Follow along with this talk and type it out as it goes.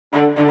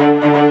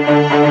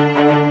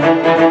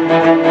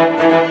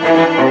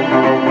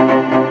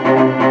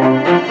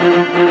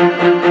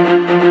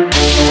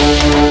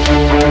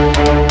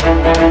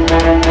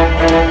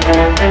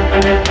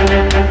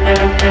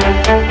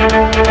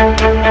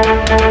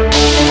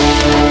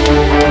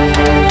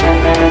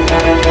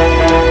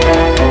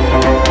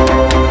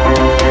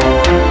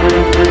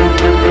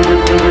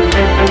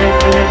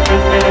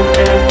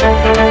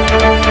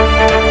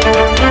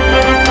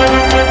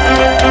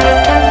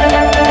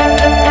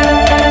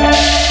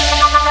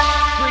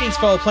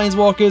fellow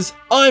Planeswalkers.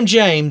 I'm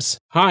James.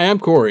 Hi, I'm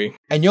Corey.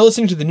 And you're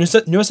listening to the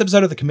newest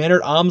episode of the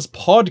Commander-at-Arms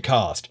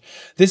podcast.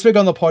 This week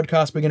on the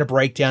podcast, we're going to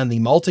break down the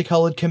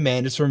multicolored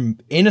commanders from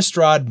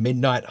Innistrad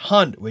Midnight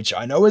Hunt, which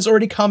I know has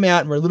already come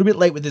out, and we're a little bit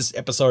late with this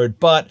episode,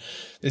 but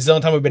this is the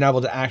only time we've been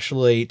able to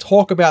actually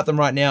talk about them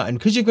right now, and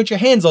because you've got your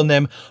hands on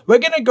them, we're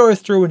going to go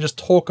through and just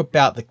talk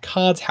about the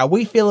cards, how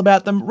we feel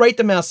about them, rate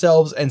them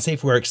ourselves, and see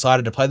if we're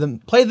excited to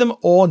play them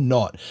or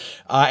not.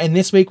 And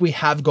this week we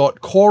have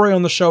got Corey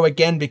on the show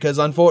again, because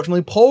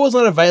unfortunately Paul was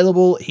not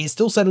available. He's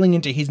still settling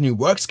into his new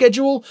work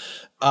schedule.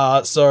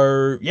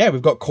 So yeah,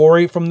 we've got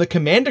Corey from the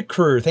Commander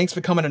crew. Thanks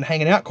for coming and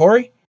hanging out,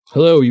 Corey.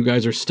 Hello, you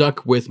guys are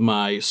stuck with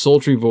my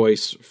sultry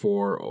voice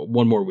for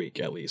one more week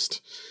at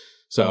least.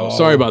 So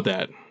sorry about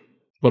that.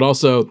 But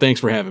also, thanks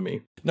for having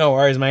me. No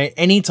worries, mate.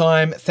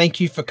 Anytime. Thank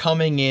you for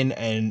coming in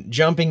and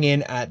jumping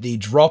in at the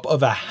drop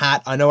of a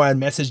hat. I know I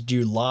messaged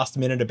you last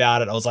minute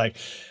about it. I was like,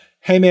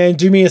 hey man,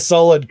 do me a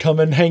solid. Come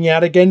and hang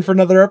out again for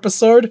another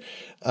episode.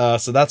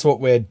 So that's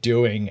what we're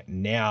doing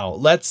now.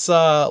 Let's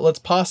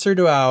pass through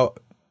to our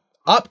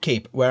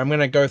upkeep, where I'm going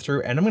to go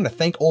through and I'm going to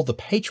thank all the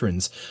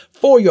patrons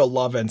for your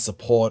love and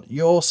support.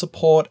 Your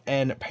support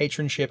and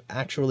patronship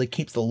actually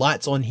keeps the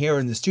lights on here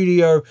in the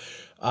studio,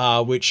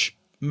 which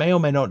may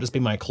or may not just be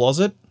my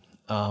closet.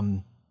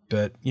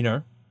 But you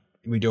know,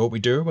 we do what we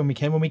do when we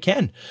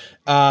can.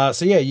 So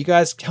yeah, you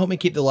guys help me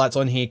keep the lights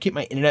on here, keep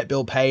my internet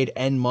bill paid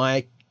and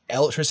my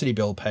electricity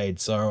bill paid.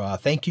 So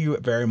thank you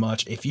very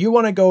much. If you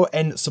want to go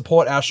and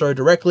support our show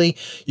directly,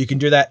 you can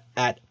do that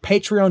at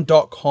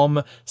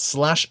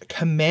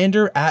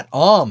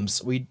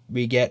patreon.com/commander-at-arms.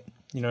 We get,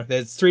 you know,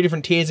 there's 3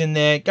 different tiers in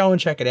there. Go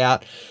and check it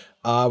out.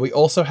 We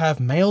also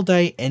have mail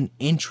day and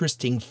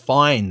interesting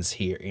finds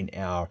here in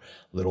our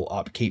little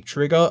upkeep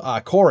trigger.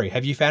 Corey,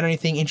 have you found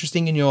anything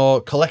interesting in your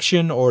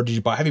collection, or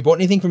have you bought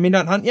anything from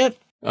Midnight Hunt yet?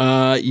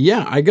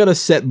 Yeah, I got a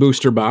set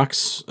booster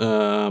box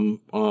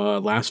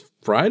last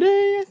Friday,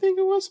 I think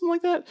it was, something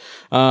like that.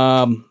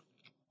 I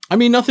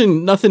mean,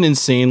 nothing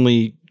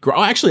insanely.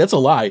 Actually, that's a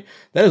lie.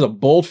 That is a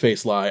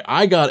bold-faced lie.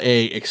 I got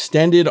a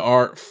extended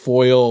art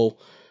foil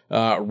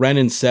Wrenn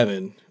and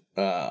 7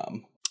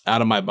 out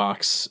of my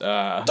box.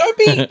 Don't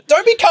be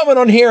coming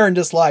on here and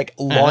just like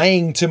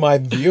lying to my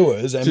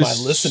viewers and my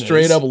listeners.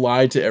 Straight up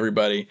lied to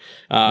everybody.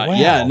 Wow.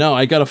 Yeah, no,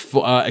 I got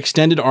a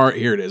extended art.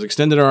 Here it is,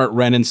 extended art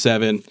Wrenn and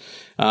 7.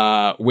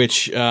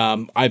 Which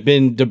I've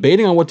been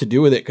debating on what to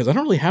do with it because I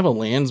don't really have a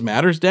Lands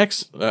Matters deck.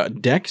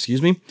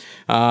 Excuse me.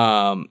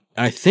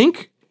 I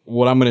think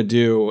what I'm going to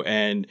do,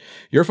 and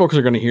your folks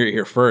are going to hear it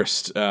here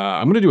first.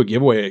 I'm going to do a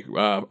giveaway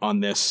on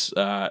this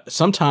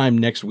sometime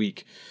next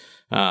week.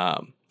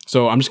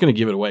 So I'm just going to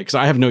give it away because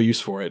I have no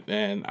use for it,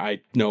 and I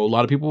know a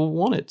lot of people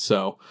want it.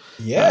 So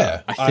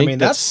yeah, I think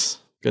that's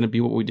going to be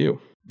what we do.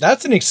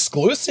 That's an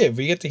exclusive.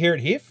 We get to hear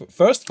it here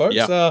first, folks.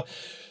 Yeah.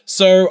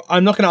 So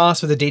I'm not going to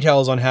ask for the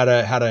details on how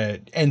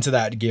to enter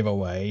that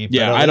giveaway.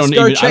 Yeah, I don't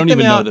even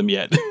know them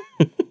yet.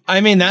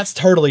 I mean, that's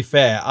totally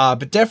fair.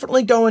 But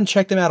definitely go and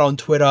check them out on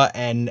Twitter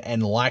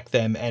and like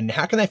them. And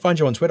how can they find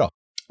you on Twitter?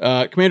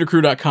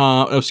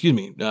 Commandercrew.com. Oh, excuse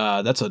me.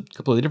 That's a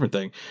completely different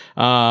thing.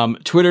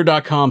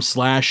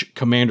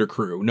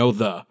 Twitter.com/commandercrew. No,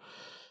 that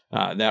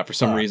for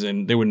some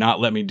reason they would not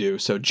let me do.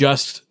 So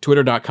just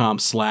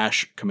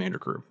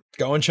twitter.com/commandercrew.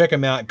 Go and check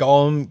them out.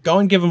 Go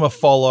and give them a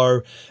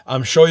follow.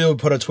 I'm sure you'll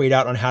put a tweet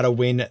out on how to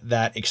win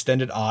that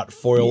extended art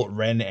foil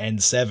Wrenn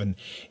and 7.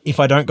 If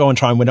I don't go and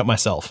try and win it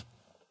myself.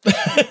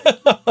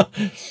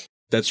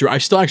 That's true. I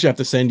still actually have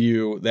to send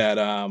you that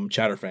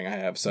Chatterfang I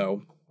have.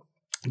 So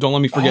don't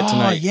let me forget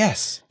tonight.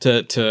 Yes.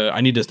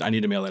 I need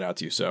to mail that out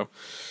to you. So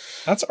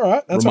that's all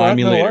right. That's remind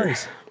me later.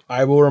 Worries.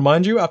 I will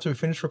remind you after we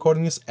finish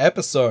recording this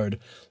episode. A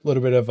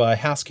little bit of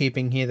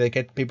housekeeping here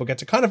that people get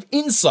to kind of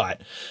insight.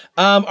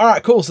 All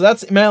right, cool. So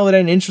that's mail it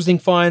in interesting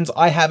finds.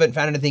 I haven't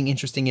found anything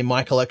interesting in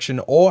my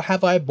collection, or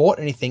have I bought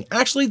anything?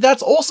 Actually,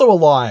 that's also a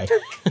lie.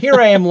 Here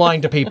I am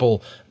lying to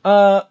people.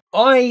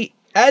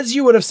 As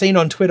you would have seen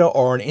on Twitter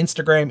or on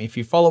Instagram, if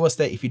you follow us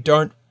there, if you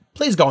don't,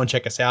 please go and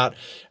check us out.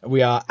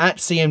 We are at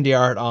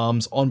CMDR at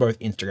Arms on both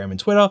Instagram and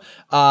Twitter.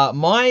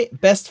 My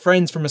best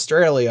friends from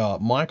Australia,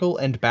 Michael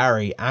and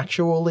Barry,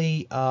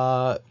 actually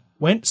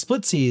went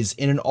splitsies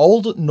in an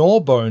old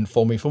Gnawbone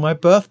for me for my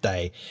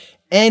birthday.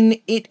 And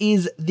it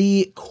is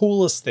the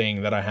coolest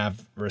thing that I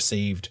have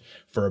received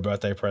for a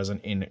birthday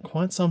present in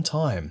quite some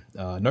time.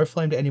 No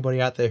flame to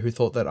anybody out there who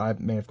thought that I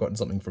may have gotten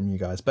something from you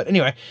guys. But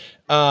anyway,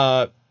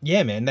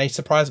 yeah, man, they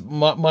surprised.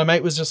 My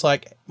mate was just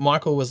like,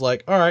 Michael was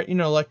like, all right, you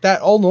know, like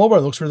that old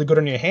Gnawbone looks really good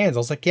on your hands. I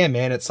was like, yeah,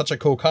 man, it's such a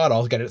cool card.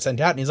 I'll get it sent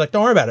out. And he's like,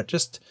 don't worry about it.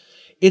 Just,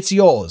 it's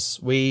yours.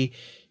 He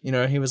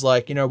was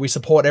like, we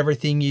support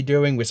everything you're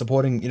doing. We're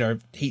supporting, they're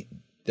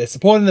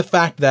supporting the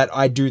fact that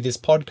I do this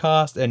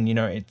podcast and,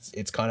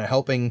 it's kind of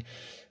helping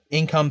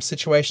income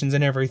situations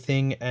and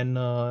everything. And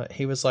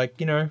he was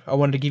like, I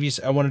wanted to give you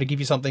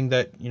something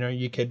that,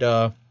 you could,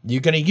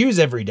 you're going to use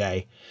every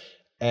day.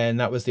 And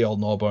that was the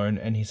old Gnawbone,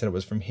 and he said it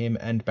was from him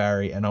and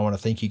Barry, and I want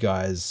to thank you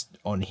guys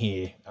on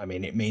here. I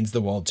mean, it means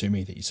the world to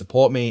me that you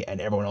support me and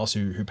everyone else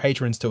who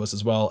patrons to us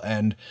as well.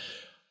 And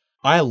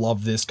I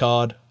love this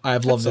card. I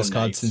have loved That's this so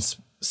card nice.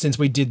 since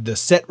we did the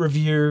set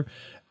review.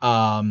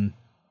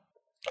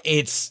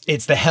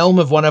 It's the helm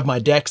of one of my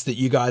decks that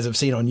you guys have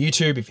seen on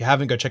YouTube. If you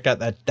haven't, go check out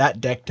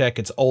that deck tech.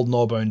 It's Old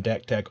Gnawbone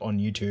deck tech on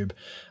YouTube.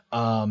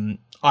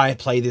 I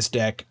play this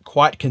deck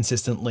quite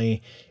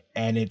consistently,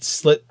 and it's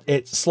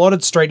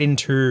slotted straight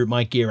into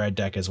my Gear Ed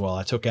deck as well.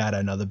 I took out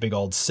another big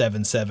old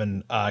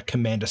 7/7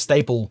 Commander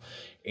staple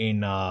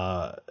in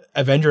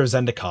Avenger of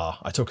Zendikar.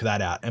 I took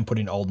that out and put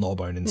in Old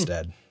Gnawbone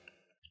instead.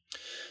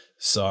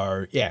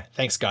 So yeah,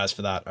 thanks guys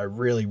for that. I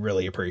really,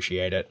 really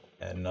appreciate it.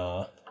 And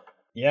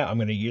yeah, I'm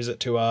gonna use it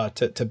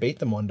to beat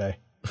them one day.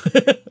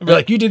 I'll be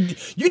like, you did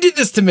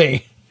this to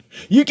me.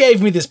 You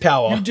gave me this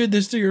power. You did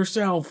this to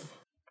yourself.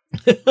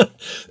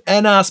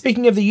 And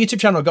speaking of the YouTube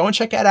channel, go and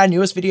check out our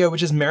newest video,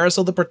 which is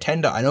Marisol the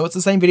Pretender. I know it's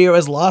the same video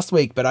as last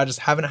week, but I just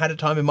haven't had a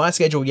time in my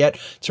schedule yet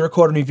to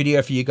record a new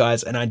video for you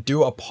guys, and I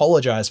do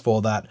apologize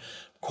for that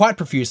quite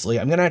profusely.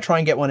 I'm going to try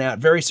and get one out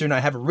very soon. I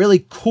have a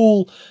really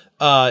cool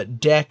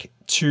deck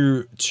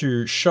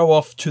to show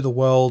off to the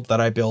world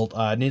that I built.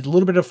 I need a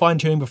little bit of fine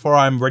tuning before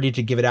I'm ready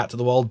to give it out to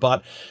the world,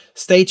 but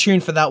stay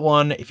tuned for that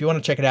one. If you want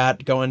to check it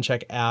out, go and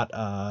check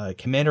out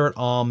Commander at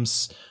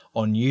Arms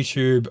on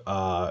YouTube.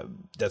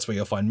 That's where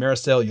you'll find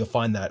Marisol. You'll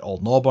find that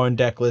Old Gnawbone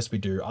deck list. We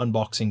do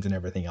unboxings and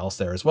everything else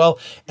there as well.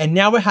 And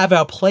now we have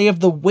our play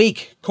of the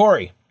week.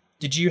 Corey,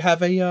 did you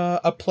have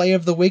a play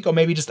of the week, or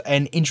maybe just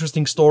an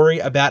interesting story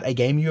about a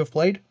game you have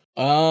played?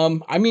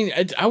 I mean,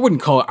 I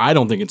wouldn't call it. I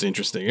don't think it's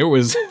interesting.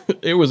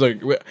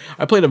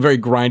 I played a very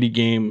grindy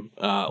game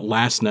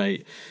last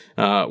night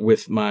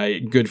with my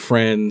good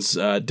friends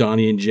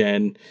Donnie and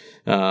Jen,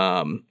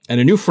 and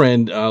a new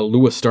friend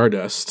Lua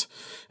Stardust,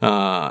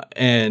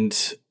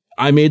 and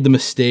I made the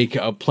mistake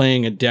of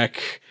playing a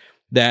deck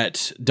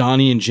that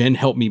Donnie and Jen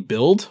helped me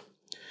build,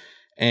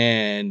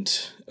 and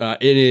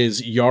it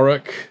is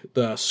Yarok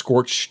the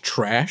Scorched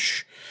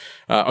Trash.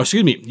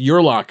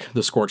 Yurlok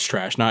the Scorched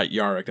Trash, not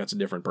Yarok. That's a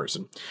different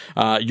person.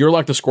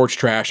 Yurlok the Scorched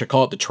Trash. I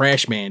call it the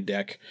Trash Man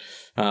deck.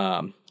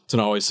 It's an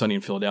Always Sunny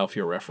in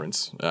Philadelphia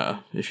reference.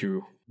 If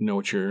you know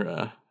what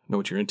you're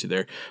into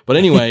there. But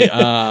anyway,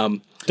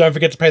 don't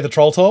forget to pay the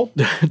troll toll.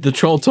 The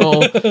troll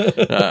toll.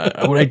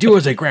 What I do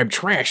is I grab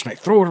trash and I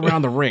throw it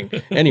around the ring.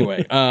 Anyway,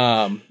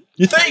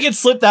 you thought you could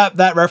slip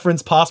that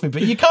reference past me,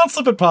 but you can't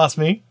slip it past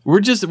me. We're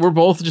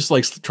both just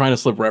like trying to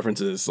slip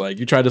references. Like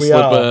you tried to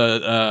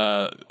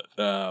slip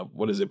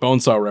what is it?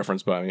 Bonesaw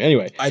reference by me.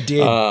 Anyway, I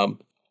did.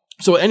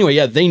 So anyway,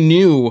 yeah, they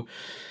knew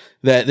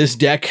that this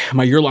deck,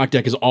 my Yurlok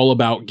deck, is all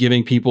about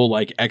giving people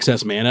like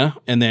excess mana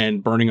and then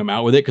burning them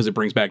out with it because it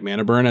brings back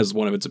mana burn as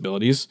one of its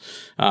abilities.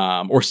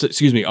 A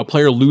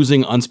player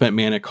losing unspent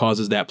mana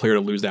causes that player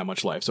to lose that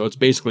much life. So it's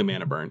basically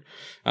mana burn.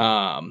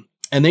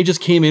 And they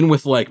just came in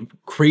with like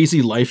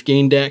crazy life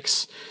gain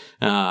decks.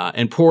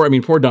 And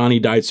poor Donnie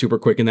died super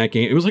quick in that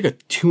game. It was like a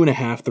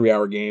 2.5, 3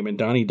 hour game, and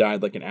Donnie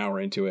died like an hour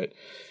into it.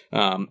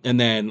 And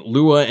then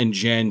Lua and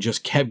Jen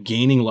just kept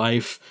gaining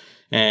life.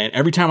 And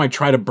every time I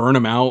try to burn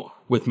them out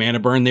with mana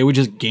burn, they would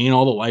just gain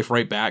all the life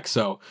right back.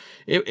 So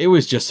it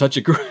was just such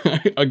a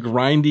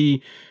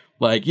grindy,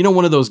 like, you know,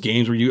 one of those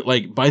games where you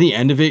like, by the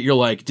end of it, you're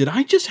like, did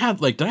I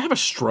have a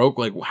stroke?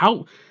 Like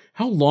how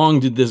long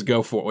did this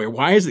go for?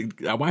 Why is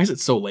it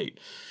so late?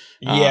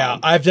 Yeah,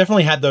 I've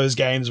definitely had those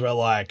games where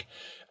like,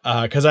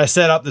 because I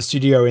set up the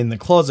studio in the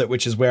closet,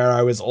 which is where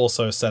I was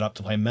also set up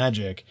to play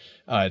Magic.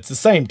 It's the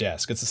same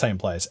desk, it's the same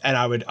place, and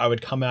I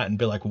would come out and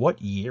be like, "What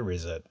year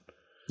is it?"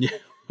 Yeah,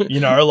 you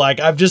know,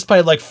 like I've just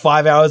played like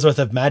 5 hours worth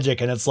of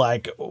Magic, and it's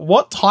like,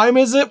 "What time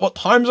is it? What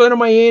time zone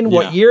am I in?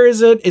 What year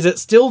is it? Is it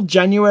still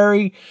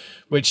January?"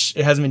 Which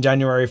it hasn't been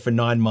January for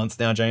 9 months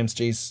now, James.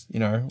 Jeez, you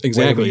know.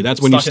 Exactly.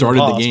 That's when you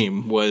started the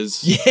game,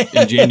 was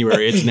in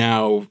January. It's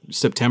now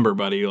September,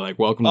 buddy. Like,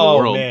 welcome to the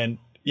world. Oh, man.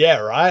 Yeah,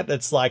 right?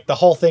 It's like the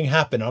whole thing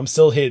happened. I'm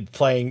still here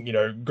playing, you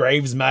know,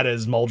 Graves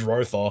Matters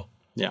Muldrotha.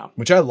 Yeah.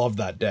 Which I love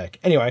that deck.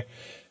 Anyway,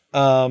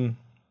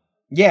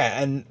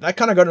 yeah, and that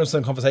kind of got into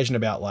some conversation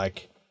about,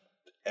 like,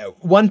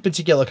 one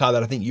particular card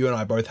that I think you and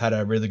I both had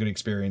a really good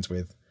experience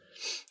with.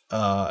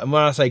 And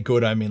when I say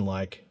good, I mean,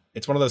 like,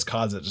 it's one of those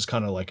cards that just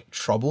kind of like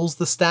troubles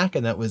the stack,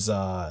 and that was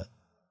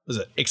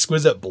it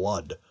Exquisite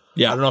Blood?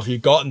 Yeah. I don't know if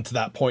you've gotten to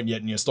that point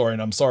yet in your story,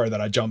 and I'm sorry that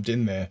I jumped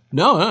in there.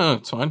 No,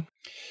 it's fine.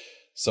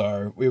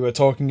 So we were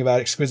talking about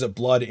Exquisite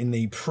Blood in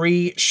the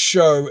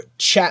pre-show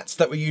chats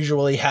that we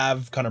usually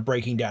have, kind of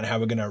breaking down how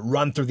we're going to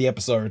run through the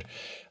episode.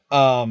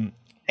 And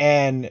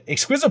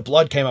Exquisite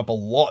Blood came up a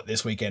lot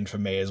this weekend for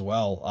me as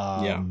well.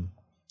 Yeah.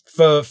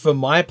 For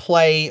my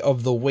play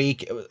of the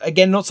week,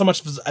 again, not so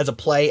much as a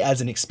play as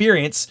an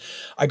experience,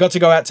 I got to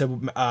go out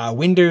to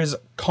Windows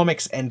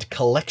Comics and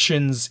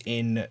Collections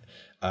in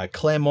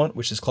Claremont,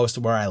 which is close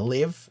to where I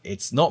live.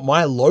 It's not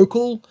my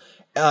local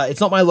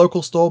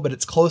store, but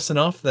it's close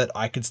enough that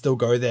I could still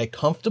go there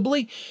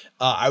comfortably.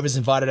 I was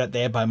invited out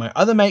there by my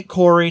other mate,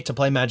 Corey, to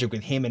play Magic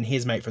with him and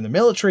his mate from the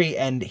military,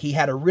 and he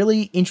had a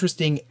really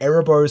interesting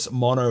Erebos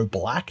Mono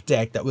Black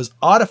deck that was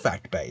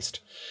artifact based.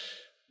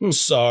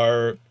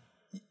 So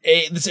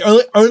It's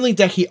the only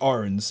deck he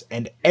owns,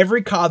 and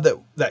every card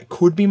that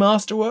could be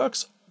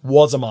Masterworks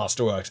was a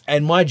Masterworks,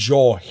 and my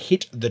jaw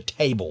hit the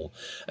table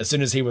as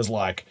soon as he was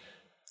like,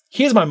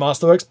 here's my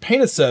Masterworks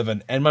Painted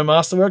Servant, and my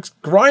Masterworks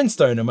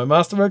Grindstone, and my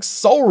Masterworks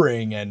Soul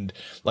Ring, and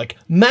like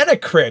Mana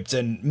Crypt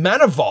and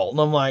Mana Vault.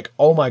 And I'm like,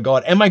 oh my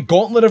god. And my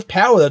Gauntlet of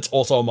Power that's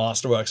also a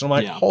Masterworks. And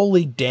I'm like,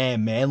 holy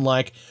damn, man.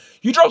 Like,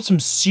 you dropped some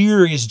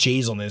serious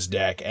G's on this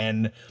deck,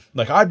 and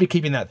like I'd be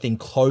keeping that thing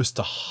close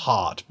to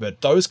heart,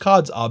 but those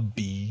cards are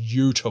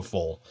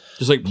beautiful.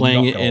 Just like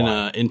playing it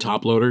in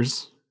top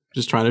loaders.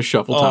 Just trying to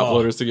shuffle top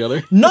loaders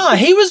together. Nah,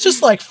 he was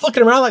just like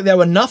flicking around like they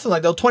were nothing.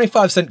 Like they were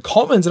 25-cent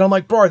commons. And I'm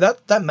like, bro,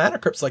 that Mana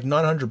Crypt's like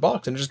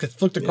 $900 and it just gets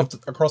flicked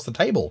across the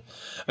table.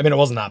 I mean, it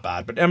wasn't that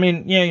bad. But I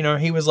mean, yeah, you know,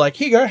 he was like,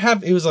 here you go.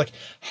 He was like,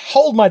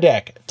 hold my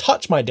deck,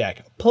 touch my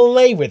deck,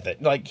 play with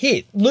it. Like,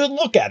 here,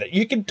 look at it.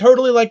 You can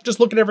totally like just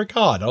look at every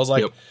card. I was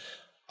like,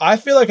 I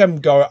feel like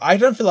I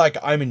don't feel like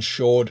I'm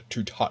insured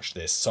to touch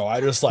this. So I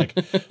just like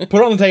put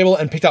it on the table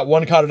and picked up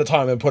one card at a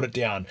time and put it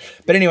down.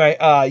 But anyway,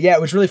 yeah, it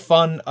was really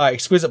fun.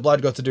 Exquisite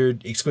Blood got to do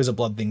Exquisite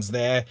Blood things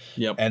there.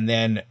 Yep. And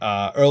then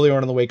earlier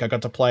on in the week, I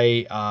got to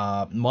play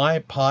my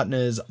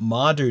partner's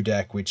Mardu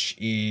deck, which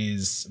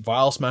is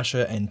Vile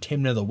Smasher and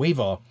Timna the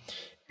Weaver.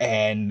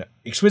 And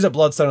Exquisite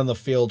Blood stayed on the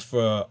field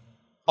for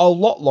a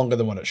lot longer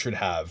than what it should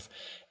have.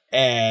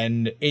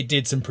 And it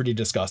did some pretty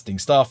disgusting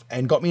stuff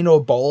and got me into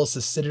a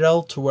Bolas'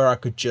 Citadel to where I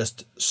could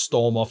just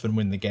storm off and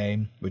win the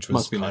game, which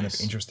was kind of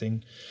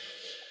interesting.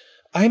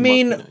 I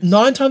mean,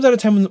 9 times out of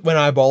 10 when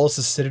I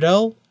Bolas'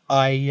 Citadel,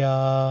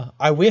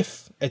 I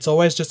whiff. It's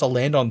always just a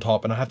land on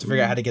top, and I have to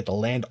figure out how to get the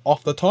land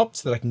off the top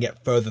so that I can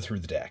get further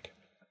through the deck.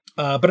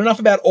 But enough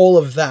about all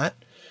of that.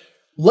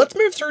 Let's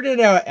move through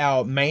to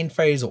our main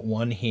phase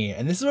 1 here,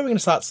 and this is where we're going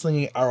to start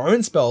slinging our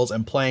own spells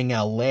and playing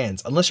our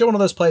lands, unless you're one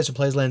of those players who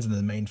plays lands in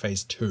the main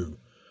phase 2,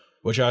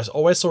 which I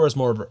always saw as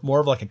more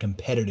of like a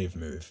competitive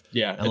move.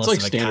 Yeah, it's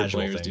like standard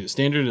players do.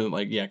 Standard and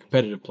like, yeah,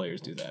 competitive players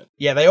do that.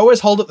 Yeah, they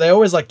always hold it. They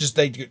always like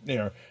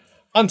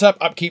untap,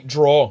 upkeep,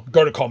 draw,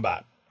 go to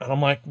combat. And I'm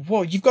like,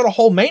 well, you've got a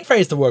whole main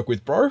phase to work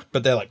with, bro.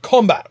 But they're like,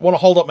 combat. Want to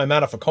hold up my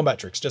mana for combat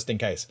tricks, just in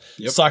case.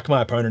 Psych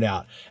my opponent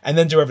out. And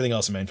then do everything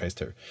else in main phase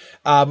 2.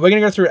 But we're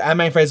going to go through our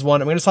main phase 1.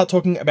 And we're going to start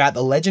talking about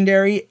the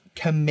legendary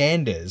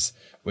commanders,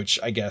 which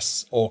I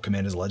guess all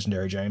commanders are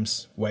legendary,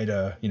 James. Way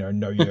to,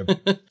 know your...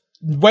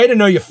 way to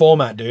know your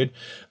format, dude.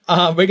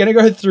 We're going to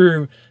go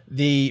through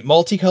the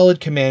multicolored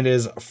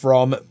commanders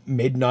from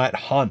Midnight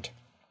Hunt.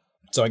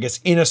 So I guess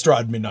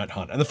Innistrad Midnight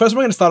Hunt. And the first one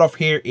we're going to start off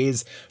here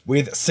is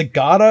with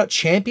Sigarda,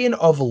 Champion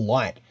of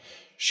Light.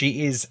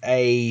 She is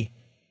a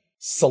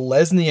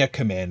Selesnya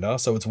commander.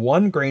 So it's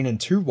 1 green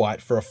and 2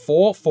 white for a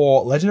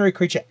 4/4 legendary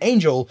creature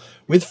angel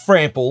with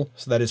Frample.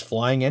 So that is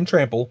flying and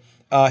trample.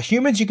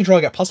 Humans you control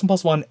get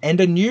 +1/+1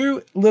 and a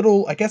new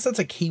little, I guess that's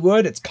a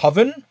keyword, it's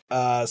Coven.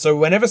 So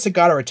whenever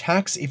Sigarda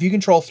attacks, if you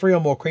control 3 or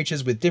more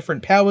creatures with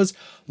different powers,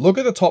 look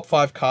at the top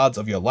 5 cards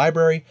of your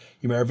library.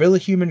 You may reveal a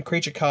human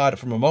creature card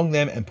from among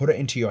them and put it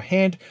into your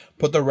hand.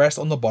 Put the rest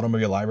on the bottom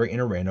of your library in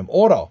a random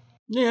order.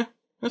 Yeah,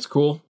 that's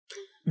cool.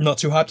 Not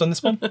too hyped on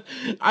this one?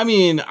 I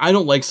mean, I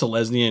don't like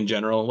Selesnya in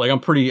general. Like, I'm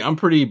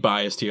pretty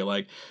biased here.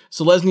 Like,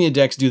 Selesnya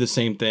decks do the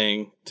same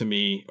thing to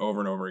me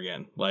over and over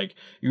again. Like,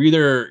 you're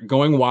either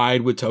going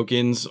wide with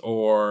tokens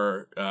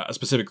or a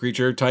specific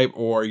creature type,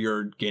 or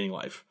you're gaining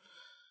life.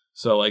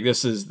 So, like,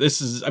 this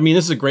is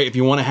a great, if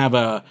you want to have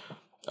a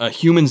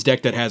humans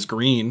deck that has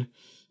green,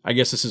 I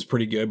guess this is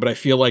pretty good. But I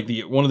feel like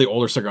one of the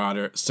older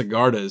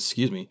Sigardas,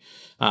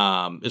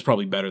 is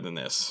probably better than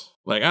this.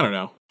 Like, I don't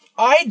know.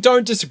 I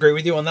don't disagree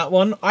with you on that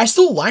one. I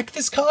still like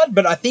this card,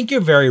 but I think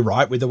you're very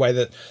right with the way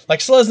that, like,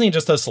 Selesnya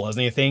just does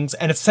Selesnya things,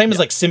 and it's the same as,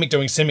 like, Simic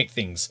doing Simic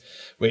things,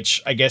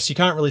 which I guess you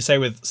can't really say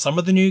with some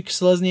of the new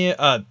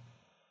Selesnya,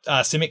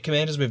 Simic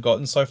commanders we've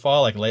gotten so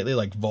far, like, lately,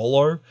 like,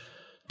 Volo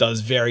does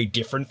very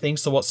different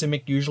things to what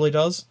Simic usually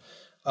does.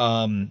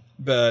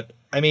 But,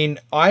 I mean,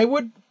 I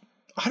don't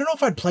know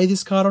if I'd play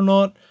this card or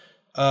not.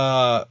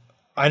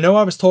 I know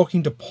I was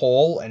talking to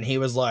Paul, and he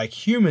was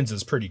like, humans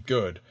is pretty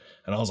good.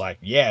 And I was like,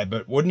 yeah,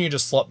 but wouldn't you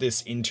just slot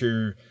this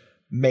into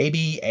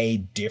maybe a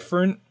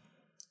different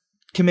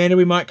commander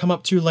we might come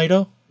up to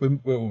later?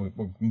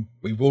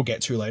 We will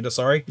get to later,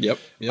 sorry. Yep.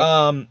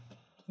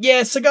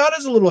 Yeah,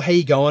 Sigarda's a little,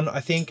 hey going, I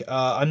think.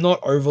 I'm not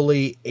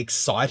overly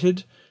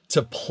excited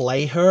to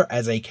play her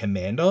as a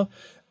commander.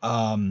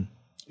 I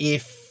can't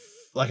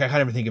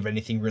even think of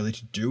anything really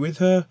to do with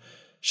her.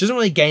 She doesn't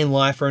really gain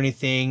life or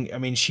anything. I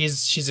mean,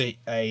 she's an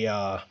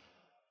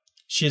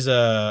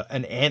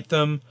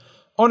anthem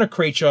on a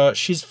creature.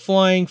 She's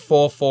flying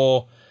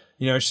 4/4.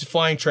 She's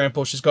flying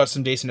trample. She's got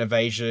some decent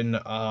evasion.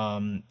 I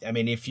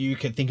mean, if you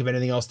can think of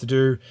anything else to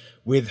do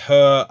with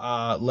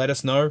her, let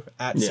us know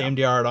at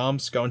CMDR at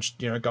Arms. Go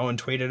and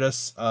tweet at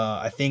us.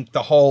 I think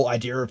the whole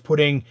idea of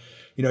putting,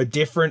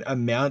 different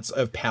amounts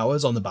of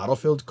powers on the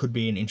battlefield could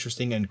be an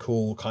interesting and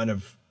cool kind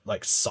of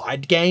like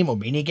side game or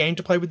mini game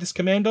to play with this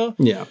commander.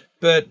 Yeah.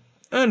 But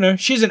I don't know.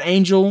 She's an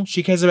angel.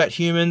 She cares about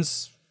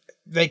humans.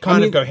 They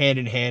kind of go hand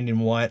in hand in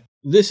white.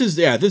 This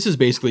is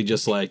basically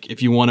just like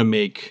if you want to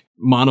make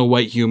mono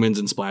white humans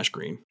and splash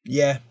green.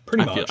 Yeah,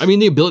 pretty much. I mean,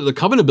 the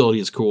Coven ability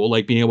is cool,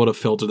 like being able to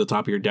filter the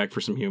top of your deck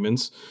for some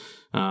humans.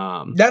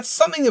 That's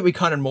something that we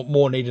kind of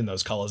more need in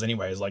those colors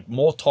anyways, like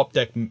more top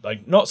deck,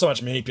 like not so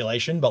much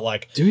manipulation, but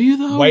like do you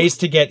though? Ways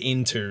to get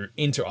into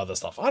other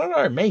stuff. I don't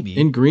know, maybe.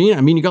 In green,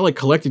 I mean, you got like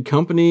Collected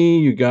Company,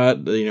 you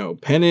got,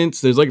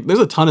 Penance. There's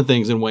a ton of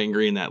things in white and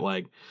green that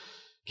like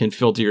can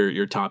filter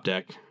your top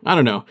deck. I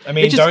don't know. I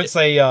mean, don't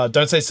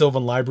say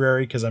Sylvan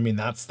Library, because I mean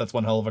that's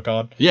one hell of a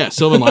card. Yeah,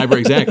 Sylvan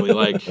Library, exactly.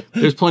 Like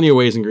there's plenty of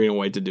ways in green and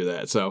white to do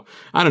that. So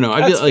I don't know.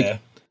 I feel fair.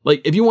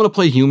 like if you want to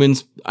play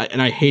humans,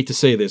 and I hate to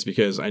say this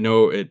because I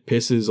know it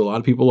pisses a lot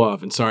of people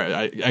off. And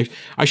sorry,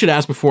 I should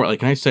ask before. Like,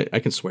 can I say I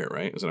can swear,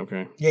 right? Is that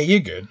okay? Yeah,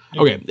 you're good.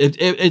 Okay, this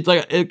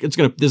is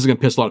gonna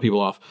piss a lot of people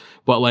off.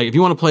 But like, if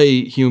you want to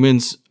play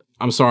humans,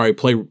 I'm sorry,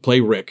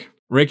 play Rick.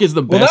 Rick is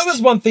the best. Well, that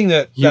was one thing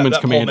that humans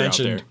that commander Paul out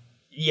there. mentioned.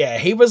 Yeah,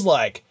 he was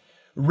like,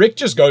 Rick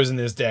just goes in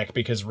this deck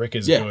because Rick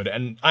is good,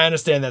 and I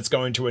understand that's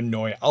going to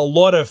annoy a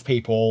lot of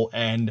people.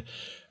 And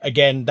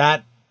again,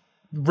 that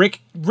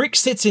Rick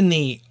sits in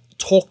the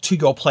talk to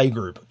your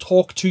playgroup,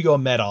 talk to your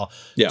meta,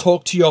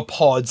 talk to your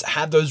pods,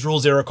 have those Rule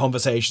Zero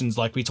conversations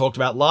like we talked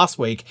about last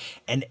week,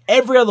 and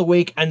every other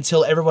week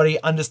until everybody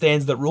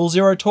understands that Rule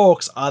Zero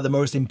talks are the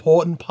most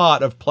important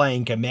part of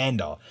playing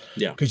Commander.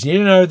 Yeah. Because you need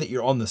to know that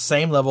you're on the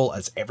same level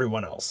as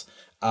everyone else.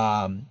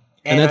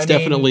 And that's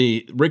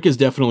definitely, Rick is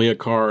definitely a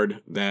card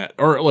that,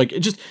 or like,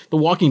 just the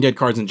Walking Dead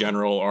cards in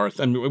general are,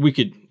 I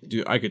mean,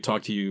 I could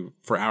talk to you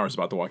for hours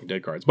about the Walking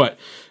Dead cards, but,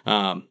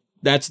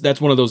 that's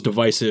one of those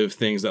divisive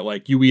things that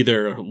like you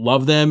either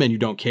love them and you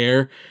don't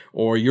care,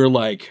 or you're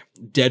like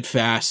dead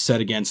fast set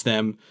against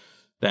them,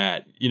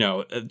 that,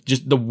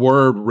 just the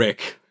word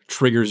Rick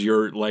triggers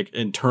your like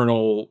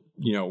internal,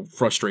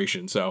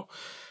 frustration. So,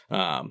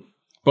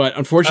 but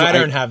unfortunately, I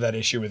don't have that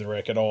issue with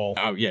Rick at all.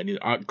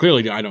 Yeah,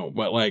 clearly I don't,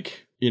 but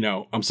like,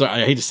 I'm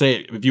sorry, I hate to say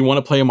it. If you want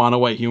to play a mono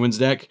white humans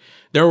deck,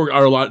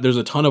 there's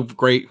a ton of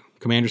great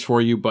commanders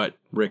for you, but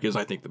Rick is,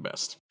 I think, the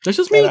best. That's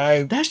just me.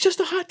 That's just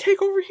a hot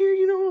take over here.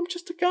 I'm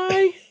just a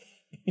guy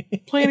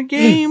playing a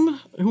game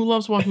who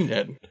loves Walking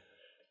Dead.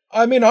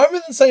 I mean, I'm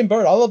in the same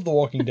boat. I love The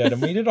Walking Dead,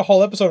 and we did a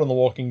whole episode on The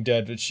Walking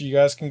Dead, which you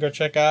guys can go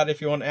check out if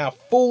you want our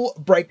full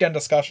breakdown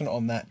discussion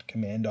on that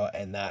commander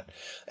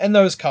and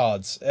those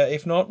cards.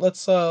 If not,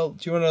 let's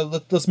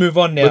move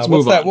on now. Let's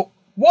move on.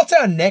 What's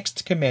our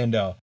next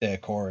commander there,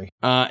 Corey?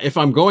 If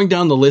I'm going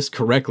down the list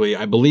correctly,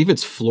 I believe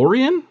it's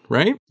Florian,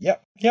 right?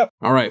 Yep.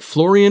 All right,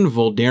 Florian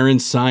Voldaren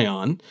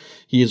Scion.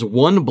 He is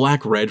 1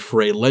 black-red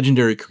for a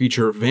legendary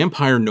creature,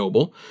 Vampire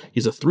Noble.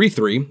 He's a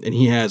 3/3, and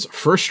he has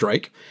First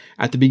Strike.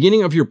 At the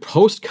beginning of your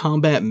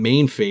post-combat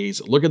main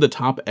phase, look at the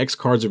top X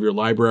cards of your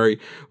library,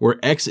 where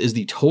X is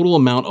the total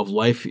amount of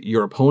life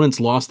your opponents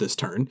lost this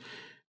turn.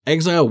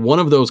 Exile one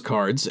of those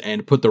cards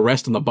and put the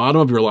rest on the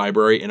bottom of your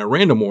library in a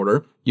random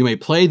order. You may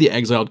play the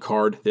exiled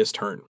card this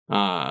turn.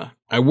 I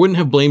wouldn't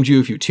have blamed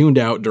you if you tuned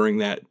out during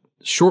that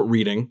short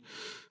reading.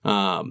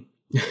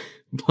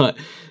 But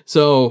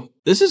so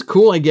this is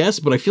cool, I guess,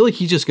 but I feel like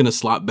he's just going to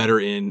slot better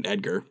in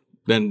Edgar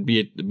than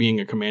being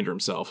a commander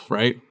himself,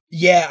 right?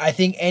 Yeah, I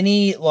think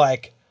any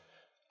like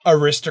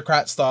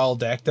aristocrat style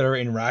deck that are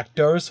in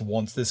Rakdos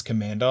wants this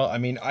commander. I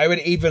mean, I'd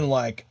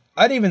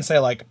even say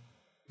like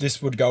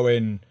this would go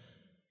in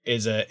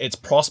it's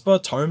Prosper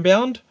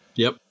Tomebound.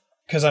 Yep.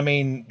 Because I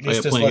mean,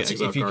 this just lets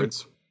you, if you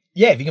cards.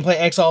 If you can play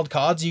exiled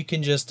cards, you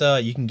can just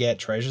you can get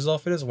treasures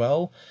off it as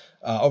well.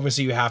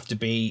 Obviously, you have to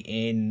be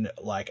in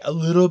like a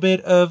little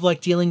bit of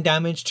like dealing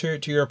damage to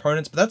your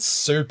opponents, but that's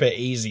super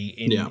easy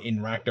in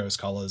Rakdos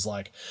colors.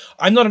 Like,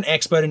 I'm not an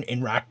expert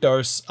in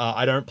Rakdos.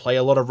 I don't play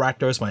a lot of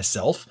Rakdos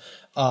myself,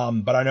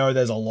 but I know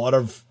there's a lot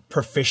of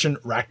proficient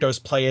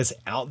Rakdos players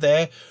out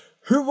there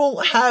who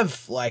will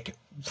have like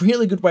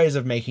really good ways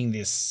of making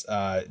this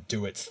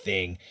do its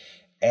thing.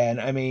 And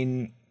I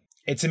mean,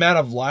 its amount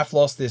of life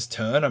lost this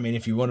turn. I mean,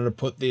 if you wanted to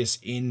put this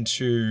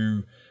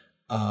into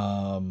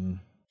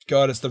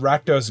God, it's the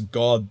Rakdos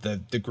God,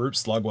 the group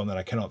slug one that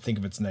I cannot think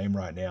of its name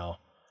right now.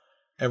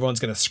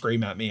 Everyone's going to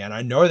scream at me, and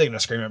I know they're going to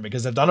scream at me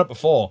because they've done it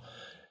before.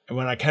 And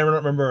when I cannot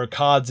remember a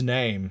card's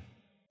name.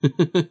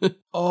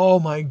 Oh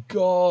my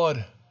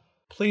God.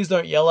 Please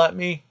don't yell at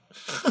me.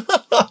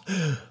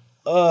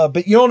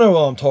 But you all know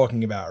what I'm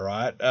talking about,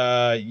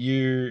 right?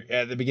 You,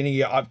 at the beginning,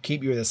 you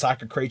upkeep, you either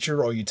sack a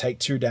creature or you take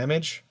 2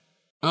 damage.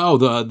 Oh,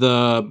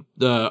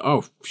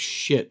 oh,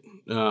 shit.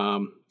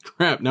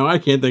 Crap, now I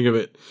can't think of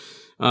it.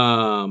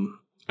 I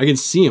can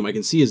see him. I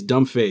can see his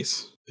dumb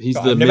face. He's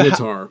the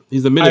Minotaur.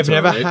 He's the Minotaur.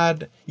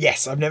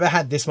 I've never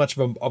had this much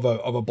of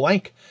a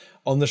blank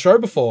on the show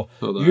before.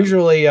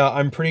 Usually,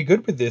 I'm pretty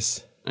good with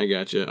this. I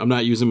gotcha. I'm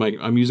using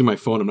my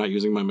phone. I'm not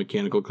using my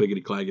mechanical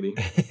clickety clackety.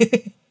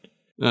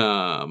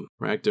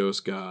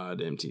 Rakdos God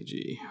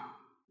MTG.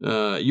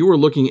 You were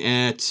looking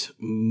at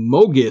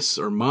Mogis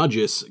or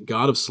Magis,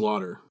 God of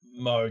Slaughter.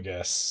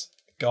 Mogis.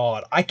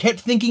 God, I kept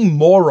thinking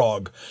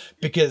Morog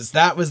because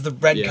that was the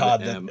red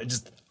card that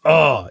just.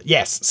 Oh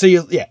yes, so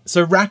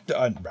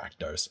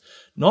Rakdos,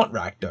 not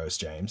Rakdos,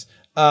 James.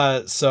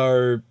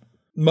 So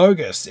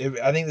Mogus.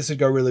 I think this would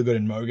go really good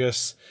in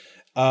Mogus.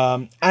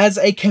 As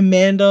a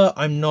commander,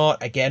 I'm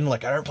not, again,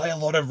 like, I don't play a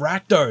lot of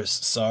Rakdos,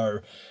 so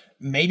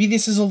maybe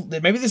this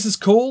is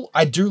cool.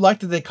 I do like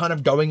that they're kind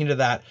of going into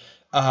that,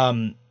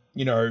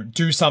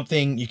 do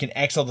something, you can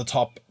exile the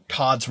top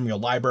cards from your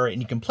library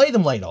and you can play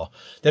them later.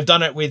 They've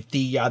done it with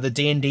the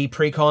D&D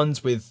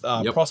precons with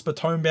Prosper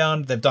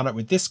Tomebound. They've done it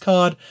with this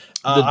card.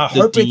 I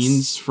hope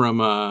Deans from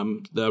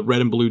the red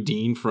and blue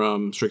Dean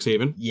from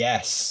Strixhaven.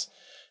 Yes,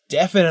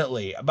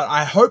 definitely. But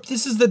I hope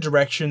this is the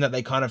direction that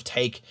they kind of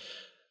take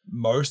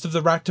most of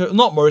the Rakdos,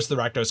 not most of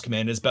the Rakdos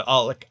commanders, but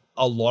like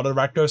a lot of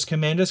Rakdos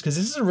commanders, because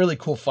this is a really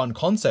cool, fun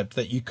concept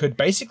that you could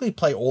basically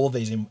play all of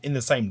these in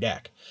the same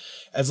deck.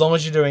 As long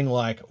as you're doing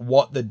like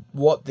what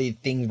the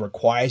thing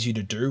requires you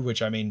to do,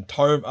 which I mean,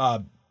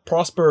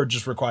 Prosper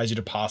just requires you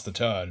to pass the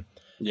turn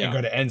and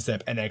go to end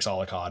step and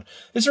exile a card.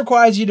 This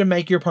requires you to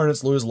make your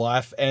opponents lose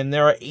life, and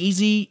there are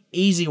easy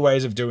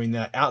ways of doing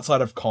that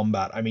outside of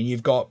combat. I mean,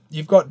 you've got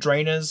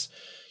drainers,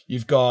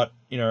 you've got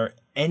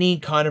any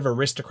kind of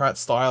aristocrat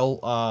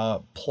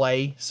style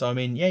play. So I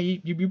mean, yeah,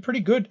 you'd be pretty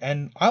good,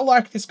 and I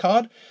like this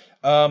card.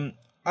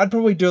 I'd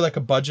probably do like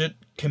a budget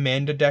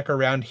commander deck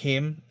around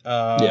him.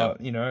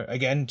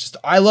 Again, just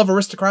I love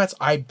aristocrats.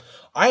 I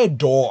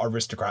adore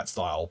aristocrat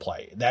style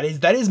play. That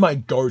is my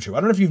go-to. I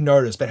don't know if you've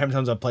noticed, but how many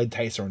times I've played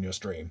Taster on your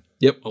stream.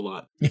 Yep, a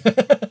lot. Quite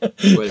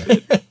a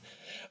bit.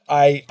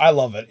 I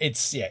love it.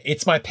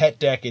 It's my pet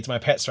deck. It's my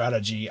pet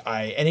strategy.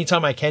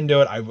 Anytime I can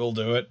do it, I will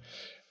do it.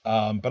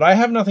 But I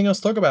have nothing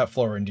else to talk about,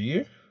 Florin. Do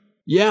you?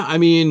 Yeah, I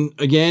mean,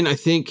 again, I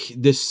think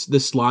this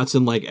slots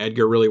in like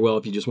Edgar really well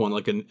if you just want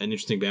like an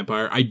interesting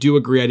vampire. I do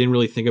agree. I didn't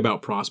really think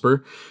about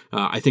Prosper.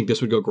 I think this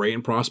would go great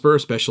in Prosper,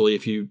 especially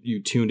if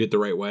you tuned it the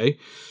right way.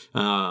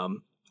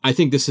 I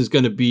think this is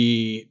going to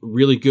be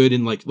really good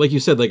in like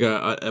you said, like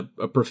a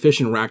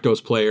proficient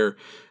Rakdos player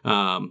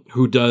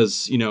who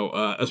does,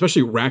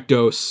 especially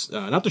Rakdos,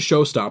 not the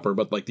showstopper,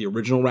 but like the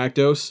original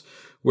Rakdos,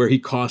 where he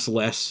costs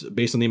less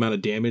based on the amount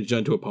of damage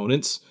done to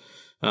opponents.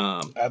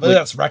 I believe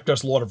that's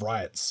Rakdos Lord of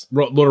Riots.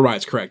 Lord of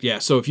Riots, correct. Yeah.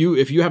 So if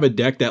you have a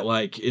deck that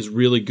like is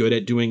really good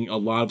at doing a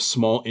lot of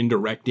small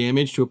indirect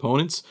damage to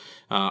opponents,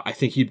 I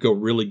think he'd go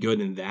really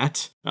good in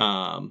that.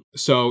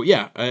 So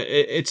yeah,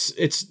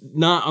 it's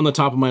not on the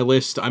top of my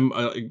list. I'm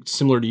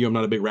similar to you. I'm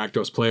not a big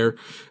Rakdos player.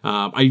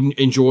 I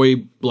enjoy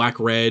black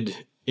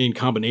red in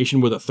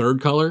combination with a third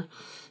color.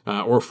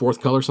 Or a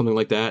fourth color, something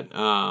like that.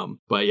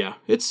 But yeah,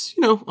 it's,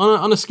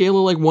 on a scale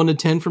of like 1 to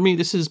 10 for me,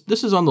 this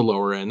is on the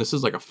lower end. This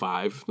is like a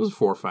 5. This is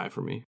 4 or 5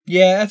 for me.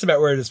 Yeah, that's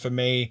about where it is for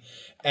me.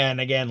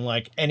 And again,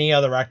 like any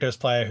other Rakdos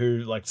player who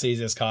like sees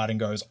this card and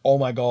goes, "Oh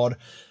my god,"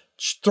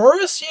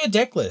 throw us your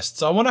deck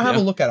lists. I want to have a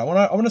look at it. I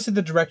want to see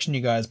the direction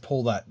you guys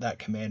pull that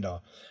commander.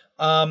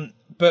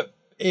 But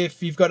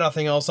if you've got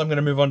nothing else, I'm going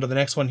to move on to the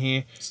next one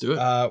here. Let's do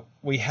it.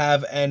 We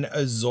have an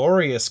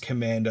Azorius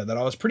commander that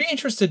I was pretty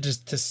interested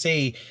to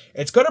see.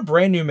 It's got a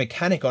brand new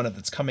mechanic on it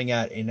that's coming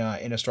out in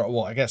Australia.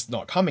 Well, I guess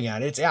not coming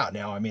out. It's out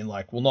now. I mean,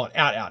 like, well, not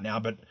out now,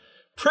 but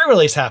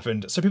pre-release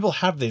happened, so people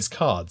have these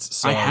cards.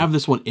 So I have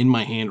this one in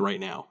my hand right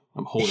now.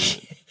 I'm holding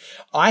it.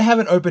 I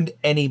haven't opened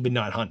any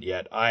Midnight Hunt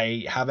yet.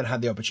 I haven't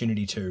had the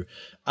opportunity to.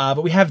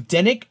 But we have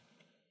Denik.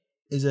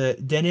 Is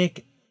it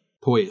Denik?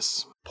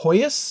 Poyas?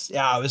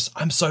 Yeah,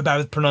 I'm so bad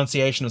with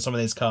pronunciation of some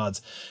of these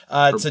cards.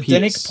 It's a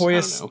Denik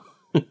Poyas.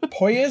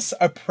 Poyas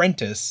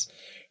Apprentice.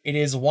 It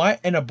is white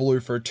and a blue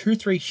for a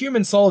 2/3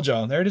 human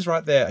soldier. There it is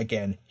right there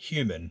again.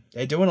 Human.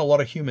 They're doing a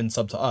lot of human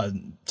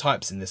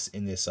types in this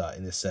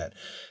set.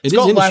 It's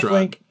got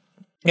lifelink.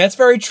 Yeah, it's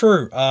very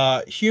true.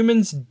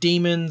 Humans,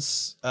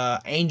 demons,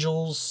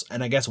 angels,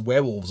 and I guess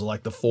werewolves are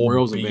like the four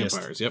werewolves biggest. And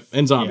vampires, yep.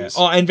 And zombies.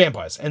 Yeah. Oh, and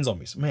vampires and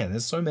zombies. Man,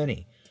 there's so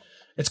many.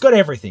 It's got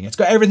everything. It's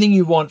got everything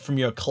you want from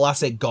your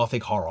classic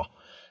gothic horror.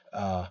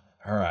 All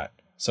right.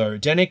 So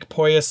Denik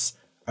Poyas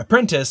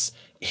Apprentice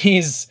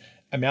is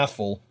a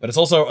mouthful, but it's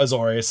also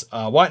Azorius.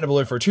 White and a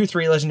blue for a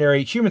 2/3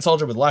 legendary human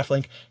soldier with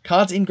lifelink.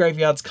 Cards in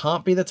graveyards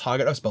can't be the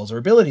target of spells or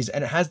abilities,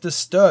 and it has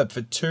Disturb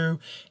for 2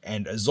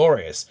 and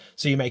Azorius.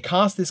 So you may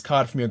cast this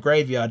card from your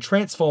graveyard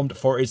transformed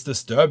for its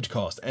Disturbed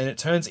cost, and it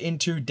turns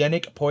into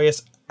Denik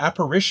Poyas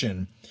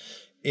Apparition.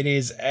 It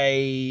is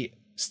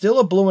still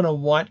a blue and a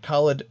white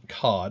colored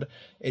card.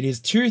 It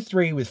is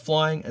 2/3 with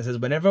flying and says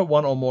whenever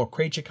one or more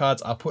creature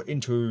cards are put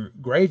into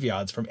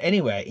graveyards from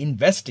anywhere,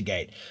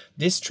 investigate.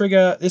 This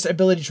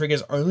ability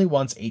triggers only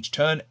once each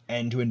turn,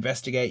 and to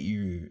investigate,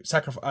 you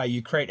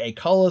create a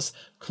colorless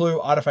clue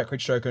artifact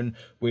creature token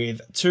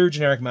with 2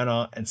 generic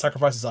mana and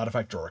sacrifice this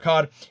artifact, draw a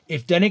card.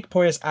 If Denik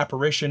Poyas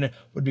Apparition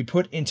would be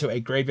put into a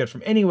graveyard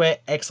from anywhere,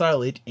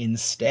 exile it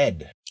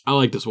instead. I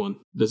like this one.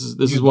 This is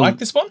you one. Like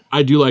this one?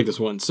 I do like this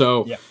one.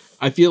 So yeah.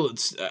 I feel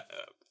it's.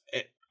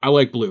 I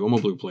like blue. I'm a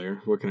blue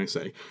player. What can I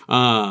say?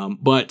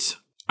 But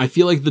I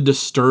feel like the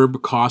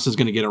Disturb cost is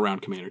going to get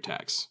around commander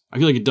tax. I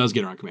feel like it does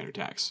get around commander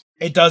tax.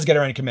 It does get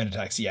around commander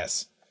tax,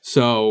 yes.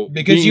 So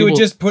because you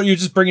just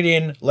bring it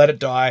in, let it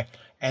die,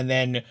 and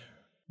then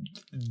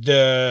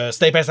the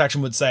state-based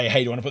action would say, "Hey,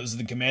 do you want to put this in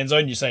the command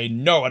zone?" You say,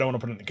 "No, I don't want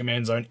to put it in the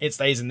command zone." It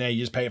stays in there.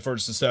 You just pay it for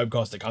its Disturb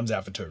cost. It comes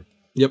out for 2.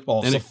 Yep.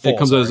 Well, And it's it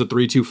comes out as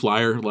sorry. a 3/2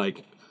 flyer,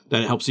 like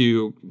that helps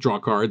you draw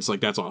cards. Like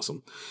that's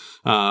awesome.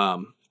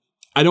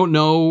 I don't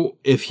know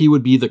if he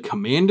would be the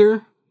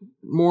commander,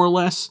 more or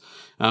less,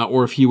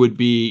 or if he would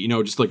be, you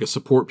know, just like a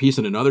support piece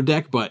in another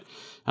deck. But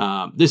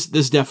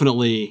this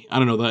definitely, I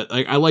don't know, that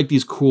I like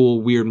these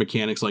cool weird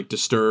mechanics like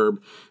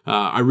Disturb.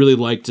 I really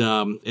liked,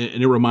 and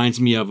it reminds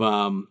me of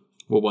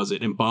what was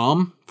it,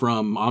 Embalm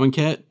from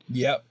Amonkhet,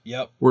 Yep.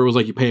 where it was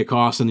like you pay a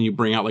cost and then you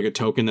bring out like a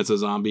token that's a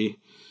zombie.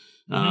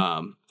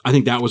 I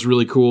think that was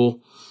really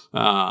cool.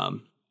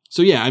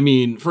 So yeah, I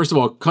mean, first of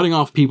all, cutting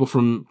off people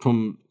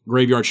from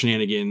graveyard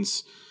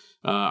shenanigans.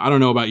 I don't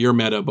know about your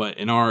meta, but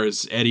in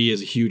ours, Eddie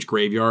is a huge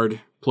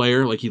graveyard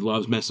player. Like he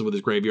loves messing with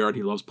his graveyard.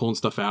 He loves pulling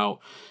stuff out.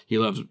 He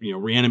loves, you know,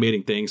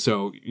 reanimating things.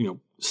 So, you know,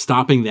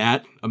 stopping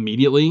that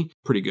immediately,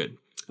 pretty good.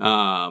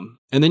 And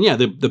then yeah,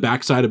 the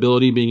backside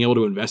ability, being able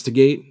to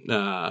investigate,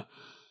 that's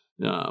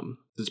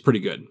pretty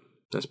good.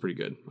 That's pretty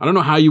good. I don't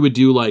know how you would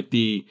do like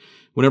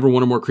whenever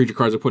one or more creature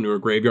cards are put into a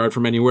graveyard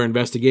from anywhere,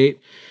 investigate.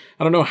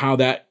 I don't know how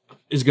that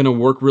is going to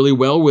work really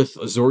well with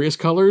Azorius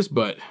colors,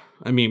 but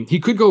I mean, he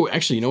could go,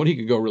 actually, you know what he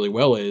could go really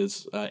well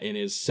is in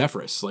his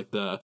Sephiroth, like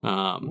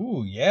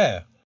Ooh,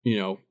 yeah. you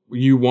know,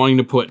 you wanting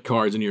to put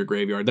cards into your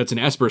graveyard. That's an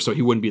Esper, so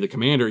he wouldn't be the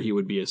commander, he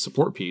would be a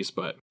support pice,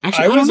 but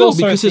actually, I don't know,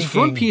 because his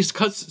front piece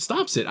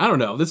stops it. I don't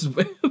know. This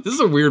is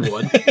a weird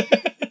one.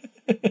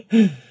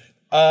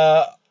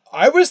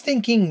 I was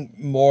thinking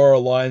more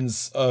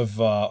lines of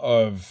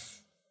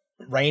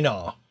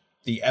Raynar,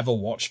 the Ever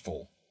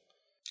Watchful.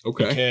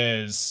 Okay.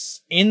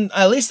 Because in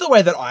at least the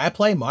way that I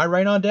play my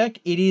Raynar deck,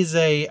 it is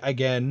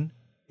can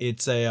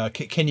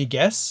you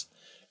guess?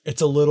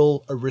 It's a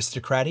little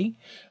aristocratic.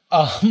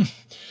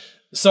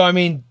 So I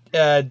mean,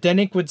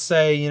 Denik would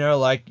say, you know,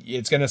 like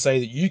it's going to say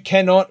that you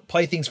cannot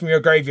play things from your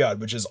graveyard,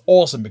 which is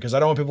awesome because I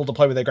don't want people to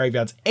play with their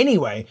graveyards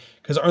anyway,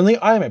 because only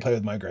I may play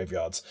with my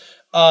graveyards.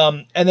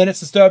 And then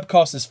its Disturb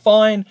cost is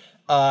fine.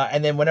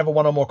 And then whenever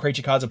one or more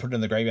creature cards are put in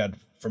the graveyard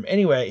from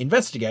anywhere,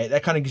 investigate.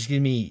 That kind of gives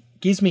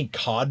me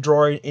card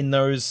draw in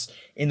those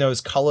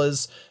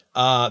colors.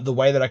 The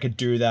way that I could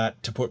do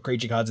that to put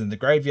creature cards in the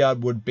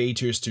graveyard would be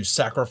to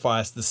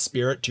sacrifice the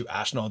spirit to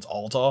Ashnod's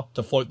altar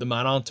to float the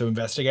mana to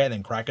investigate and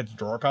then crack it to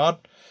draw a card.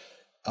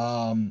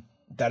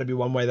 That'd be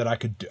one way that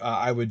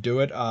I would do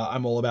it.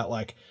 I'm all about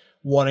like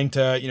wanting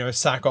to, you know,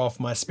 sack off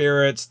my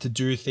spirits to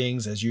do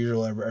things as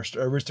usual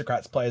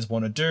aristocrats players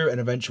want to do, and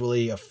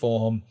eventually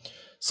form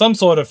some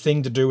sort of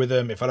thing to do with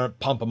them if I don't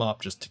pump them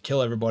up just to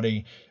kill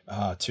everybody,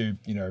 to,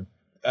 you know,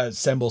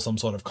 assemble some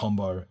sort of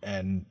combo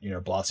and, you know,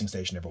 blasting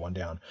station everyone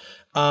down.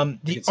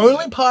 The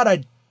only part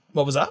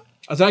what was that?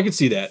 I could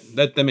see that.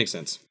 That makes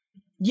sense.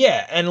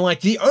 Yeah, and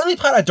like the only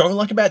part I don't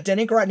like about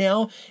Denik right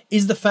now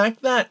is the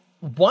fact that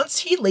once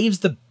he leaves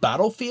the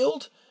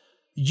battlefield,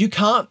 you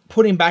can't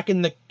put him back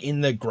in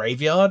the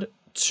graveyard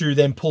to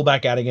then pull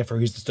back out again for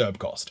his Disturb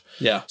cost.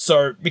 Yeah.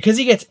 So because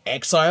he gets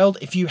exiled,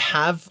 if you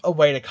have a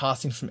way to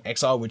cast him from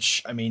exile,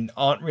 which I mean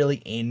aren't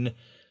really in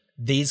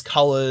these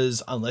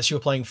colors unless you're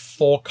playing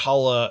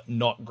 4-color,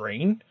 not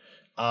green,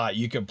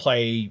 you could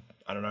play,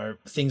 I don't know,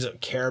 things that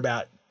care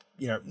about,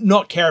 you know,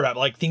 not care about,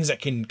 but like things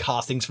that can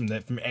cast things from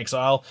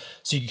exile.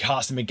 So you can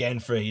cast him again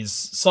for his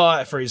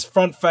side, for his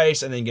front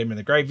face, and then get him in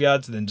the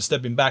graveyard to then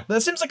disturb him back. But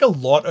that seems like a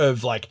lot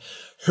of like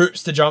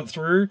hoops to jump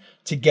through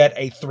to get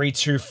a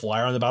 3/2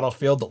 flyer on the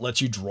battlefield that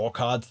lets you draw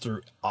cards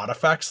through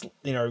artifacts,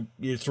 you know,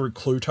 through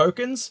clue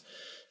tokens.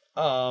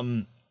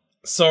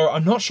 So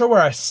I'm not sure where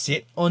I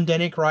sit on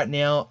Denik right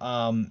now.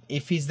 I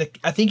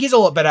think he's a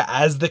lot better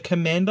as the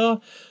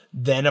commander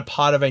than a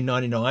part of a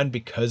 99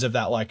 because of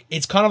that. Like,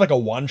 it's kind of like a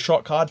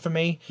one-shot card for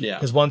me. Yeah.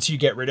 Because once you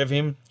get rid of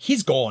him,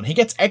 he's gone. He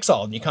gets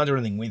exiled and you can't do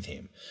anything with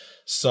him.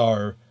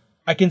 So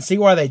I can see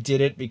why they did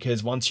it,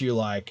 because once you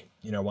like,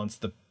 you know, once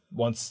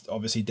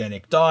obviously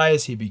Denik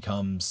dies, he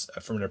becomes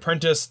from an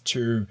apprentice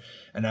to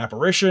an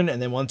apparition,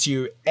 and then once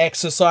you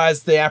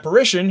exercise the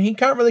apparition, he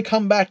can't really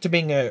come back to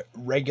being a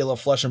regular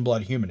flesh and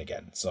blood human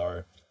again.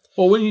 So,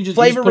 well, when you just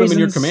put him in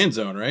your command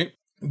zone, right?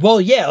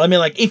 Well, yeah, I mean,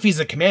 like if he's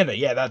a commander,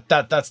 yeah,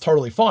 that's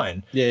totally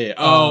fine. Yeah.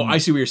 Oh, I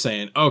see what you're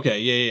saying. Okay,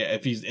 yeah.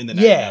 If he's in the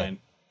 99, yeah,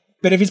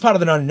 but if he's part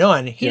of the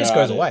 99, he just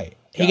goes away.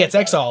 He gets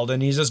exiled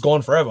and he's just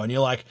gone forever, and you're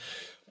like,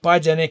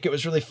 bye, Denik. It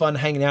was really fun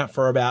hanging out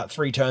for about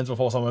 3 turns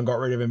before someone got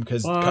rid of him,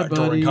 because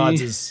drawing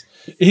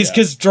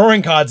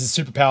cards is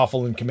super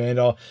powerful in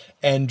Commander,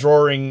 and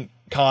drawing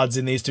cards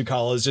in these 2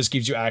 colors just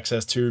gives you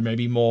access to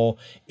maybe more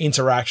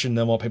interaction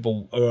than what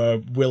people are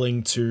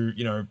willing to,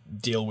 you know,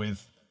 deal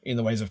with in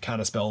the ways of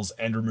counter spells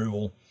and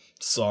removal.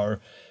 So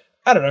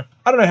I don't know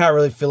how I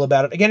really feel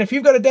about it. Again, if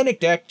you've got a Denik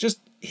deck,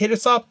 just hit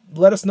us up,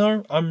 let us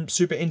know. I'm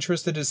super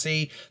interested to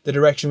see the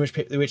direction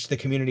which the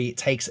community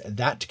takes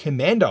that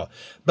commander.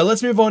 But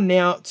let's move on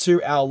now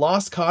to our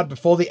last card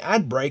before the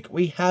ad break.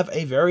 We have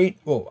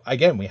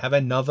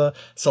another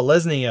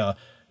Selesnya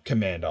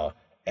commander,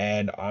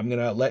 and I'm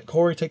gonna let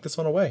Corey take this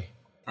one away.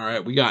 All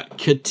right, we got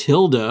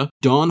Catilda,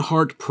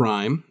 Dawnheart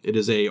Prime. It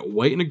is a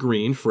white and a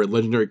green for a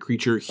legendary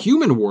creature,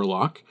 Human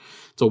Warlock.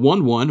 It's a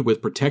 1/1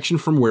 with protection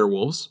from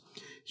werewolves.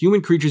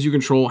 Human creatures you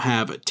control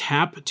have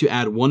tap to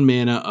add 1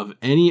 mana of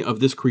any of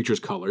this creature's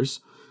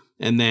colors,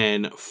 and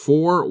then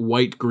 4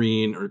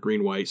 white-green, or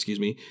green-white, excuse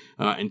me,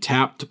 and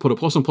tap to put a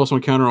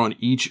 +1/+1 counter on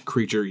each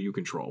creature you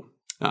control.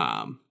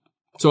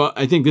 So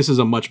I think this is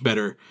a much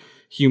better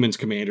humans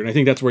commander, and I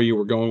think that's where you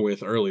were going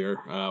with earlier,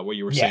 what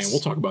you were saying.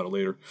 We'll talk about it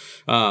later.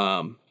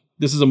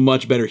 This is a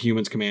much better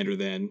humans commander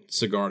than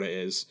Sigarda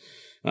is.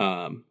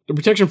 The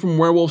protection from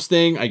werewolves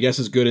thing, I guess,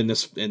 is good in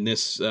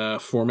this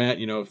format.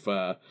 You know, if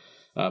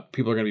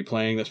people are going to be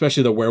playing,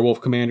 especially the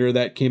werewolf commander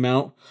that came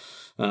out.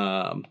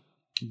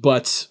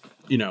 But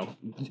you know,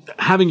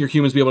 having your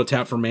humans be able to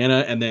tap for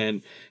mana and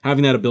then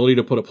having that ability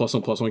to put a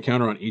 +1/+1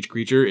 counter on each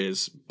creature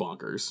is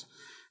bonkers.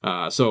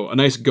 So a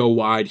nice go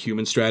wide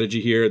human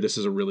strategy here. This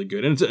is a really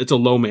good, and it's a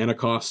low mana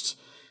cost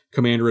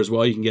commander as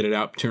well. You can get it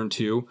out turn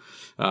 2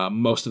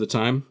 most of the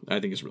time. I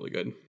think it's really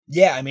good.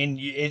 Yeah, I mean,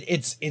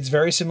 it's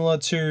very similar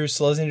to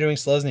Selesnya doing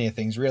Selesnya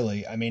things,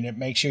 really. I mean, it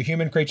makes your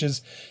human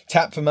creatures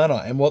tap for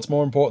mana, and what's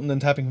more important than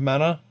tapping for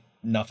mana?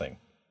 Nothing,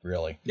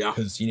 really. Yeah.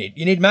 Because you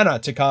need mana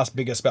to cast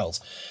bigger spells.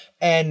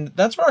 And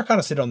that's where I kind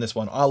of sit on this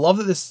one. I love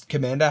that this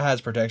commander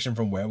has protection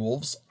from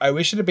werewolves. I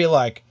wish it'd be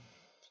like,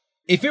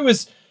 if you were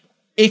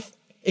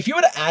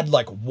to add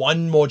like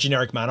 1 more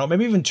generic mana, or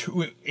maybe even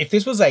 2, if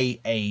this was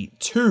a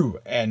 2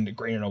 and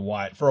green and a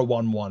white for a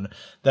 1/1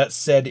 that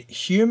said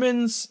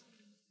humans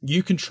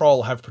you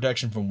control have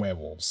protection from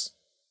werewolves,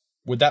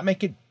 would that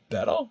make it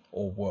better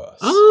or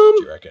worse? Do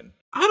you reckon?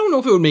 I don't know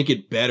if it would make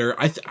it better.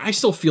 I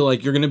still feel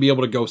like you're going to be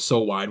able to go so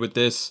wide with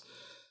this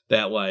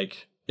that,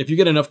 like, if you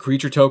get enough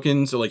creature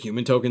tokens or like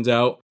human tokens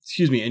out,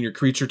 and your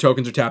creature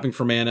tokens are tapping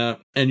for mana,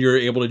 and you're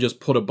able to just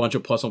put a bunch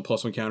of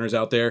 +1/+1 counters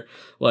out there.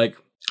 Like,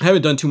 I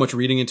haven't done too much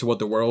reading into what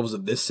the werewolves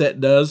of this set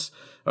does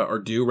or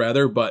do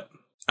rather, but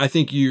I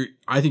think you're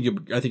going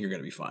to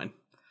be fine.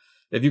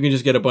 If you can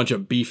just get a bunch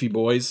of beefy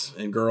boys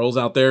and girls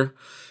out there,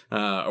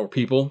 or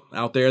people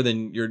out there,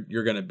 then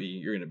you're gonna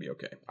be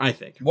okay, I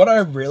think. What I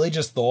really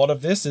just thought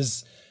of this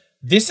is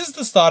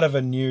the start of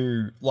a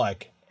new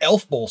like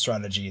elf ball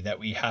strategy that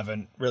we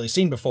haven't really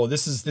seen before.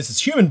 This is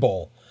human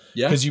ball.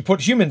 Yeah. Because you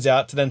put humans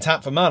out to then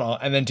tap for mana,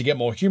 and then to get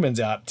more humans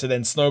out to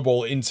then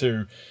snowball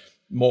into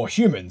more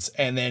humans,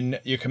 and then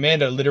your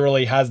commander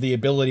literally has the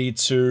ability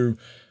to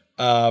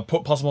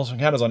put +1/+1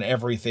 counters on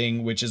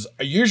everything, which is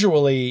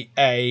usually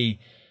an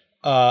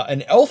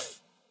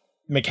elf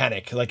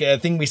mechanic, like a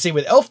thing we see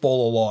with Elf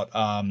Ball a lot,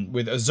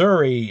 with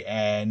Azuri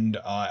and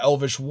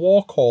Elvish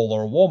Warcall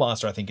or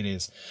Warmaster, I think it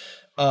is.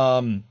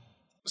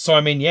 So,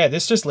 I mean, yeah,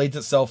 this just leads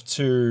itself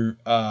to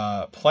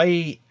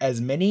play as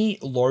many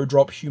low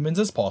drop humans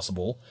as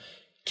possible,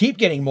 keep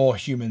getting more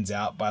humans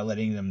out by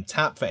letting them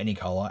tap for any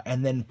color,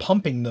 and then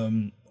pumping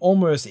them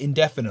almost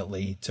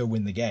indefinitely to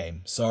win the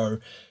game. So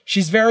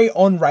she's very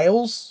on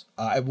rails.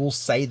 I will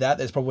say that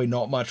there's probably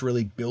not much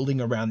really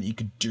building around that you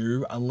could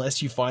do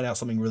unless you find out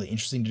something really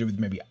interesting to do with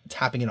maybe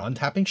tapping and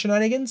untapping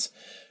shenanigans.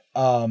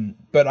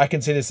 But I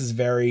can see this as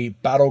very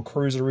battle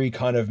cruisery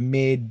kind of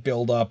mid,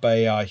 build up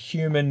a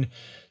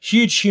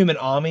huge human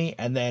army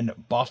and then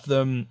buff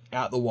them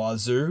out the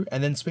wazoo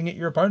and then swing at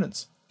your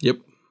opponents. Yep,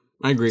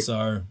 I agree.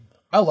 So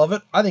I love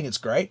it. I think it's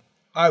great.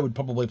 I would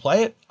probably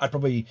play it. I'd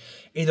probably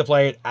either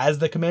play it as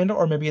the commander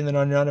or maybe in the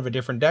 99 of a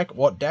different deck.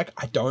 What deck?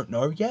 I don't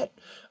know yet.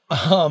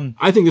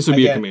 I think this would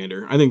be a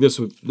commander. I think this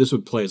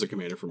would play as a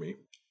commander for me.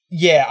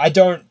 Yeah, I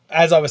don't,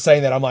 as I was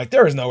saying that, I'm like,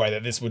 there is no way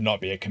that this would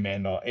not be a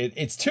commander.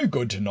 It's too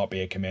good to not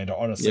be a commander,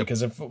 honestly,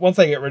 because if once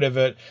they get rid of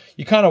it,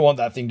 you kind of want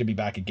that thing to be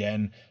back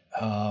again.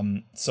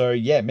 So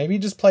yeah, maybe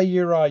just play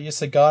your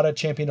Sigarda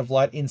Champion of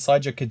Light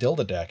inside your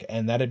Kadilda deck,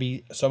 and that'd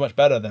be so much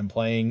better than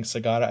playing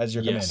Sigarda as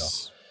your commander.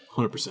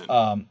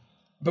 100%.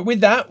 But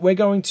with that, we're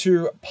going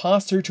to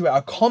pass through to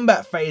our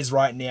combat phase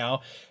right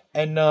now.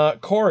 And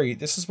Corey,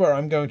 this is where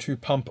I'm going to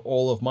pump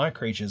all of my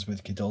creatures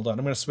with Kadilda, and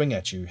I'm going to swing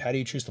at you. How do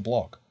you choose to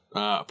block?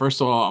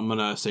 First of all, I'm going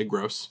to say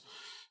gross.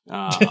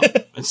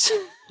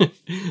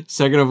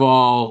 Second of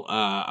all,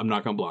 I'm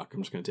not going to block.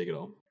 I'm just going to take it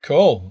all.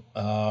 Cool.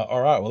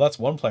 All right. Well, that's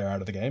one player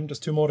out of the game.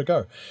 Just 2 more to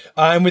go.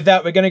 And with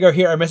that, we're going to go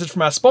hear a message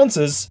from our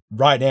sponsors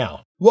right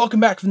now. Welcome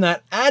back from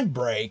that ad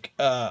break.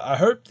 I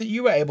hope that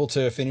you were able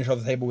to finish off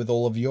the table with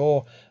all of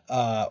your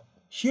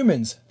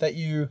humans that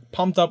you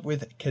pumped up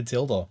with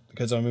Kadilda.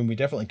 Because, I mean, we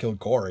definitely killed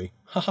Corey.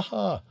 Ha ha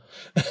ha.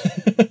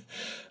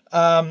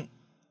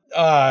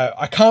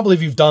 I can't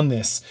believe you've done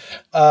this.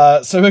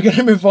 So we're going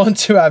to move on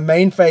to our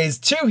main phase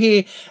 2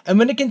 here. I'm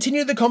going to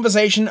continue the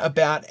conversation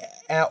about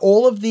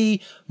all of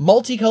the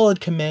multicolored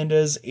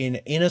commanders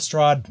in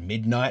Innistrad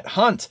Midnight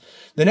Hunt.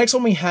 The next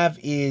one we have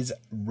is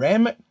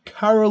Rem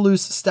Karalus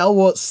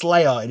Stalwart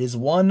Slayer. It is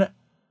 1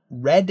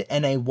 red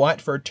and a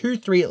white for a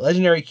 2/3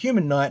 legendary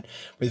human knight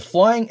with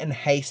flying and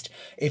haste.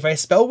 If a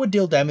spell would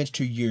deal damage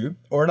to you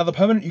or another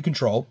permanent you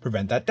control,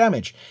 prevent that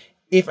damage.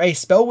 If a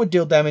spell would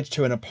deal damage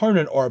to an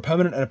opponent or a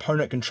permanent an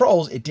opponent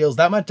controls, it deals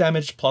that much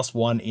damage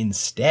 +1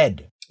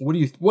 instead. What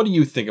do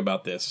you think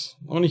about this?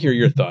 I want to hear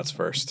your thoughts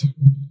first.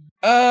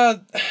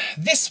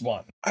 This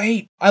one.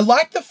 I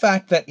like the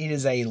fact that it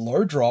is a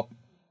low drop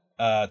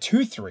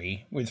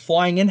 2/3 with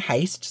flying and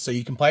haste, so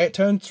you can play it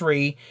turn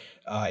 3.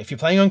 If you're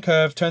playing on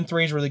curve, turn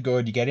 3 is really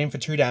good. You get in for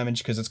 2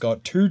 damage because it's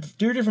got two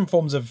different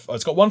forms of.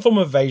 It's got one form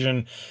of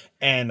evasion,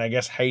 and I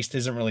guess haste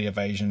isn't really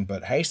evasion,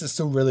 but haste is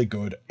still really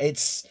good.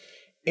 It's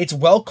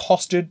well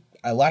costed.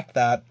 I like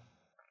that.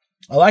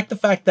 I like the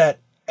fact that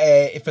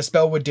if a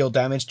spell would deal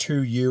damage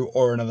to you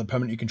or another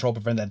permanent you control,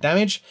 prevent that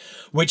damage,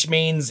 which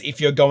means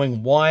if you're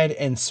going wide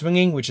and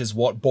swinging, which is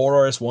what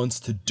Boros wants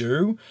to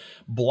do,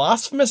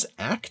 Blasphemous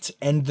Act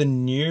and the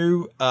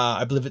new,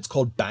 I believe it's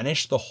called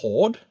Banish the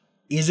Horde,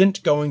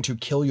 isn't going to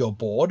kill your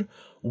board,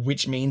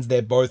 which means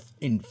they're both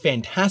in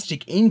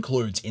fantastic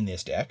includes in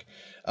this deck,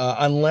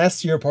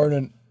 unless your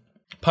opponent,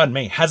 pardon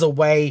me, has a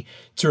way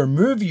to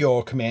remove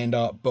your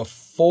commander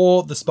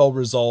before the spell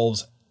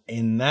resolves.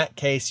 In that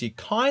case, you're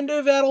kind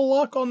of out of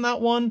luck on that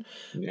one.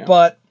 Yeah.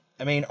 But,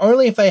 I mean,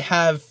 only if they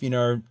have,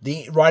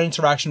 the right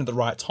interaction at the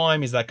right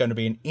time is that going to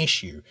be an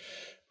issue.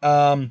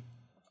 The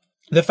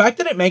fact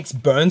that it makes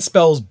burn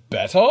spells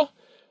better,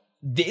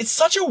 it's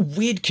such a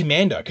weird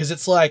commander, because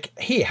it's like,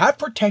 here, have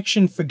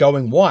protection for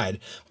going wide,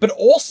 but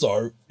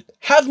also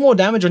have more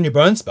damage on your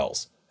burn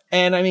spells.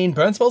 And, I mean,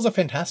 burn spells are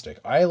fantastic.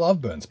 I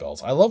love burn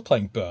spells. I love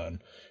playing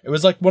burn. It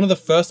was like one of the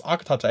first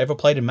archetypes I ever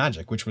played in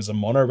Magic, which was a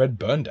mono-red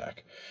burn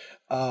deck.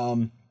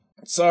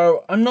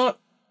 So I'm not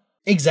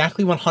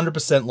exactly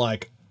 100%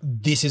 like,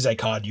 this is a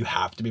card you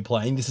have to be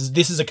playing.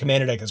 This is a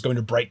commander deck that's going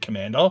to break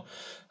commander.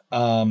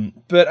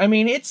 But I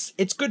mean, it's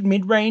good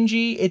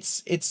mid-rangey.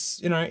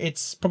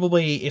 It's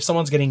probably, if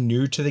someone's getting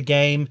new to the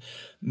game,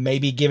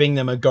 maybe giving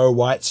them a go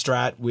white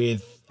strat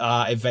with,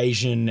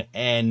 evasion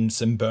and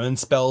some burn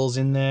spells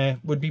in there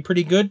would be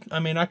pretty good. I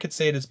mean, I could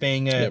see it as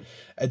being a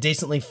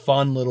decently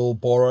fun little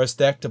Boros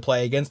deck to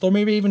play against, or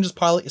maybe even just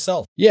pilot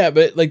yourself. Yeah,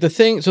 but like the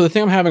thing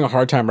I'm having a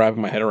hard time wrapping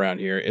my head around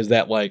here is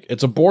that like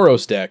it's a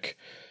Boros deck,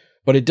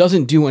 but it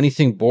doesn't do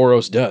anything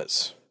Boros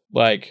does.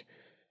 Like,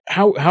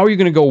 how are you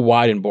going to go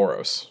wide in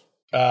Boros?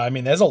 I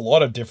mean, there's a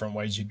lot of different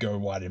ways you go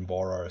wide in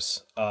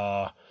Boros.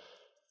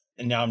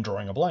 And now I'm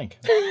drawing a blank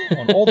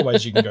on all the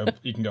ways you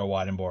can go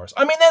wide in Boros.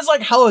 I mean, there's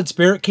like Hallowed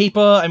Spirit Keeper.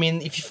 I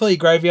mean, if you fill your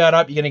graveyard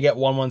up, you're going to get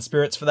 1/1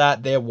 spirits for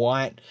that. They're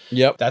white.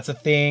 Yep. That's a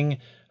thing.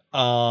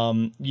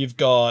 You've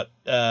got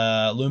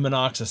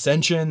Luminarch's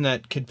Ascension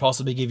that could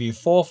possibly give you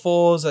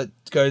 4/4s. That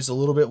goes a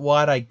little bit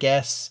wide, I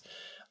guess.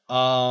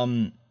 I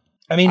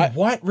mean,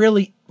 white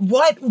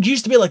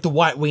used to be like the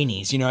white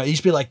weenies, It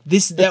used to be like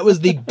this. That was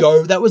the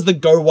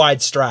go wide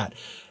strat.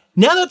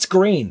 Now that's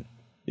green.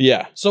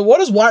 Yeah. So what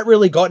has white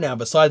really got now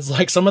besides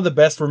like some of the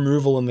best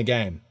removal in the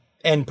game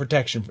and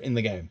protection in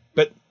the game,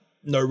 but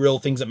no real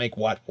things that make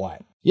white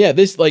white? Yeah,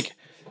 this like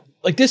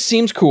this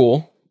seems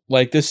cool.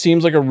 Like this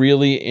seems like a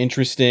really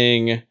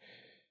interesting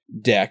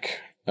deck.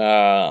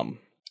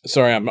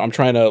 Sorry, I'm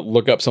trying to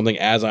look up something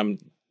as I'm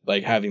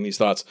like having these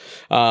thoughts.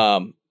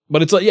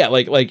 But it's like, yeah,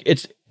 like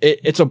it's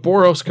a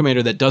Boros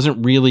commander that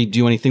doesn't really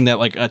do anything that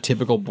like a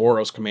typical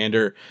Boros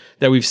commander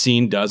that we've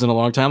seen does in a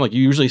long time. Like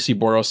you usually see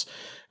Boros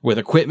with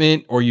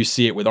equipment, or you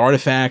see it with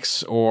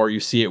artifacts, or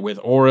you see it with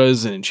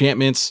auras and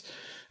enchantments.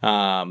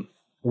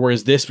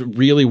 Whereas this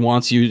really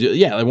wants you to,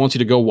 it wants you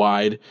to go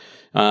wide,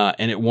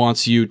 and it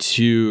wants you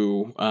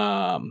to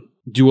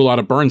do a lot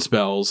of burn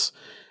spells.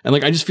 And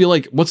like I just feel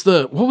like what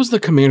was the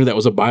commander that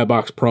was a buy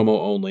box promo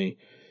only?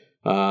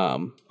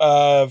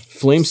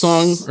 Flame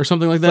Song or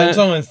something like that.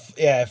 Flame Song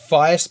and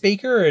Fire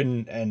Speaker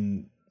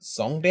and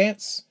Song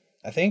Dance,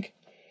 I think.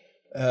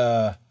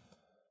 That's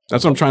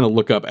what I'm trying to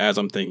look up as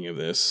I'm thinking of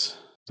this.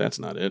 That's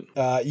not it.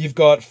 You've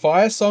got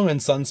Fire Song and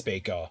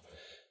Sunspeaker.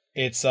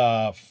 It's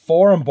 4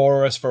 on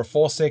Boros for a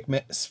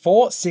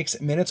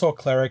 4/6 Minotaur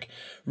Cleric.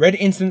 Red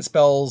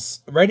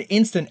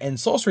instant and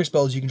sorcery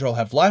spells you control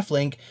have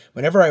lifelink.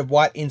 Whenever a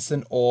white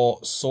instant or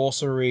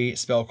sorcery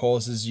spell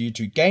causes you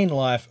to gain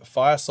life,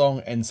 Fire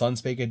Song and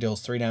Sunspeaker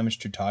deals 3 damage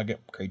to target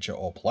creature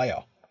or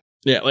player.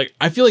 Yeah, like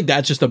I feel like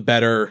that's just a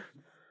better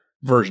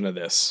version of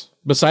this.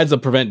 Besides the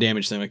prevent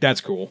damage thing, like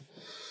that's cool.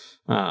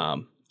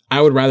 I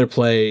would rather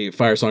play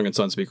Fire Song and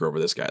Sunspeaker over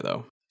this guy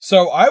though.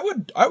 So I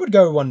would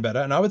go one better,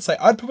 and I would say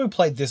I'd probably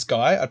play this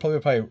guy. I'd probably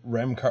play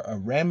Rem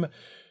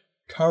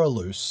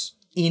Carolus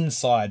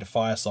inside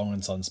Fire Song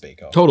and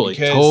Sunspeaker. Totally.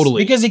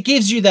 Because it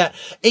gives you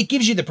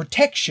the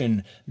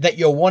protection that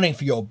you're wanting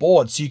for your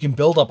board, so you can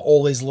build up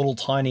all these little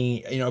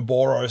tiny,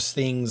 Boros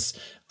things,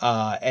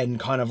 and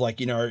kind of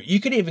like, you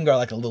could even go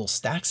like a little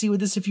Staxy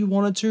with this if you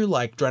wanted to,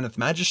 like Drannith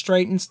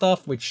Magistrate and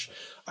stuff, which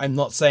I'm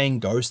not saying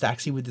go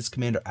Staxy with this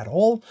commander at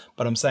all,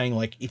 but I'm saying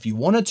like if you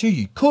wanted to,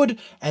 you could,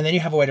 and then you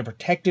have a way to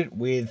protect it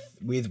with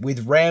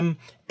Rem,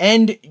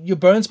 and your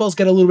burn spells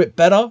get a little bit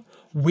better,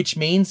 which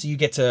means you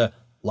get to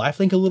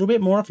lifelink a little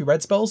bit more off your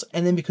red spells,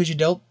 and then because you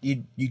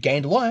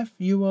gained life,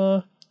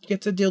 you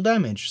get to deal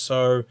damage.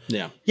 So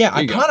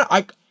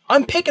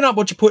I'm picking up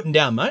what you're putting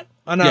down, mate,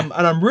 and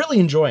I'm really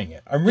enjoying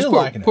it. I'm really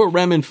liking it. Put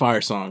Rem in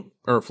Fire Song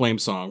or Flame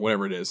Song,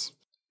 whatever it is.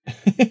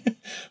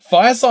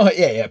 Fire Song,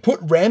 yeah. Put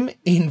Rem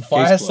in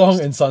Fire Song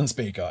closed. and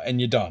Sunspeaker,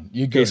 and you're done.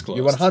 You're good. Case closed.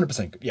 You're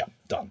 100% good. Yeah,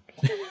 done.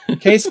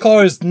 Case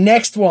closed.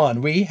 Next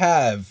one we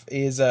have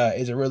is a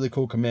really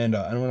cool commander,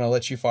 and I'm gonna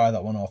let you fire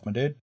that one off, my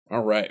dude.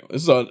 All right,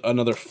 this is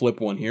another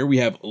flip one here. We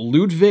have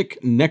Ludwig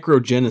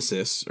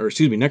Necrogenius.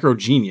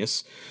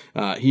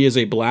 He is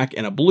a black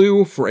and a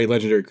blue for a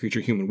legendary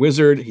creature human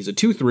wizard. He's a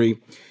 2/3.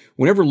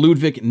 Whenever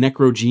Ludwig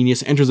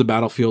Necrogenius enters a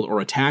battlefield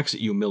or attacks,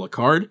 you mill a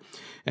card.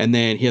 And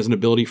then he has an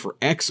ability for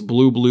X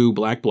blue blue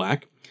black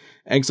black.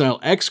 Exile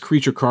X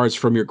creature cards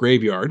from your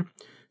graveyard.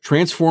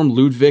 Transform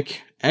Ludwig.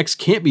 X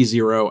can't be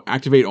 0.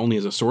 Activate only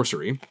as a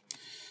sorcery.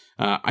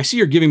 I see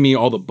you're giving me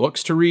all the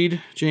books to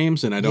read,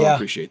 James, and I don't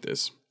appreciate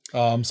this.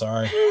 Oh, I'm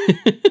sorry.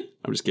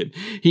 I'm just kidding.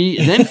 He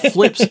then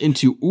flips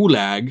into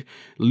Ulag,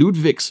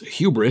 Ludwig's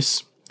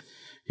Hubris.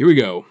 Here we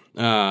go.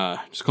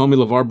 Just call me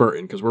LeVar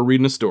Burton because we're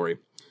reading a story.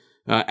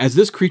 As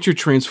this creature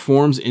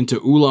transforms into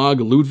Ulag,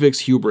 Ludwig's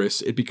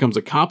Hubris, it becomes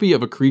a copy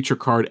of a creature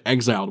card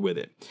exiled with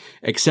it.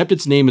 Except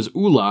its name is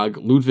Ulag,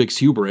 Ludwig's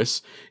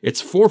Hubris,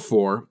 it's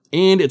 4/4,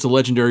 and it's a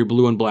legendary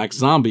blue and black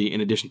zombie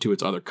in addition to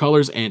its other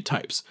colors and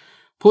types.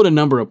 Put a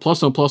number of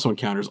 +1/+1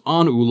 counters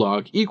on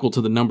Ulag equal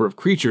to the number of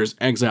creatures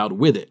exiled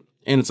with it,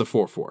 and it's a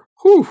 4/4.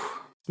 Whew.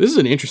 This is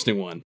an interesting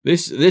one.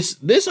 This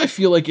I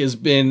feel like has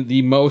been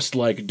the most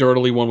like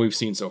dirtly one we've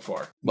seen so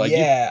far. Like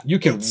you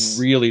can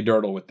really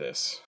dirtle with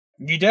this.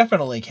 You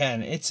definitely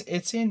can. It's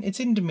in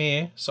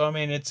Dimir, so I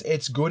mean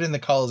it's good in the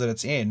colors that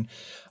it's in.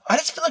 I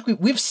just feel like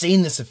we've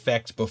seen this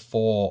effect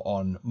before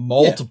on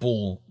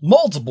multiple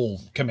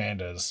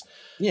commanders.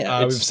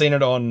 Yeah, we've seen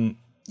it on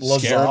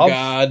Lazav. Scarab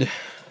God.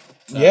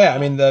 Yeah, I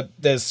mean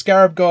there's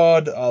Scarab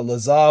God,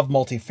 Lazav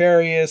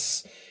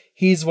Multifarious.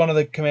 He's one of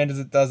the commanders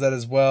that does that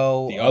as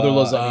well. The other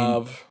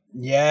Lazav.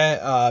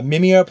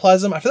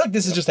 Mimeoplasm. I feel like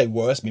this is just a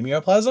worse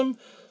Mimeoplasm.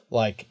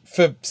 Like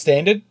for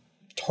standard,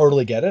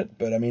 totally get it,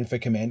 but I mean for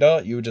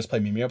commander, you would just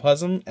play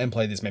Mimeoplasm and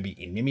play this maybe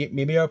in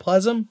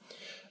Mimeoplasm.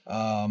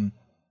 I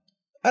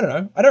don't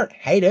know. I don't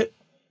hate it.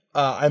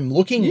 I'm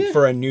looking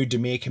for a new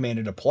Dimir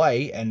commander to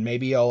play, and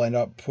maybe I'll end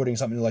up putting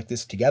something like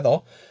this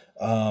together.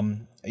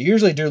 I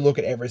usually do look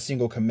at every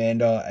single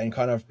commander and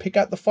kind of pick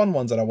out the fun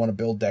ones that I want to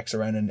build decks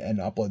around and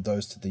upload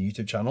those to the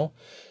YouTube channel.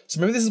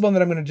 So maybe this is one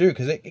that I'm going to do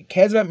because it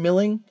cares about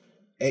milling.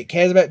 It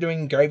cares about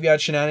doing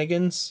graveyard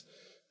shenanigans.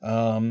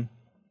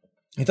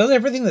 It does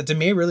everything that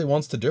Dimir really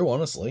wants to do,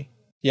 honestly.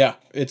 Yeah,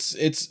 it's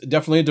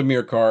definitely a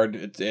Dimir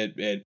card.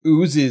 It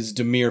oozes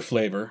Dimir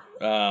flavor.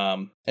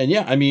 And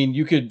yeah, I mean,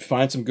 you could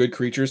find some good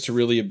creatures to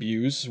really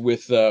abuse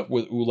with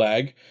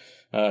Ulag.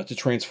 To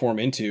transform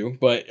into,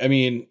 but I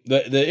mean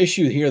the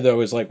issue here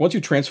though is like once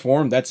you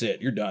transform, that's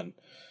it. You're done.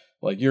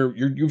 Like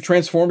you've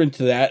transformed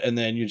into that, and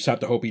then you just have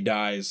to hope he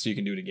dies so you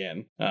can do it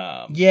again.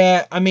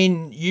 Yeah, I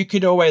mean you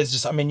could always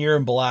just. I mean you're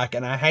in black,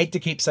 and I hate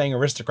to keep saying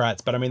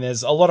aristocrats, but I mean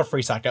there's a lot of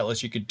free sack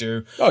outlets you could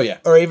do. Oh yeah,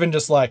 or even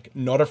just like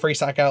not a free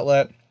sack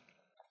outlet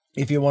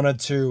if you wanted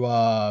to.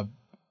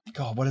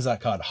 God, what is that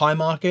card? High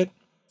Market.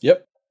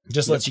 Yep.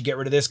 Just lets you get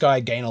rid of this guy,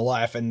 gain a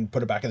life, and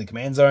put it back in the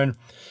command zone.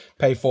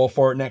 Pay 4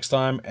 for it next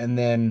time, and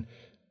then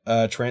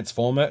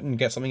transform it and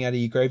get something out of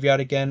your graveyard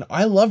again.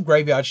 I love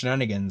graveyard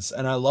shenanigans,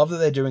 and I love that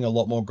they're doing a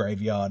lot more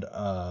graveyard,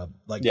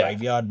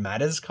 graveyard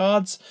matters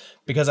cards,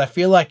 because I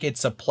feel like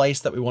it's a place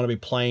that we want to be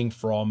playing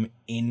from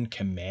in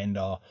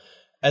Commander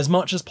as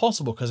much as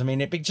possible. Because I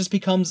mean, it just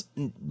becomes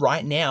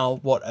right now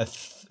what a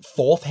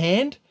fourth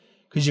hand,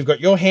 because you've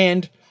got your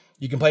hand,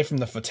 you can play from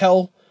the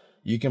Foretell.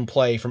 You can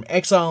play from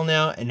Exile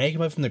now, and now you can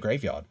play from the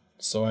graveyard.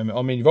 So, I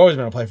mean, you've always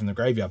been able to play from the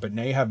graveyard, but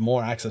now you have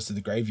more access to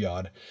the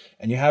graveyard,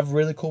 and you have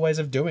really cool ways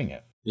of doing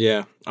it.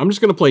 Yeah, I'm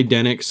just going to play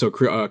Dennick, so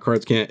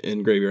cards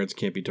in graveyards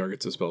can't be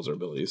targets of spells or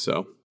abilities,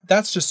 so.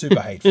 That's just super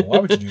hateful. Why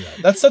would you do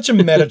that? That's such a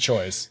meta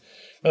choice.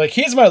 Like,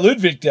 here's my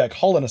Ludwig deck.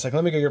 Hold on a second.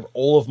 Let me go get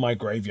all of my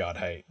graveyard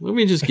hate. Let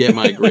me just get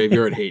my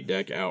graveyard hate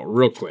deck out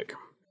real quick.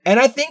 And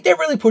I think they're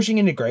really pushing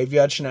into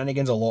graveyard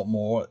shenanigans a lot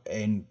more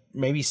in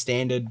maybe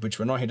standard, which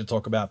we're not here to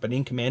talk about, but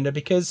in Commander,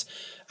 because,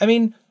 I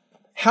mean,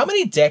 how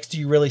many decks do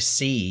you really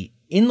see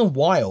in the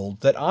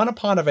wild that aren't a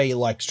part of a,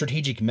 like,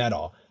 strategic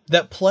meta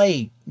that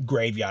play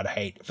graveyard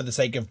hate for the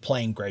sake of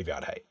playing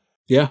graveyard hate?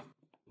 Yeah.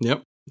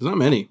 Yep. There's not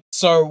many.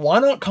 So why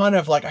not kind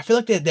of like, I feel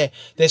like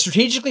they're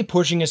strategically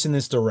pushing us in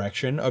this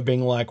direction of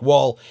being like,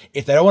 well,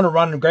 if they don't want to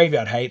run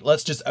graveyard hate,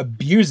 let's just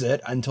abuse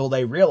it until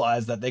they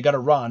realize that they got to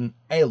run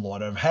a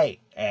lot of hate.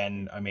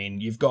 And I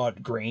mean, you've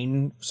got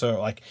green,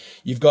 so like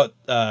you've got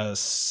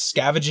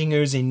Scavenging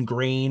Ooze in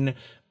green.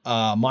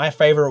 My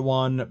favorite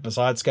one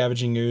besides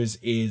Scavenging Ooze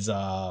is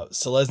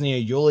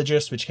Selesnya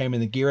Eulogist, which came in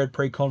the Gearhead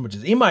Precon, which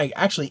is in my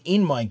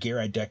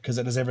Gearhead deck because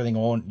it has everything I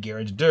want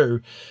Gearhead to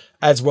do,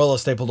 as well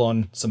as stapled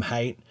on some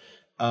hate.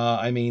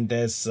 I mean,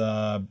 there's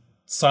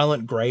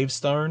Silent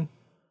Gravestone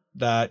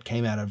that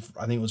came out of,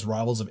 I think it was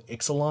Rivals of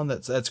Ixalan.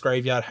 That's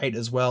graveyard hate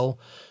as well.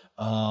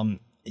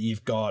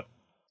 You've got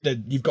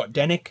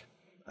Dennick.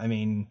 I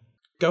mean,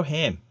 go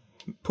ham.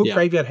 Put Yeah.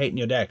 Graveyard Hate in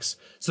your decks.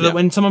 So Yeah. that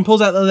when someone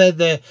pulls out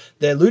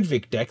their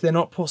Ludwig deck, they're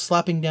not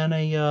slapping down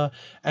a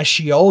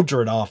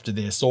Sheoldred after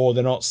this, or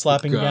they're not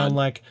slapping down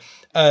like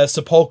a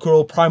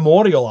Sepulchral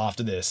Primordial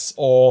after this,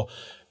 or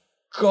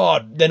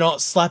God, they're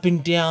not slapping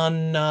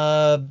down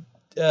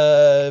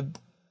the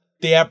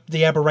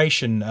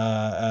Aberration,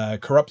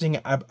 Corrupting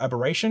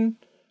Aberration.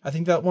 I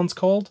think that one's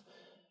called.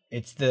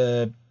 It's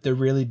the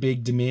really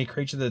big Dimir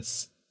creature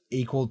that's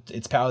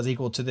its power is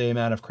equal to the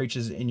amount of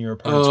creatures in your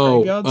opponent's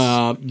graveyards.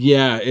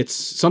 Yeah, it's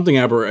something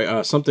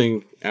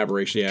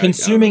aberration. Yeah,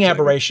 Consuming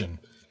Aberration.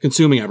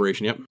 Consuming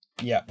Aberration. Yep.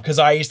 Yeah, because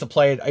I used to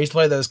play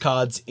those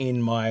cards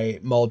in my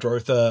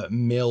Muldrotha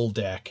mill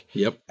deck.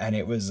 Yep. And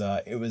it was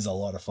a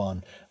lot of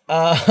fun.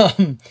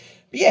 But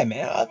yeah,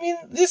 man. I mean,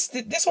 this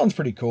one's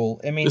pretty cool.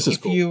 I mean,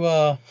 if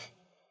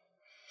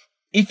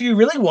you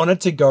really wanted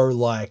to go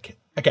like,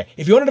 okay,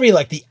 if you wanted to be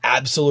like the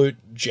absolute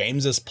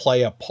Jamesest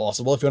player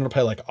possible, if you wanted to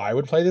play like I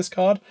would play this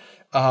card,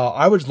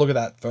 I would just look at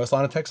that first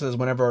line of text as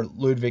whenever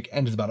Ludwig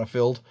enters the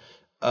battlefield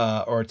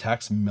or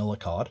attacks, mill a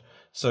card.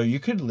 So you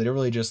could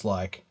literally just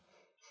like,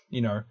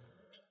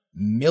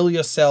 mill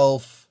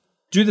yourself,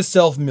 do the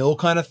self-mill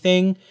kind of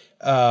thing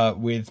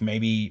with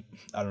maybe,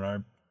 I don't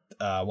know,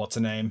 what's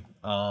her name?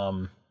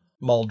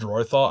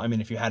 Muldrotha. I mean,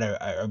 if you had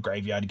a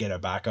graveyard, get a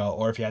backer,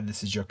 or if you had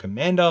this as your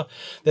commander,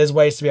 there's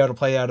ways to be able to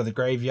play out of the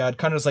graveyard,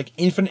 kind of just like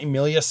infinite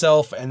mill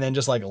yourself, and then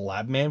just like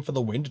Labman for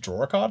the win to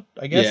draw a card,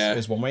 I guess,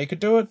 is one way you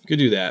could do it. You could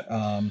do that.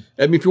 I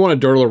mean, if you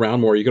want to dirtle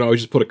around more, you can always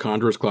just put a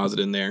Conjurer's Closet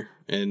in there,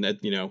 and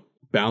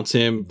bounce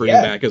him, bring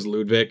him back as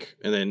Ludwig,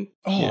 and then...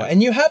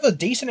 and you have a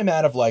decent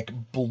amount of like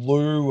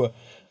blue...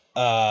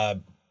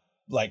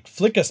 like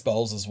flicker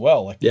spells as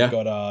well. Like you've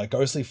got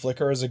Ghostly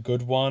Flicker is a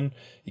good one.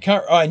 You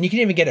can't, and you can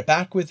even get it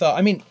back with.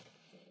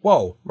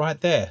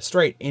 Right there,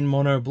 straight in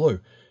mono blue.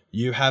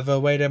 You have a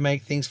way to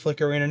make things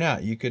flicker in and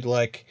out. You could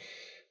like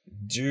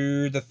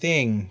do the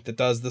thing that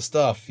does the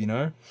stuff.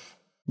 You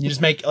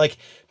just make like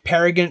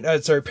Peregrine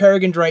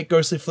Drake,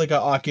 Ghostly Flicker,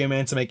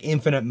 Archaeomancer, make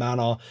infinite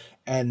mana,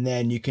 and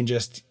then you can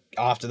just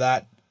after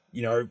that.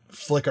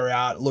 Flicker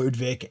out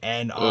Ludwig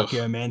and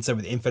Archaeomancer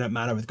with infinite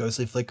mana with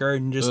Ghostly Flicker,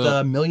 and just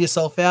mill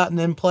yourself out, and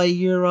then play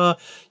your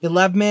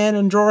Labman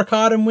and draw a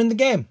card and win the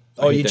game.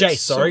 Oh, your Jace,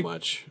 sorry. So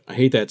much. I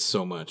hate that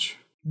so much.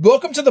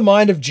 Welcome to the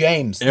mind of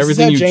James.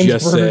 Everything you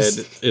just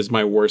said is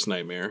my worst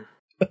nightmare.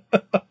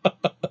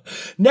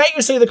 Now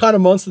you see the kind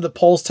of monster that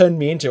Paul's turned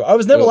me into. I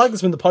was never like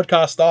this when the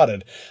podcast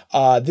started.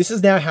 This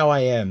is now how I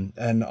am,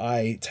 and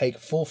I take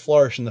full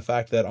flourish in the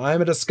fact that I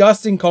am a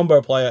disgusting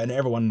combo player, and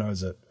everyone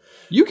knows it.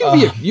 You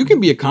can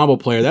be a combo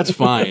player. That's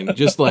fine.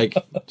 just like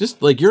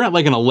you're at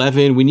like an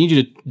 11. We need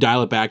you to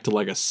dial it back to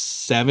like a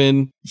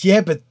 7.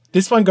 Yeah, but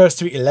this one goes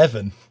to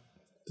 11.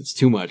 That's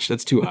too much.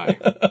 That's too high.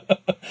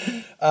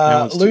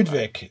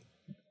 Ludwig,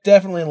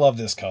 definitely love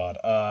this card.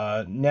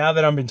 Now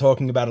that I've been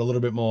talking about it a little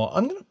bit more,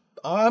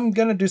 I'm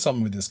gonna do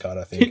something with this card.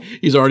 I think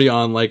he's already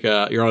on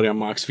you're already on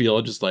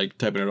Moxfield, just like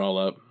typing it all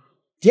up.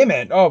 Yeah,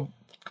 man. Oh,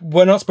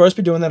 we're not supposed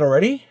to be doing that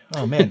already.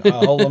 Oh man.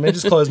 Hold on. Let me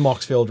just close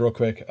Moxfield real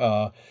quick.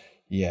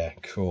 Yeah,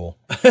 cool.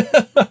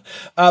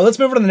 Let's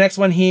move on to the next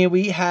one here.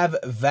 We have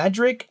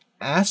Vadrik,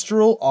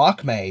 Astral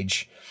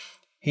Archmage.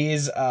 He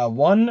is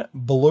 1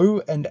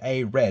 blue and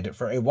a red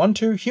for a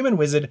 1/2 human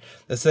wizard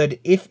that said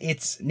if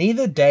it's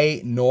neither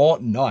day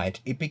nor night,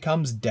 it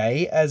becomes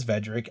day as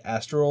Vadrik,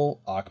 Astral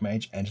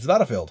Archmage enters the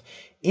battlefield.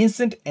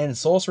 Instant and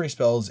sorcery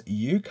spells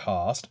you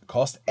cast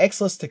cost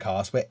X-less to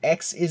cast, where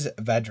X is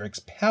Vadrik's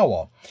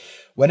power.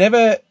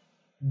 Whenever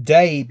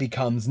day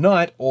becomes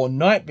night or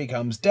night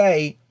becomes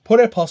day, put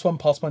a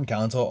 +1/+1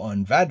 counter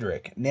on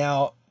Vadrik.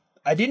 Now,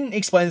 I didn't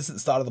explain this at the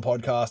start of the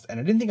podcast, and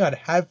I didn't think I'd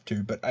have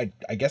to, but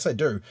I guess I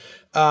do.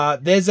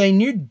 There's a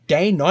new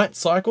day-night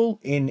cycle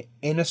in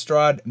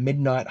Innistrad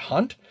Midnight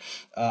Hunt.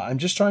 I'm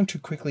just trying to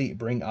quickly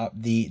bring up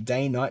the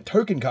day-night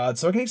token card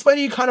so I can explain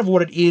to you kind of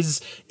what it is.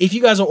 If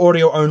you guys are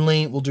audio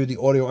only, we'll do the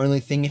audio only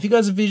thing. If you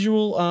guys are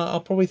visual, I'll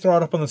probably throw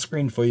it up on the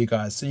screen for you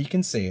guys so you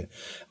can see it.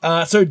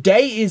 So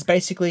day is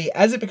basically,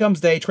 as it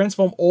becomes day,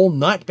 transform all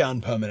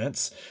Nightbound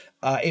permanents.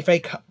 If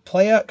a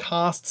player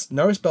casts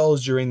no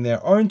spells during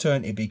their own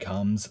turn, it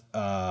becomes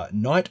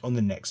night on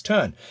the next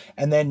turn.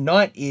 And then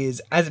night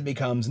is, as it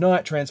becomes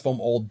night, transform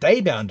all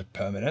daybound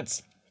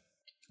permanents.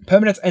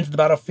 Permanents enter the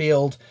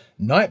battlefield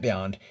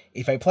nightbound.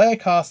 If a player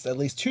casts at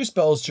least 2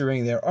 spells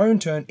during their own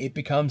turn, it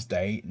becomes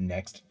day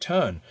next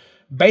turn.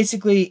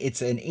 Basically,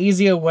 it's an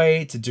easier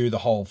way to do the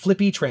whole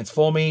flippy,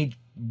 transformy,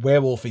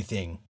 werewolfy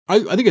thing. I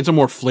think it's a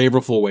more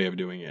flavorful way of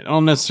doing it. I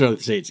don't necessarily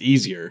say it's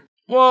easier.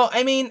 Well,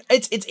 I mean,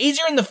 it's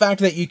easier in the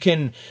fact that you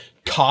can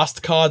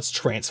cast cards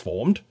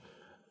transformed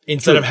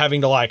instead of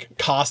having to like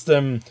cast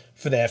them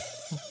for their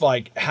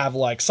have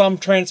like some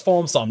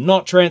transformed, some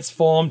not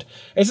transformed.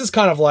 It's just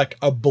kind of like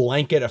a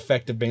blanket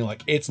effect of being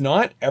like, it's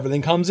night,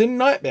 everything comes in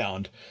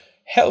nightbound.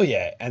 Hell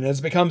yeah. And as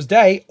it becomes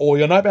day, all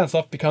your nightbound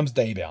stuff becomes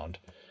daybound.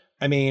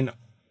 I mean,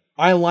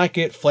 I like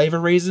it flavor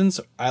reasons,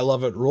 I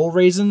love it rule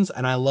reasons,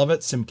 and I love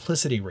it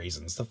simplicity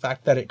reasons. The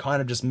fact that it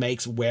kind of just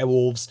makes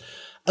werewolves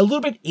a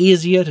little bit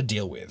easier to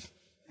deal with.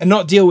 And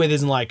not deal with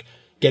isn't like,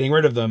 getting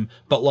rid of them,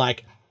 but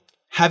like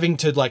having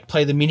to like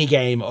play the mini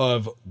game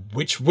of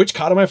which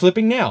card am I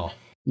flipping now?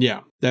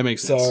 Yeah, that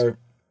makes sense. So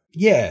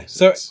yeah.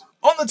 So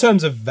on the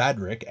terms of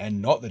Vadrik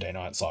and not the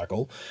day-night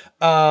cycle,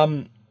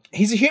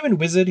 he's a human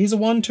wizard. He's a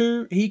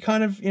 1/2. He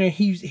kind of,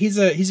 he's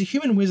a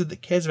human wizard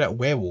that cares about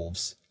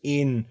werewolves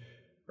in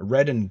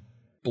red and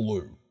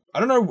blue. I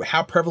don't know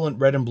how prevalent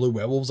red and blue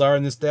werewolves are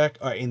in this deck,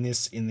 in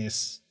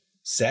this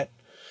set.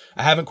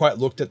 I haven't quite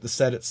looked at the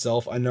set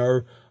itself. I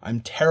know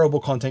I'm terrible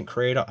content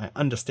creator. I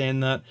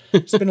understand that.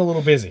 It's been a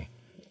little busy.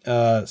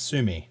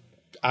 Sue me.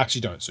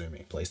 Actually, don't sue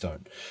me. Please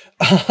don't.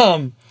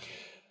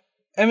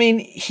 I mean,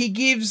 he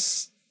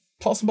gives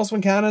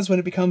 +1/+1 counters when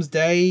it becomes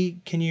day.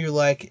 Can you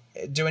like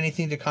do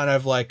anything to kind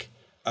of like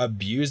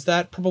abuse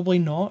that? Probably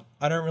not.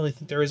 I don't really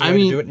think there is a way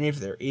to do it. And if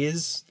there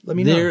is, let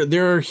me know.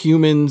 There are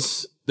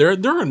humans. There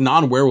are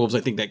non-werewolves,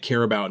 I think, that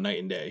care about night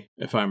and day,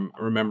 if I'm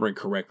remembering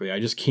correctly. I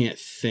just can't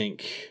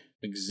think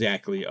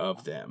exactly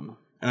of them.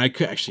 And I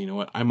could actually, you know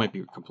what? I might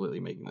be completely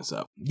making this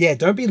up. Yeah,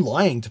 don't be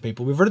lying to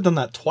people. We've already done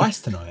that twice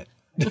tonight.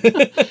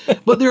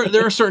 But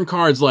there are certain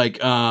cards like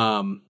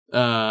so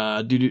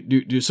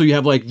you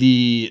have like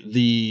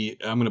the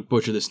I'm gonna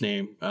butcher this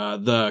name.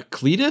 The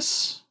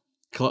Celestis.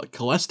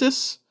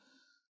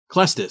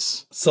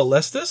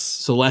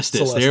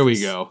 Celestis. There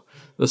we go.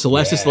 The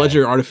Celestis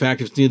Ledger artifact,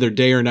 if it's neither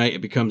day or night,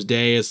 it becomes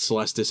day as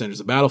Celestis enters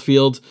the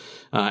battlefield.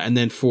 And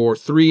then for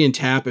 3 and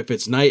tap, if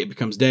it's night, it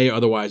becomes day.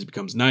 Otherwise, it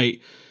becomes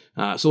night.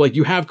 So like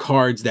you have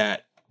cards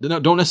that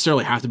don't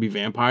necessarily have to be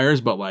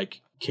vampires, but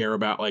like care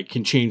about, like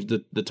can change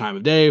the time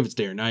of day if it's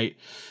day or night.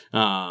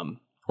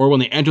 Or when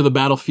they enter the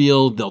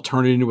battlefield, they'll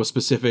turn it into a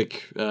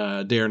specific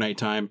day or night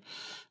time.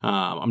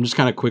 I'm just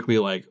kind of quickly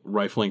like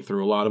rifling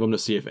through a lot of them to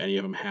see if any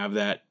of them have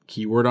that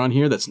keyword on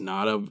here that's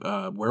not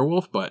a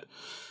werewolf, but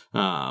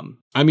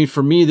I mean,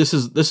 for me, this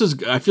is,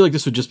 I feel like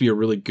this would just be a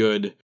really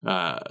good,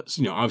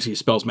 obviously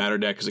spells matter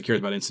deck because it cares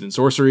about instant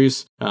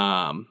sorceries.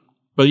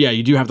 But yeah,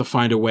 you do have to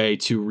find a way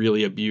to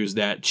really abuse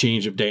that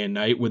change of day and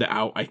night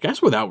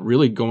without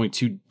really going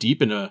too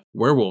deep into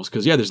werewolves.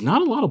 Cause yeah, there's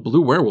not a lot of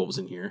blue werewolves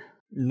in here.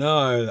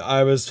 No,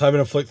 I was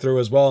having a flick through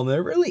as well, and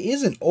there really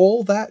isn't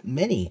all that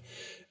many.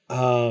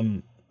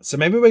 So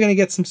maybe we're going to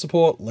get some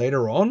support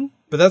later on,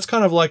 but that's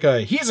kind of like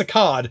here's a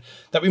card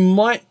that we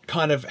might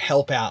kind of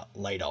help out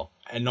later.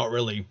 And not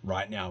really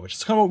right now, which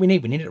is kind of what we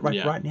need. We need it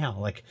right now.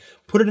 Like,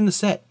 put it in the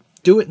set.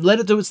 Do it. Let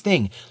it do its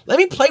thing. Let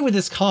me play with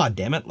this card,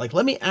 damn it. Like,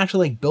 let me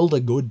actually build a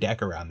good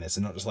deck around this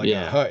and not just like,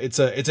 it's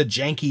a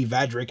janky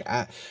Vadrik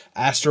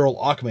Astral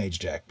Archmage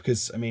deck.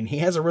 Because, I mean, he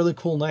has a really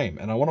cool name,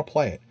 and I want to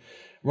play it.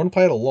 I want to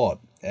play it a lot.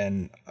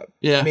 And,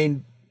 I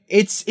mean,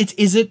 it's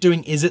Izzet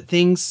doing Izzet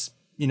things.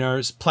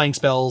 Playing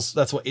spells.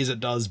 That's what Izzet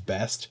does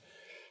best.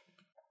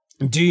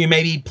 Do you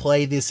maybe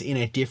play this in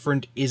a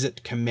different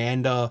Izzet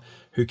commander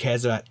who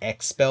cares about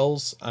X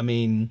spells? I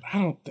mean, I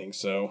don't think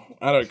so.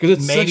 I don't, because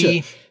it's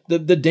maybe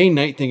such the day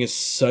night thing is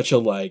such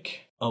a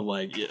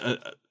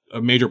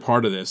major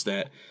part of this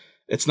that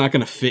it's not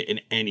going to fit in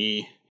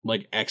any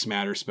like X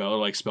matter spell or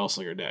like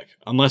Spellslinger deck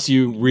unless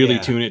you really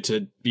tune it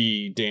to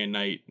be day and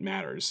night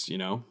matters.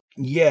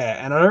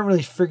 Yeah, and I don't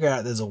really figure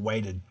out there's a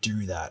way to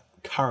do that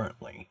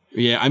currently.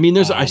 Yeah, I mean,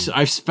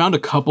 I've found a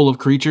couple of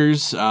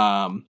creatures,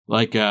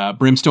 like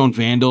Brimstone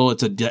Vandal.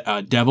 It's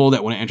a devil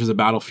that when it enters the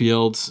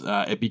battlefield,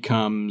 it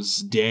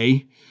becomes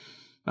day.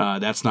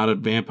 That's not a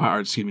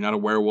vampire, not a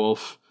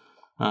werewolf.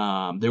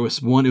 There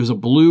was one, it was a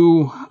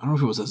blue, I don't know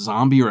if it was a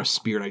zombie or a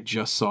spirit. I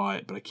just saw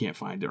it, but I can't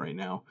find it right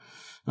now.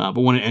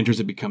 But when it enters,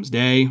 it becomes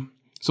day.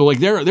 So like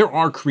there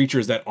are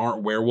creatures that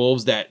aren't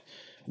werewolves that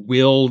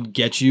will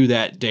get you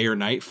that day or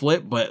night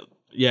flip. But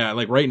yeah,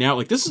 like right now,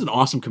 like this is an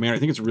awesome commander. I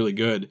think it's really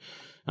good.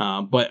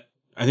 But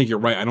I think you're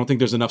right. I don't think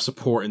there's enough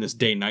support in this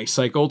day-night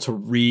cycle to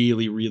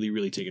really, really,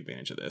 really take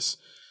advantage of this.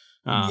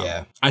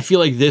 I feel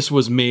like this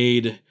was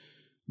made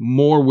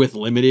more with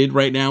limited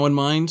right now in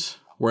mind,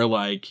 where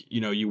like,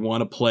 you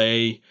want to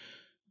play,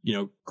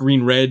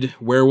 green-red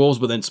werewolves,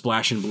 but then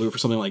splash in blue for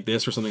something like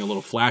this or something a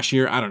little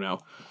flashier. I don't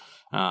know.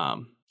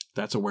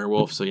 That's a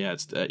werewolf. So yeah,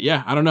 it's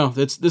I don't know.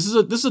 This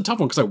is a tough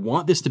one because I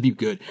want this to be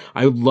good.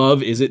 I love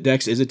Izzet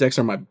decks. Izzet decks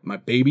are my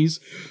babies,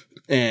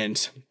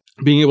 and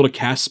being able to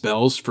cast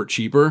spells for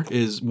cheaper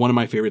is one of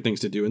my favorite things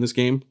to do in this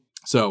game.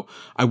 So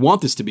I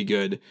want this to be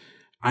good.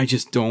 I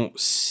just don't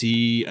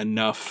see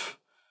enough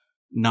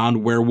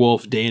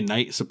non-werewolf day and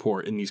night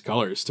support in these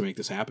colors to make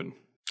this happen.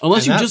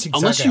 Unless how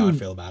I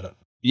feel about it.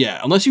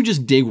 Yeah, unless you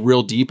just dig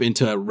real deep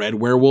into red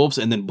werewolves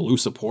and then blue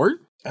support.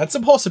 That's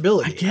a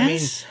possibility. I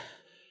guess.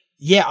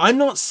 Yeah, I'm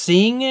not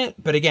seeing it,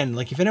 but again,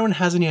 like if anyone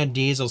has any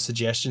ideas or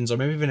suggestions, or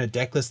maybe even a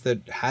deck list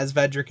that has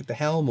Vadrik at the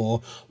helm,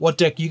 or what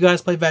deck you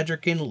guys play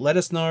Vadrik in, let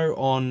us know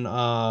on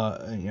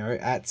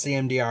at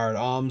CMDR at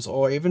Arms,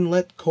 or even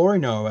let Corey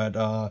know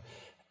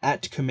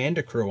at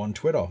Commander Crew on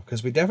Twitter,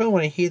 because we definitely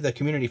want to hear the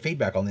community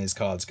feedback on these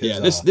cards. Yeah,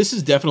 this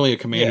is definitely a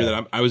commander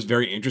that I was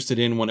very interested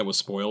in when it was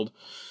spoiled,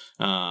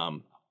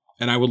 and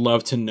I would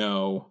love to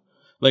know.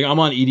 Like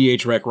I'm on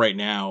EDH Rec right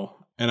now.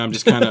 And I'm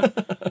just kind of,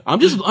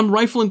 I'm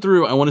rifling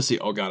through. I want to see.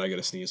 Oh God, I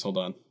gotta sneeze. Hold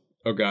on.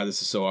 Oh god,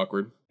 this is so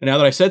awkward. And now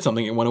that I said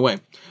something, it went away.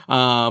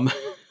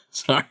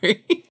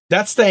 Sorry.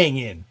 That's staying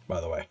in,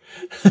 by the way.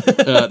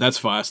 That's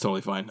fine. That's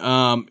totally fine.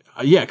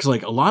 Yeah, because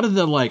like a lot of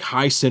the like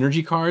high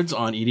synergy cards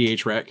on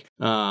EDH Rec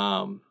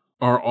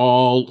are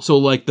all so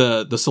like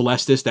the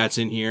Celestis that's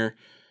in here.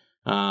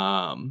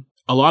 A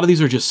lot of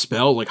these are just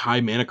spell like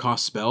high mana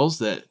cost spells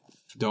that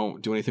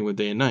don't do anything with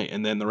day and night,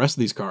 and then the rest of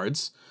these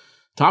cards,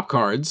 top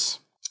cards.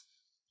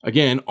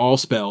 Again, all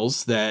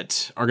spells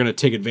that are going to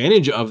take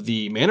advantage of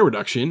the mana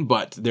reduction,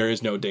 but there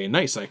is no day and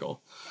night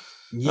cycle.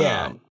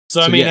 Yeah.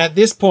 So I mean, at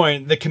this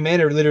point, the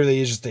commander literally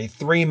is just a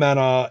 3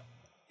 mana,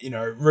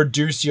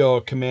 reduce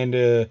your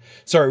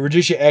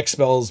X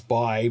spells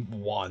by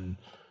 1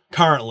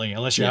 currently,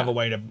 unless you have a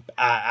way to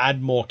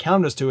add more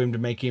counters to him to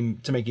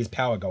make his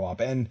power go up.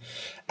 And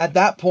at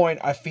that point,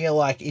 I feel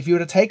like if you were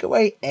to take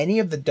away any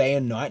of the day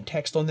and night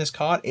text on this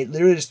card, it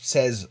literally just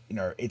says,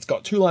 it's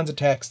got 2 lines of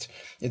text.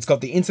 It's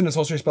got the instant and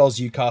sorcery spells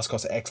you cast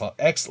cost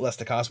X less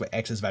to cast, where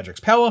X is Vadric's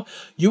power.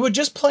 You would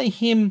just play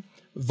him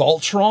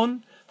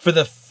Voltron for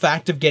the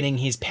fact of getting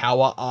his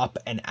power up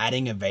and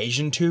adding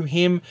evasion to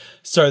him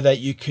so that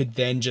you could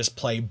then just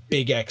play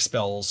big X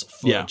spells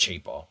for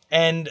cheaper.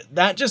 And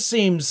that just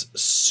seems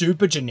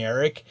super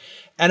generic.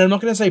 And I'm not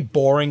going to say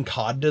boring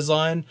card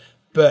design,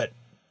 but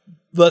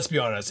let's be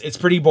honest, it's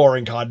pretty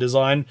boring card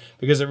design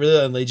because it really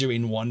only leads you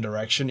in one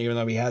direction, even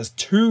though he has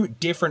 2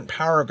 different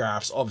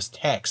paragraphs of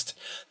text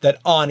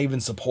that aren't even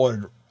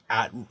supported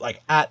at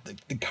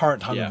the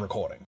current time of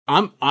recording.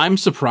 I'm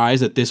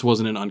surprised that this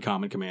wasn't an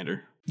uncommon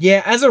commander.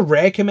 Yeah, as a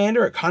rare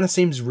commander, it kind of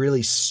seems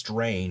really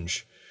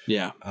strange.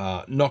 Yeah.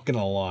 Not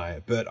gonna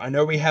lie, but I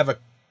know we have a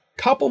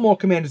couple more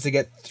commanders to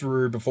get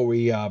through before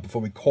we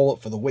call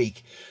it for the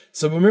week.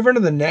 So we'll move on to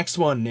the next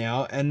one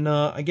now, and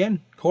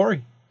again,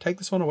 Corey, take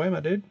this one away, my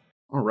dude.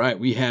 All right,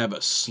 we have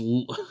I'm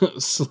so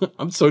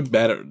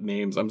bad at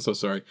names. I'm so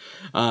sorry.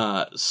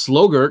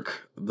 Slogurk,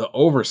 the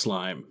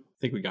Overslime.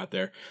 I think we got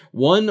there.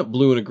 1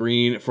 blue and a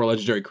green for a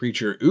legendary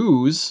creature.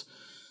 Ooze.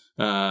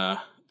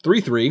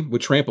 3/3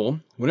 with trample.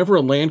 Whenever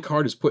a land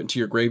card is put into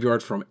your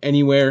graveyard from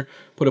anywhere,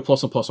 put a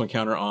 +1/+1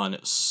 counter on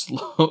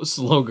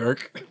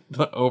Slogurk,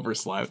 the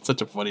Overslime. It's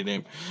such a funny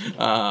name.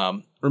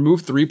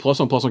 Remove 3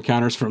 +1/+1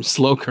 counters from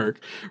Slogurk.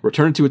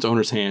 Return it to its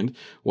owner's hand.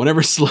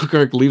 Whenever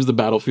Slogurk leaves the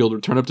battlefield,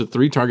 return up to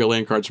 3 target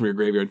land cards from your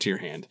graveyard to your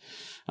hand.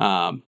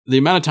 The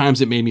amount of times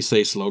it made me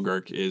say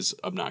Slogurk is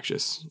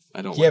obnoxious.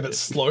 I don't. Yeah, but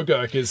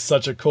Slogurk is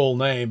such a cool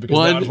name because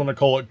now I just want to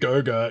call it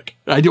Gogurk.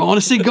 I do want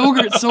to say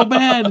Gogurt so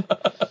bad.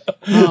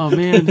 Oh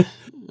man.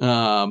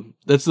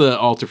 That's the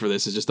altar for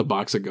this. Is just a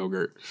box of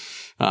Gogurt,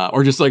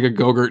 or just like a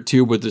Gogurt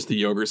tube with just the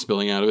yogurt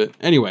spilling out of it.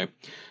 Anyway,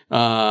 we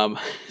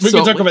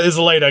can talk about this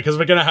later because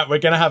we're gonna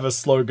have a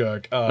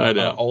Slogurk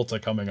altar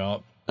coming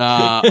up.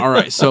 All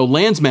right, so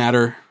lands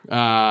matter.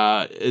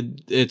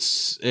 It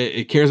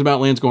cares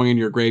about lands going into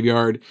your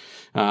graveyard.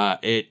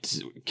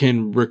 It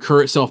can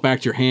recur itself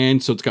back to your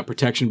hand, so it's got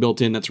protection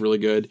built in. That's really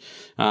good.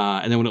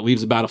 And then when it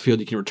leaves the battlefield,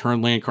 you can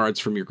return land cards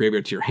from your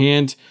graveyard to your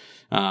hand.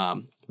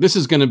 This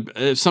is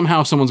gonna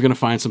somehow someone's gonna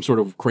find some sort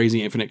of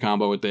crazy infinite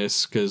combo with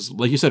this because,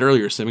 like you said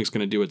earlier, Simic's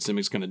gonna do what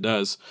Simic's gonna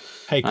does.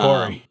 Hey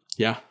Corey,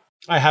 yeah,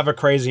 I have a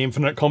crazy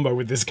infinite combo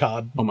with this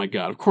card. Oh my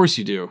god, of course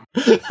you do.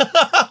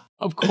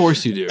 Of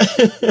course you do.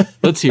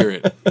 Let's hear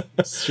it.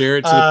 Share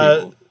it to the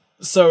people.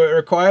 So it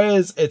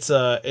requires it's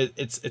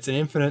an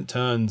infinite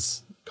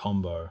turns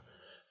combo.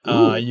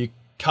 You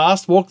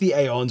cast Walk the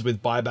Aeons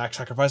with buyback,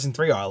 sacrificing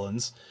 3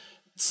 islands.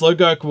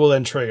 Slogurk will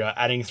then trigger,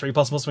 adding 3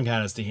 +1/+1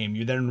 counters to him.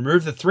 You then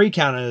remove the 3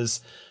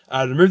 counters.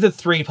 Remove the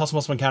 3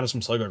 +1/+1 counters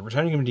from Slogurk,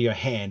 returning them to your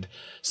hand.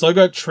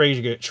 Slogurk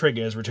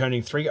triggers,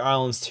 returning 3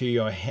 islands to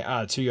your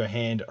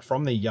hand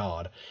from the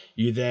yard.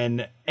 You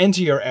then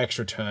enter your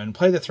extra turn,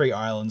 play the 3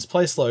 islands,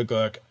 play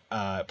Slogurk,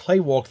 play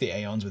Walk the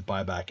Aeons with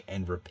buyback,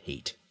 and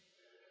repeat.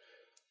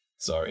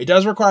 So it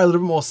does require a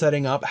little bit more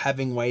setting up,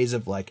 having ways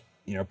of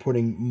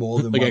putting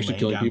more than like one actually land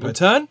killing down people per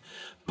turn.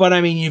 But I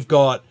mean, you've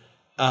got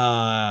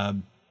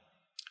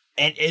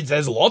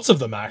there's lots of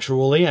them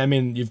actually. I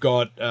mean, you've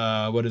got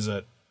what is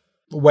it?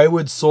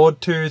 Wayward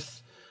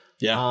Swordtooth,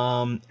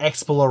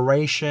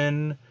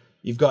 Exploration.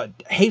 You've got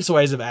heaps of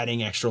ways of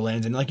adding extra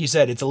lands, and like you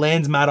said, it's a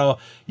lands matter.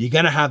 You're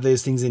gonna have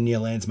these things in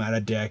your lands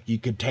matter deck. You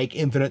could take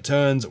infinite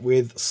turns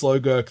with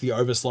Slogurk the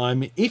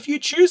Overslime if you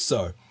choose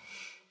so.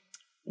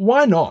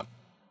 Why not?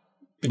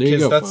 Because there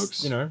you go, that's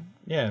folks.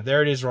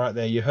 There it is right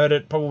there. You heard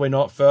it probably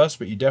not first,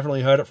 but you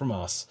definitely heard it from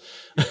us.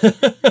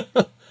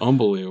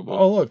 Unbelievable.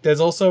 Oh look, there's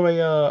also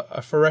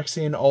a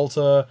Phyrexian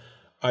Altar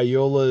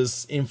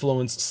Iola's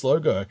Influence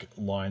Slogurk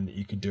line that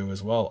you could do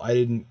as well. I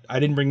didn't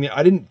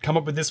come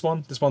up with this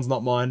one. This one's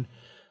not mine.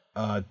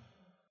 Wow,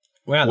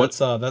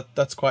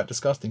 that's quite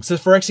disgusting. So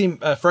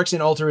Phyrexian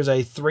Altar is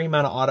a 3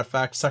 mana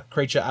artifact. Suck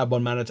creature, add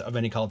 1 mana of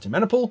any color to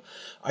mana pool.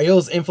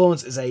 Iola's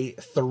Influence is a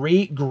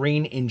 3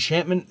 green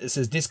enchantment. It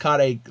says discard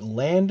a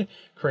land,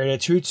 create a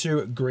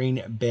 2/2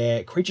 green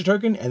bear creature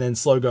token, and then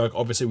Slogurk.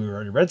 Obviously, we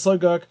already read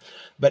Slogurk.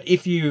 But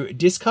if you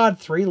discard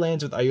 3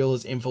 lands with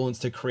Iola's Influence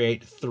to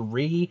create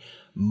 3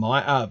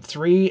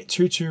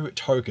 2/2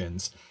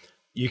 tokens,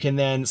 You can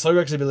then,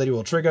 Slowpoke's ability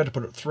will trigger to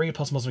put 3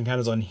 plus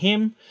counters on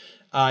him.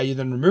 You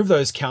then remove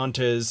those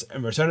counters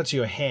and return it to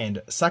your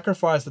hand.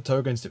 Sacrifice the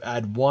tokens to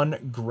add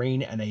 1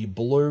 green and a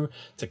blue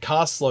to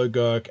cast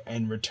Slowgurk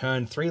and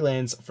return 3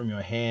 lands from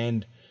your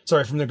hand.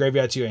 Sorry, from the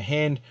graveyard to your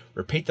hand.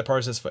 Repeat the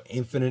process for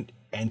infinite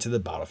enter the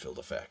battlefield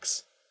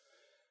effects.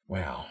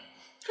 Wow.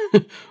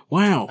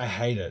 Wow. I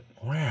hate it.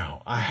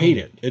 Wow. I hate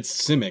it. It's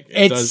Simic.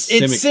 It's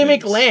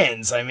Simic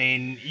Lands. I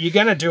mean, you're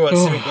going to do what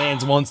Simic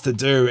Lands wants to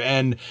do.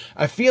 And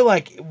I feel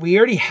like we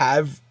already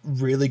have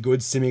really good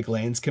Simic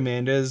Lands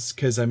commanders.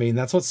 Because, I mean,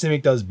 that's what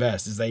Simic does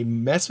best. Is they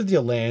mess with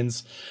your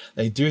lands.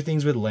 They do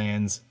things with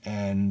lands.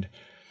 And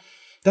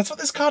that's what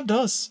this card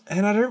does.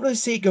 And I don't really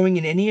see it going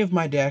in any of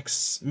my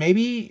decks.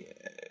 Maybe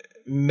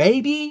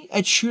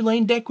a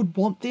Tulane deck would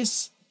want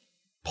this.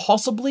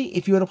 Possibly,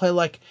 if you were to play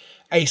like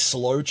a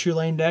slow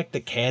Tulane deck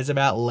that cares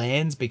about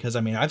lands, because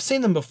I mean, I've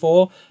seen them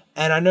before,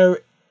 and I know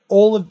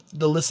all of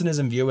the listeners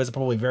and viewers are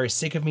probably very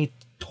sick of me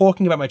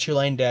talking about my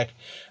Tulane deck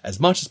as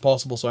much as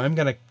possible, so I'm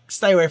going to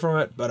stay away from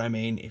it, but I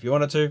mean, if you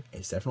wanted to,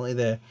 it's definitely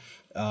there.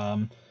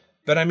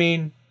 But I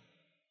mean,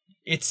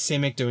 it's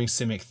Simic doing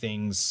Simic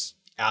things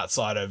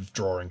outside of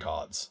drawing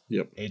cards.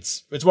 Yep.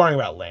 It's worrying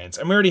about lands.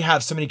 And we already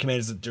have so many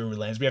commanders that do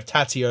lands. We have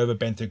Tatiova,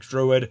 Benthic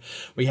Druid.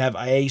 We have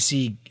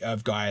Iac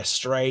of Gaia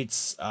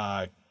Straits.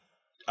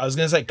 I was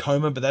going to say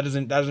Coma, but that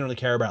doesn't really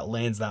care about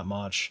lands that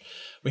much.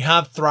 We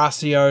have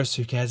Thrasios,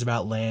 who cares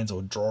about lands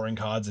or drawing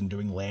cards and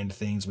doing land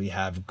things. We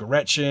have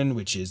Gretchen,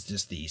 which is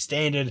just the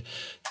standard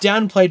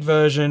downplayed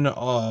version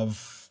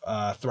of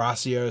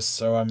Thrasios.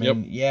 So, I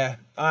mean, yeah.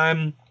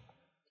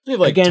 They have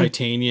like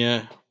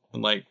Titania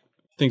and like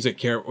things that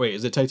care. Wait,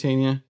 is it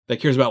Titania that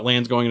cares about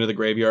lands going into the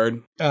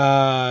graveyard?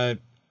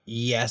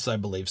 Yes, I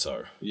believe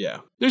so. Yeah,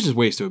 there's just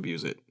ways to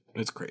abuse it.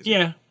 It's crazy.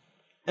 Yeah,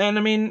 and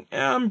I mean,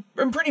 I'm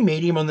pretty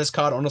medium on this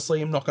card.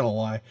 Honestly, I'm not gonna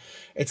lie.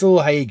 It's a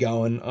little how you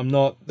going. I'm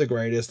not the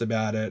greatest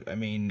about it. I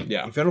mean,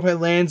 yeah. If you want to play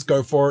lands,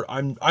 go for it.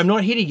 I'm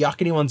not here to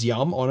yuck anyone's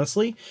yum.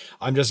 Honestly,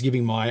 I'm just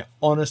giving my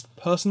honest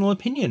personal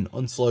opinion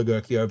on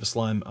Slowgurk the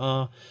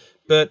Overslime.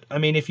 But I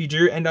mean, if you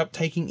do end up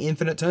taking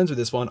infinite turns with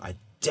this one, I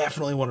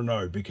definitely want to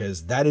know,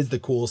 because that is the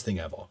coolest thing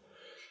ever.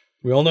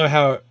 We all know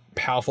how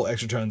powerful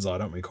extra turns are,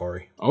 don't we,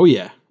 Corey? Oh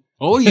yeah.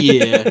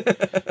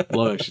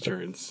 Love extra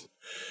turns.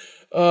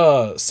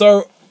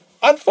 So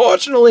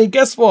unfortunately,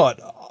 guess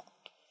what?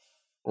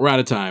 We're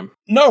out of time.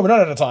 No, we're not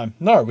out of time.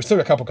 No, we still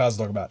got a couple cards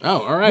to talk about.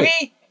 Oh, all right.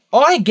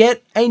 I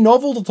get a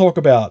novel to talk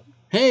about.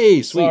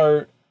 Hey, sweet.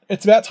 So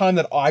it's about time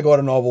that I got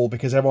a novel,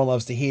 because everyone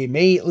loves to hear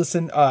me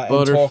listen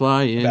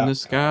Butterfly and talk in the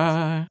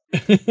sky.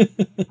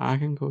 I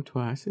can go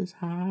twice as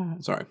high.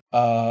 Sorry.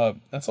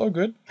 That's all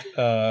good.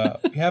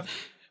 We have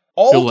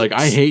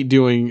I hate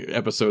doing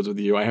episodes with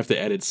you. I have to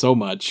edit so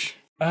much.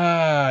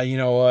 You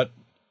know what?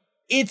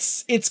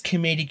 It's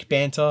comedic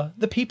banter.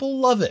 The people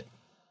love it.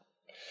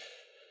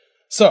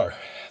 So,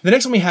 the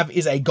next one we have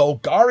is a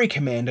Golgari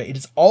commander. It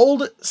is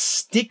Old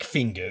Stick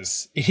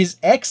Fingers. It is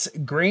X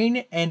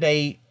green and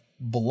a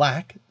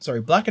black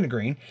and a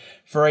green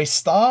for a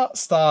star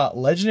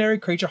legendary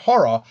creature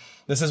horror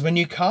that says when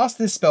you cast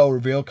this spell,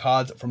 reveal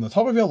cards from the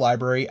top of your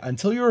library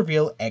until you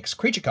reveal X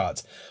creature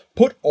cards.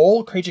 Put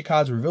all creature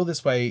cards revealed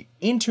this way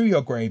into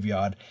your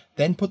graveyard,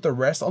 then put the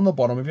rest on the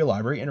bottom of your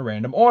library in a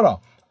random order.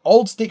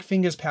 Old Stick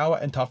Fingers' power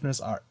and toughness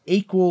are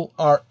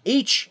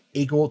each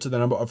equal to the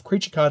number of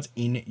creature cards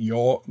in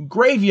your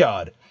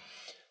graveyard.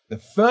 The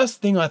first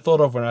thing I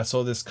thought of when I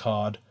saw this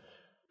card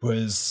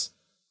was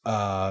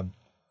I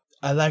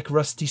like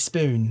rusty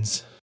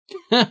spoons.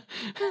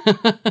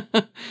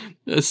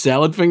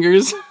 Salad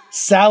fingers?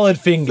 Salad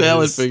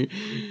fingers. Salad fingers.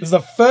 This is the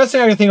first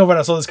thing I could think of when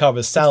I saw this card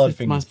was salad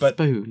fingers. My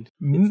spoon.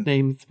 Its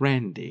name's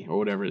Randy, or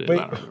whatever it is. I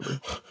don't remember.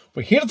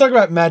 We're here to talk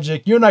about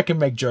Magic. You and I can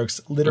make jokes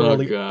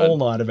literally all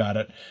night about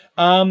it.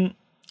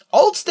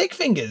 Old Stick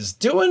Fingers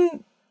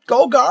doing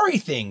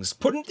Golgari things,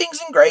 putting things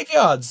in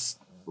graveyards.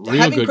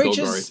 Real good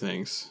Golgari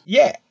things.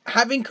 Yeah,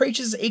 having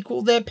creatures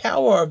equal their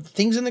power of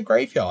things in the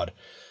graveyard.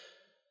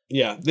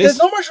 Yeah, there's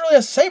not much really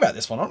to say about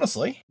this one,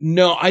 honestly.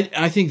 No,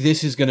 I think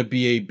this is going to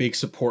be a big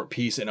support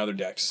piece in other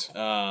decks.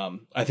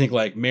 I think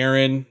like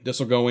Marin, this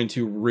will go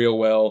into real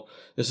well.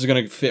 This is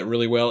going to fit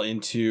really well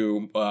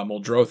into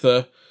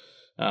Muldrotha.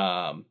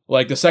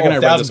 Like the second I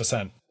read this,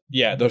 1,000%.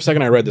 Yeah, the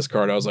second I read this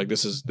card, I was like,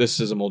 this is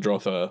a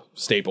Muldrotha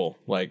staple.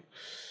 Like,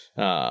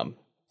 because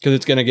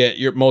it's going to get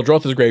your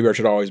Muldrotha's graveyard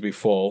should always be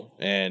full,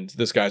 and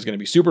this guy's going to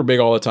be super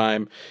big all the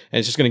time, and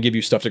it's just going to give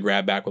you stuff to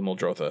grab back with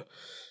Muldrotha.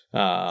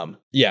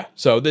 Yeah,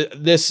 so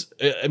this,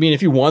 I mean,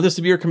 if you want this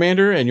to be your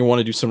commander and you want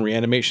to do some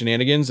reanimate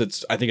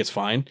shenanigans, I think it's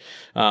fine.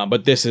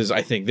 But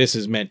I think this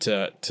is meant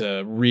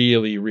to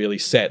really, really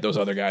set those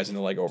other guys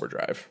into like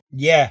overdrive.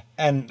 Yeah,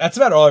 and that's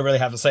about all I really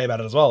have to say about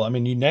it as well. I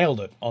mean, you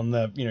nailed it on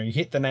you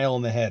hit the nail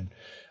on the head.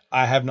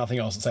 I have nothing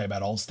else to say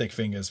about old stick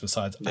fingers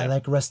besides I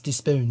like rusty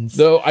spoons.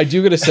 Though I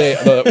do gotta say,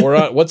 we're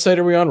on what site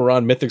are we on? We're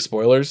on Mythic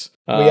Spoilers.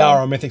 We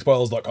are on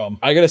mythicspoilers.com.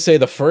 I gotta say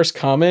the first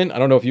comment, I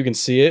don't know if you can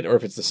see it or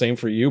if it's the same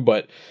for you,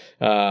 but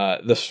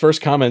the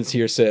first comments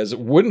here says,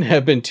 wouldn't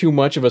have been too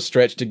much of a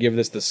stretch to give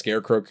this the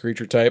Scarecrow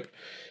creature type.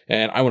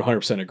 And I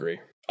 100% agree.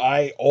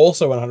 I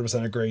also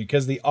 100% agree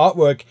because the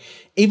artwork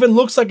even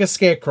looks like a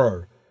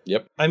Scarecrow.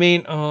 Yep. I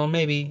mean,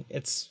 maybe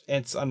it's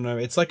I don't know.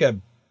 It's like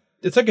a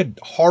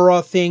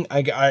horror thing.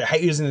 I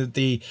hate using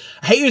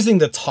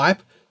the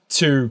type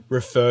to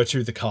refer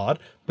to the card,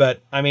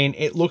 but I mean,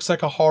 it looks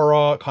like a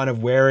horror kind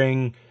of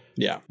wearing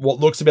what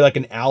looks to be like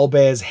an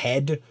owlbear's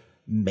head,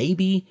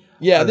 maybe.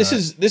 Yeah, this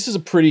is a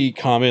pretty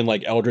common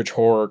like eldritch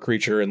horror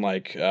creature and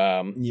like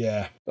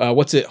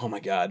what's it? Oh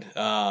my god.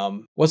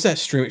 What's that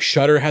stream?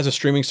 Shudder has a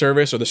streaming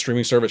service, or the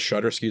streaming service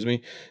Shudder, excuse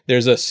me.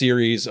 There's a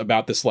series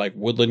about this like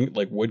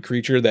wood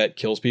creature that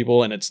kills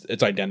people, and it's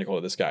identical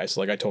to this guy.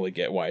 So like I totally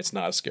get why it's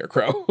not a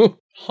Scarecrow. But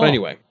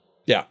anyway,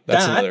 yeah,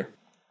 that's another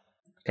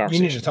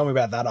conversation. You need to tell me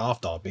about that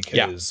after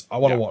because I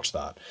want to watch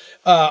that.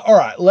 All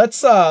right,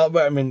 let's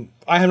I mean,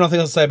 I have nothing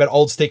else to say about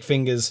old stick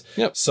fingers.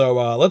 Yep.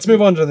 So let's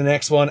move on to the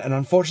next one. And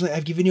unfortunately,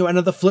 I've given you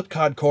another flip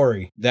card,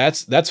 Corey.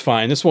 That's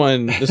fine. This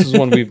is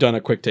one we've done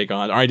a quick take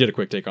on. Or I did a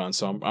quick take on,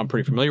 so I'm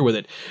pretty familiar with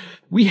it.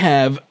 We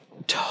have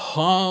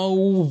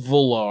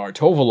Tovolar.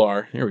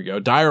 Here we go.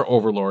 Dire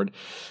Overlord.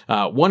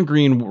 1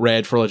 green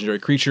red for legendary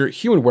creature.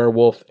 Human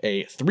werewolf,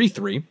 a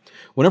 3/3.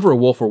 Whenever a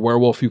wolf or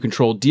werewolf you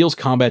control deals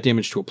combat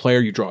damage to a player,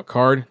 you draw a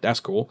card. That's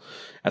cool.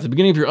 At the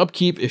beginning of your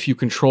upkeep, if you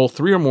control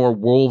 3 or more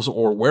wolves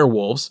or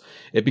werewolves,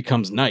 it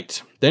becomes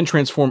night. Then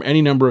transform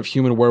any number of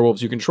human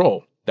werewolves you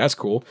control. That's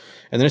cool.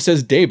 And then it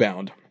says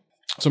daybound.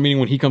 So meaning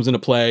when he comes into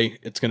play,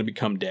 it's going to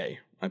become day,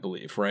 I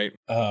believe, right?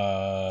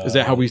 Is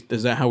that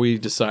how we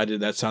decided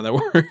that's how that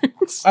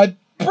works? I'm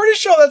pretty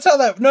sure that's how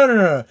that.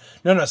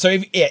 No. So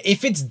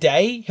if it's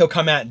day, he'll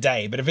come out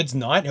day, but if it's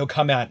night, he'll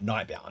come out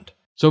nightbound.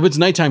 So if it's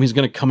nighttime, he's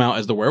going to come out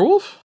as the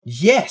werewolf?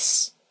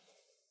 Yes.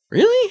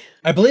 Really?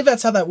 I believe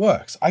that's how that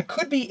works. I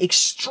could be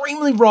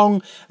extremely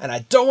wrong, and I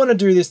don't want to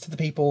do this to the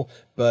people,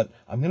 but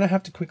I'm going to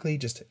have to quickly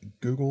just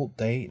Google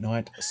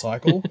day-night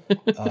cycle.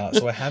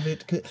 So I have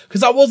it.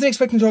 Because I wasn't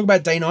expecting to talk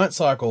about day-night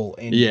cycle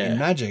in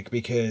Magic,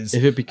 because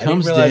if it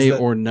becomes day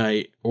or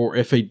night, or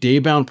if a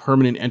day-bound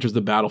permanent enters the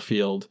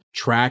battlefield,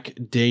 track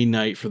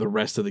day-night for the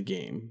rest of the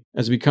game.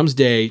 As it becomes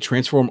day,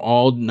 transform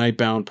all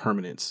night-bound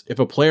permanents. If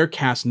a player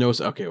casts no...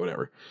 Okay,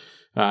 whatever.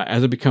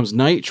 As it becomes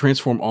night,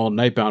 transform all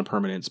nightbound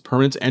permanents.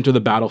 Permanents enter the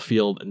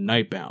battlefield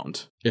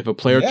nightbound. If a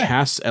player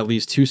casts at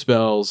least 2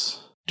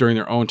 spells during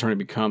their own turn, it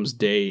becomes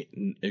day.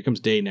 It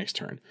becomes day next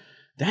turn.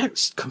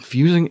 That's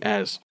confusing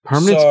as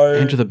permanents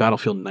enter the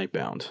battlefield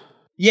nightbound.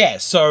 Yeah,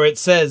 so it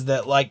says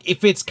that like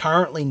if it's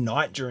currently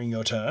night during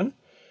your turn,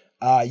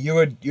 you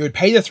would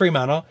pay the 3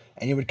 mana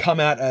and you would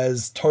come out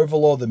as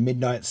Tovolar the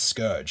Midnight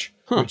Scourge.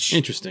 Which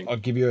interesting. I'll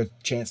give you a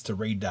chance to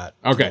read that.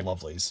 Okay. To the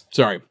lovelies.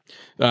 Sorry.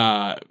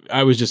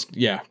 I was just,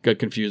 got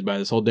confused by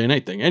this whole day and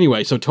night thing.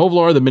 Anyway, so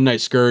Tovolar, the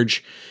Midnight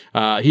Scourge,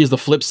 he is the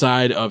flip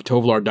side of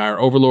Tovolar, Dire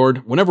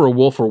Overlord. Whenever a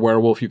wolf or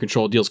werewolf you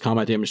control deals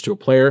combat damage to a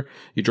player,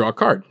 you draw a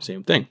card.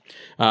 Same thing.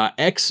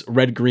 X,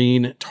 red,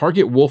 green,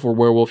 target wolf or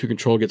werewolf you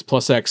control gets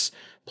 +X,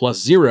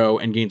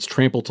 +0, and gains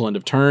trample till end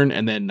of turn,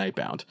 and then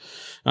nightbound.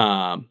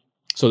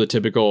 So the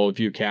typical, if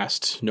you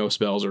cast no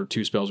spells or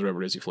 2 spells or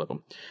whatever it is, you flip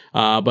them.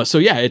 But so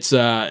yeah, it's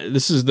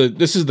this is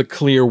the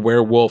clear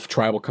werewolf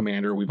tribal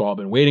commander we've all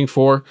been waiting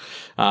for.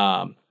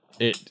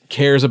 It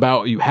cares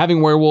about you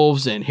having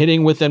werewolves and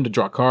hitting with them to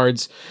draw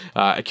cards.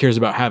 It cares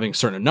about having a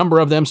certain number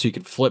of them so you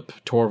can flip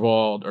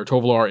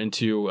Tovolar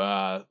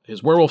into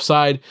his werewolf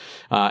side,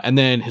 and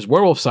then his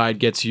werewolf side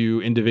gets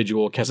you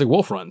individual Kessig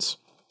Wolf runs,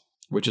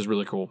 which is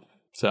really cool.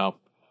 So.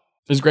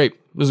 This is great.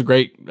 This is a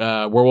great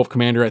werewolf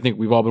commander I think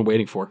we've all been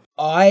waiting for.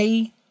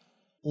 I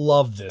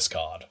love this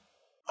card.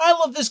 I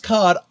love this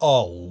card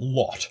a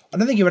lot. I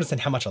don't think you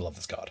understand how much I love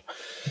this card.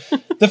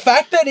 The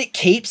fact that it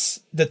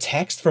keeps the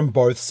text from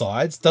both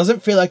sides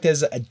doesn't feel like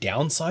there's a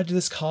downside to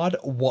this card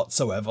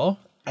whatsoever.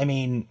 I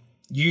mean,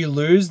 you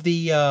lose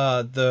the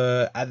at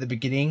the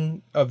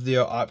beginning of the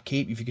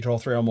upkeep if you control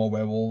 3 or more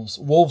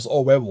wolves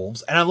or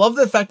werewolves. And I love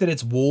the fact that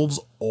it's wolves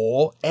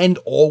or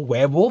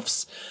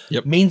werewolves.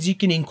 Yep. Means you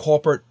can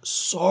incorporate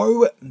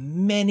so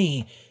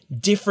many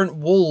different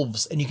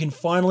wolves and you can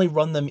finally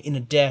run them in a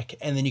deck,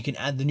 and then you can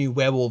add the new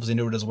werewolves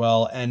into it as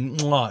well. And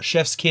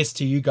chef's kiss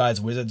to you guys,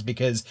 Wizards,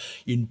 because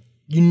you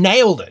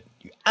nailed it.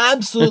 You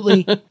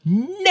absolutely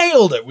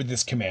nailed it with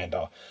this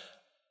commander.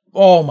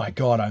 Oh my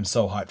god, I'm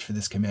so hyped for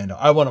this commander.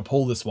 I want to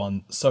pull this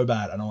one so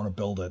bad, and I want to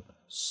build it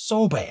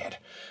so bad.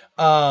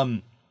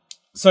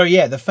 So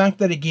yeah, the fact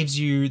that it gives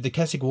you the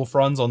Kessig Wolf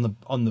runs on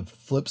the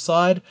flip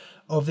side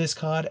of this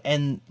card,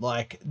 and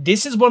like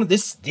this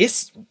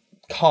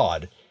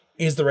card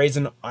is the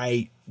reason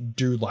I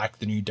do like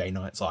the new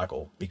day-night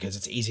cycle, because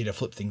it's easy to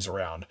flip things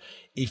around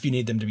if you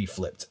need them to be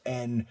flipped.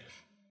 And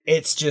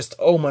It's just,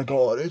 oh my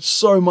god, it's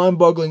so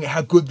mind-boggling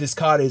how good this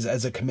card is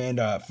as a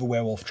commander for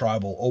Werewolf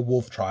Tribal or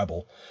Wolf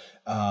Tribal.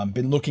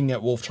 Been looking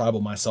at Wolf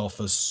Tribal myself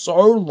for so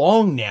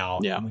long now.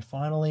 Yeah. And we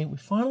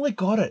finally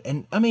got it.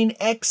 And I mean,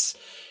 X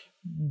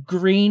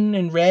green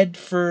and red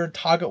for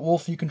target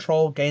wolf you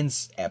control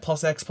gains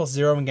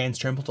 +X+0 and gains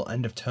trample till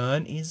end of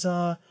turn is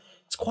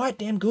it's quite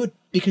damn good,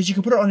 because you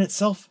can put it on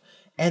itself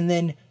and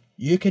then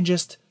you can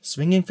just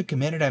swing in for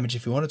commander damage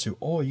if you wanted to,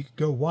 or you could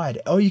go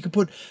wide, or you could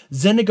put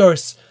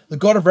Xenagos, the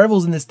God of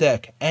Revels, in this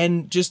deck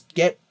and just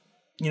get,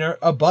 you know,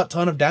 a butt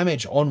ton of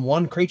damage on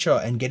one creature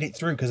and get it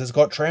through, because it's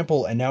got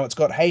trample and now it's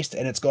got haste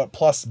and it's got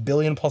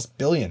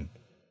 +billion.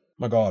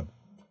 My god,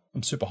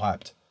 I'm super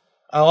hyped.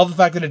 I love the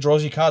fact that it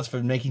draws you cards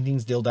for making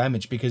things deal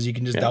damage, because you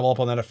can just double up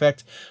on that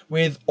effect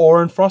with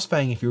Aura and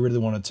Frostfang if you really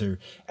wanted to.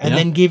 And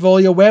then give all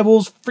your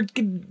werewolves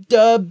freaking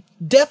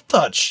Death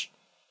Touch.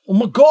 Oh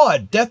my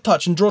god, Death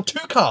Touch, and draw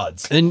 2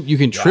 cards. And you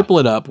can triple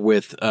it up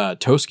with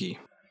Toski.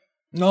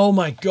 Oh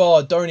my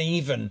god, don't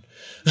even.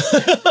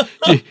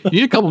 You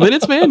need a couple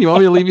minutes, man? You want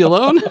me to leave you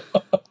alone?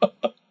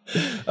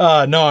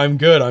 No, I'm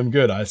good.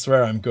 I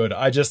swear I'm good.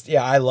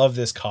 I love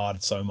this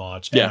card so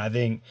much. And I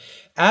think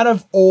out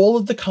of all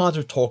of the cards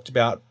we've talked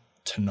about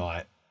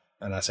tonight,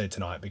 and I say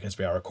tonight because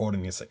we are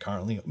recording this at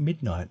currently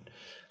midnight.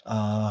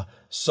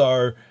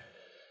 So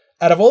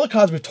out of all the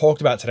cards we've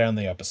talked about today on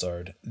the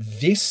episode,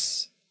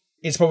 this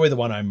is probably the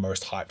one I'm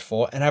most hyped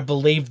for. And I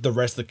believe the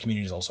rest of the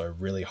community is also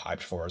really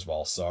hyped for as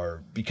well.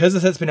 So because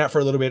the set's been out for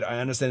a little bit, I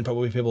understand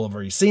probably people have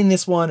already seen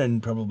this one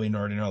and probably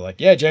already know,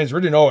 like, yeah, James, we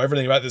already know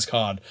everything about this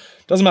card.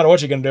 Doesn't matter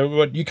what you're going to do,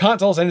 but you can't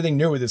tell us anything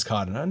new with this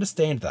card. And I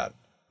understand that.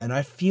 And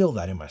I feel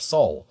that in my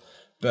soul.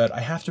 But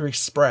I have to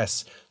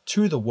express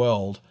to the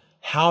world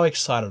how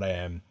excited I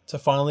am to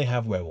finally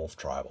have Werewolf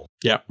Tribal.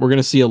 Yeah, we're going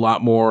to see a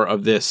lot more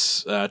of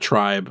this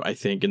tribe, I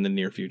think, in the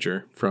near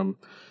future from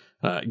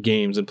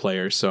games and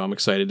players. So I'm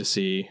excited to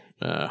see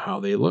how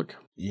they look.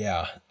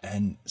 Yeah,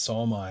 and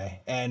so am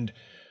I. And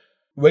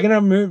we're going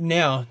to move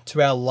now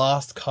to our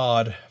last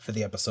card for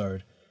the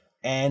episode.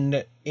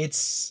 And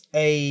it's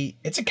a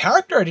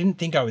character I didn't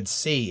think I would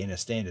see in a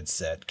standard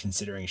set,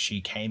 considering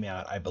she came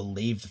out, I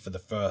believe, for the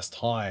first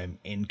time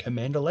in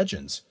Commander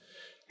Legends,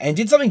 and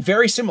did something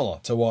very similar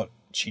to what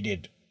she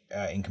did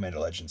in Commander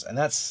Legends, and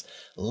that's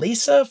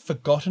Lisa,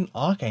 Forgotten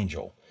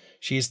Archangel.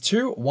 She is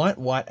 2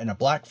 white, and a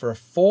black for a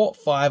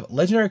 4/5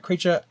 legendary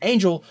creature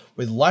angel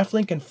with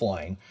lifelink and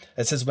flying.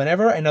 That says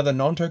whenever another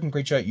non-token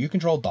creature you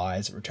control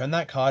dies, return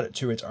that card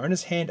to its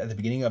owner's hand at the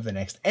beginning of the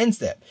next end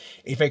step.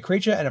 If a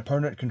creature an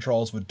opponent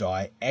controls would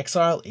die,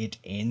 exile it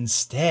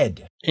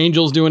instead.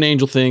 Angels doing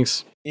angel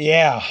things.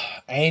 Yeah,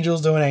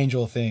 angels doing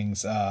angel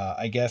things.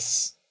 I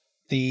guess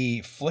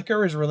the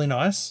flicker is really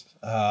nice,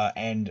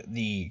 and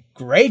the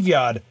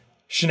graveyard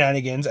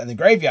shenanigans and the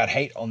graveyard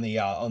hate on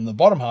the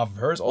bottom half of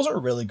her is also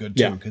really good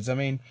too, because I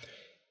mean,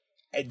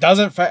 it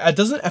doesn't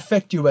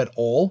affect you at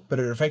all, but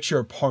it affects your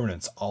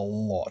opponents a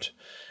lot.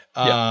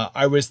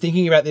 I was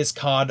thinking about this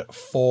card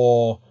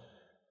for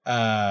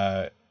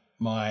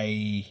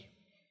my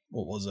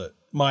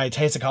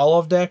Taste of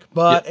Karlov deck,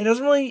 but it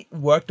doesn't really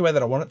work the way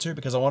that I want it to,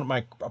 because I want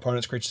my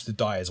opponent's creatures to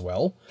die as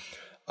well.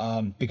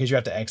 Because you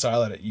have to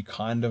exile it, you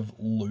kind of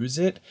lose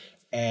it,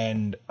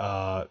 and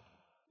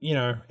you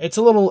know, it's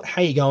a little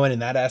how you going in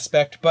that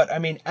aspect. But I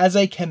mean, as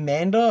a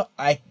commander,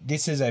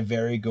 this is a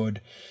very good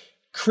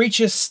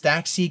creature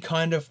stacksy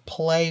kind of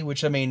play,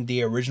 which I mean,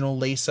 the original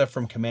Lisa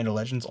from Commander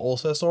Legends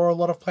also saw a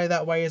lot of play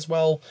that way as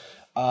well.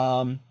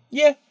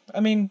 Yeah, I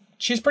mean,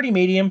 she's pretty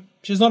medium.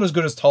 She's not as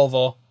good as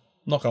Tolvar,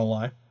 not gonna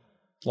lie.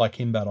 Like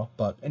him better,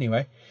 but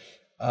anyway.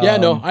 Yeah,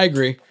 no, I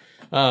agree.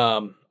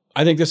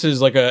 I think this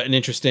is like an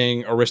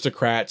interesting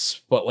aristocrats,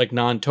 but like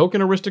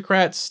non-token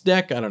aristocrats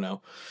deck. I don't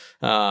know.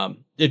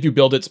 If you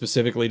build it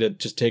specifically to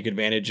just take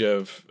advantage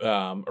of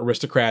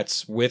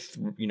aristocrats with,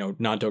 you know,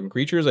 non-token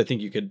creatures, I think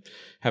you could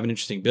have an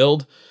interesting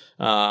build.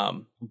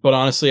 But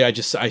honestly, I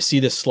see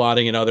this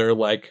slotting in other,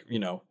 like, you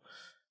know,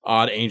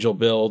 odd angel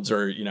builds,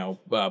 or, you know,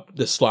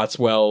 this slots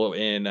well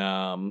in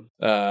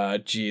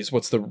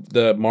what's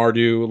the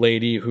Mardu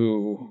lady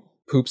who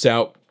poops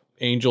out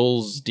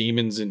angels,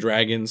 demons, and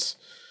dragons.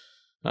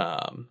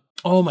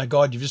 Oh my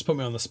god, you've just put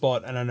me on the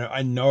spot, and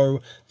I know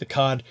the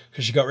card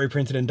because she got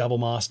reprinted in Double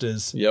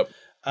Masters. Yep.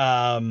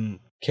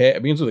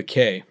 It begins with a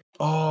K.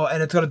 Oh,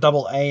 and it's got a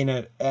double A in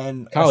it,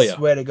 and Kalia. I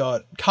swear to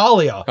God,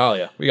 Kalia.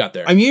 Kalia, we got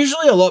there. I'm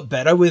usually a lot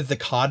better with the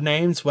card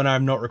names when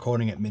I'm not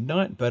recording at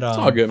midnight, but it's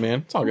all good,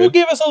 man. It's all good. We'll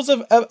give ourselves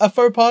a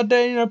faux pas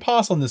day, you know,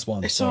 pass on this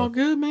one. It's all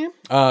good, man.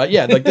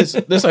 Yeah, like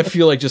this I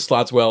feel like just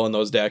slots well in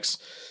those decks.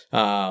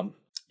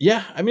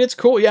 Yeah, I mean, it's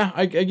cool. Yeah,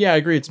 I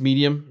agree. It's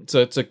medium.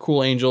 It's a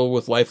cool angel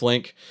with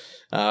lifelink.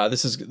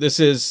 This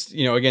is,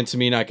 you know, again, to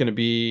me, not going to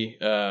be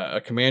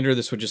a commander.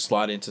 This would just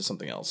slot into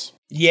something else.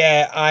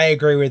 Yeah, I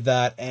agree with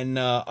that. And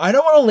I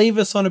don't want to leave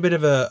us on a bit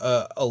of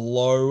a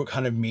low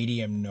kind of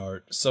medium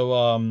note.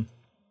 So,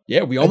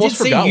 yeah, we almost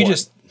forgot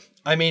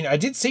one. I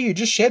did see you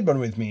just shared one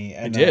with me.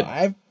 And I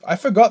did. I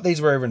forgot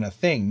these were even a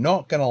thing,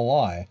 not going to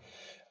lie.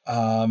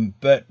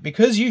 But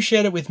because you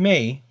shared it with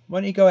me, why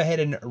don't you go ahead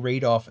and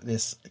read off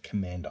this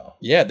commander?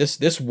 Yeah,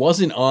 this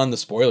wasn't on the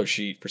spoiler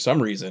sheet for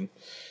some reason.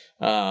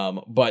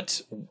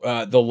 But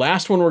the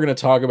last one we're going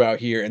to talk about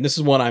here, and this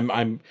is one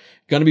I'm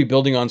going to be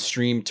building on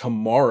stream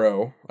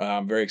tomorrow.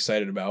 I'm very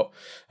excited about.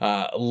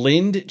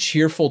 Lind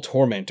Cheerful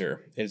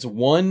Tormentor. It's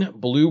 1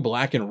 blue,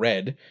 black, and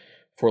red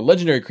for a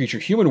legendary creature,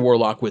 human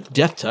warlock with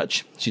Death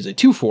Touch. She's a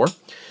 2/4.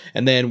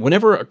 And then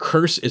whenever a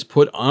curse is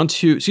put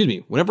into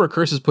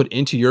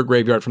your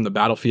graveyard from the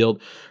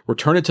battlefield,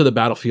 return it to the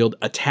battlefield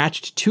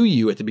attached to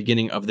you at the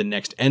beginning of the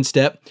next end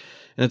step.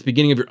 And at the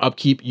beginning of your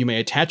upkeep, you may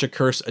attach a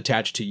curse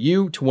attached to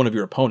you to one of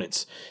your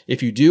opponents.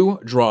 If you do,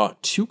 draw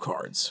 2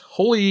 cards.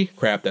 Holy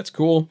crap, that's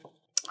cool.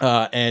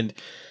 And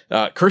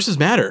curses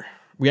matter.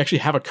 We actually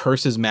have a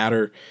curses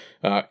matter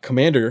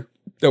commander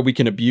that we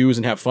can abuse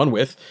and have fun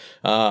with.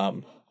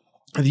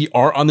 The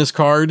art on this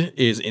card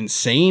is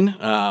insane.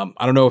 I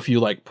don't know if you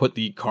like put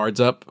the cards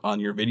up on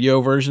your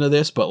video version of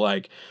this, but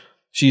like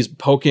she's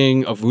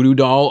poking a voodoo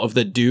doll of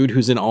the dude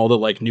who's in all the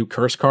like new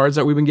curse cards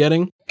that we've been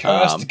getting.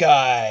 Cursed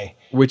guy.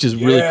 Which is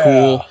really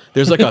cool.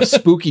 There's like a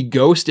spooky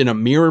ghost in a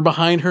mirror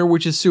behind her,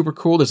 which is super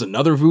cool. There's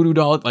another voodoo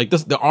doll. Like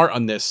this, the art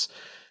on this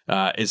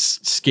is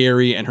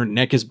scary, and her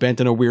neck is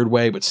bent in a weird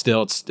way, but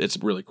still, it's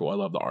really cool. I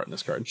love the art in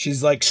this card.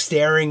 She's like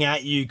staring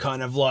at you,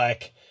 kind of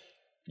like,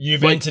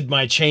 you've entered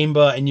my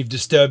chamber and you've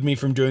disturbed me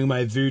from doing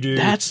my voodoo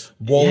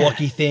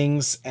warlocky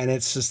things, and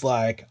it's just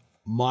like,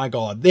 my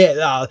God.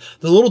 The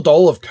little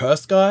doll of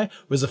Cursed Guy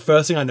was the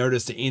first thing I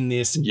noticed in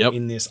this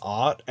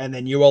art, and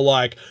then you were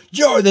like,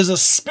 "Yo, there's a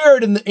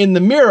spirit in the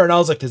mirror," and I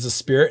was like, "There's a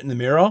spirit in the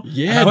mirror."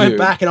 Yeah, and I went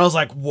back and I was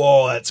like,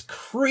 "Whoa, that's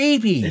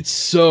creepy." It's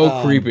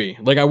so creepy.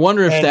 Like, I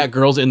wonder if that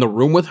girl's in the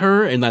room with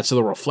her, and that's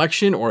the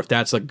reflection, or if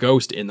that's a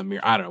ghost in the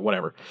mirror. I don't know.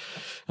 Whatever.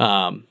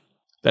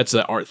 That's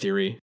an art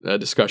theory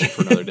discussion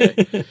for another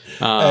day.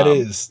 That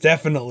is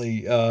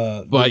definitely.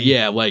 But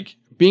yeah, like,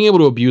 being able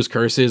to abuse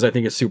curses, I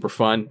think is super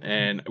fun.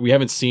 And we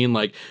haven't seen,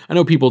 like, I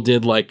know people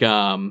did like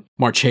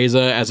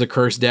Marchesa as a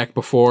curse deck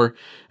before,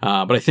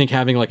 but I think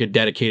having like a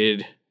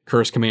dedicated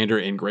curse commander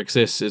in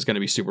Grixis is going to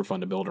be super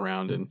fun to build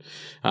around. And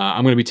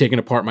I'm going to be taking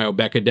apart my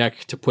Obeka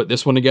deck to put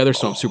this one together,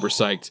 so I'm super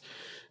psyched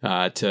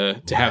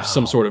to have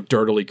some sort of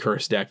dirtily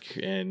cursed deck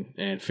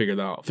and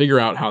figure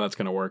out how that's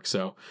going to work.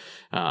 So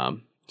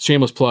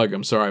shameless plug,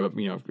 I'm sorry, but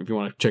if you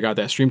want to check out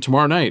that stream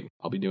tomorrow night,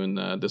 I'll be doing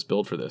this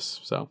build for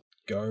this. So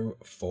go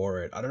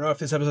for it. I don't know if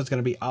this episode's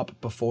going to be up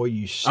before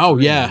you stream. Oh,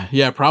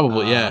 yeah,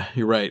 probably. Yeah,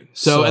 you're right.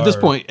 So at this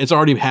point, it's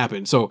already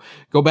happened. So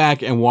go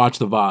back and watch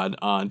the VOD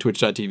on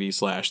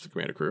twitch.tv/The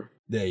Commander Crew.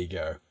 There you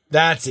go.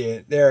 That's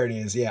it. There it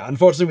is. Yeah.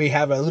 Unfortunately, we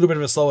have a little bit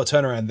of a slower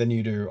turnaround than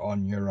you do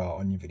on your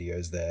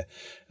videos there.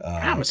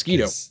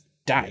 Mosquito.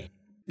 Die.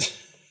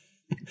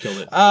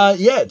 Killed it.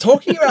 Yeah,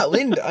 talking about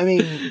Lind, I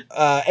mean,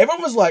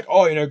 everyone was like,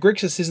 "Oh,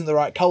 Grixis isn't the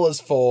right colors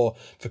for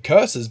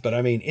curses," but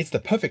I mean, it's the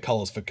perfect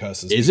colors for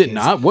curses. Is it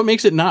not? What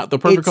makes it not the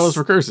perfect colors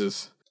for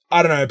curses?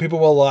 I don't know. People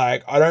were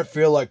like, "I don't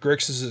feel like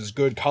Grixis is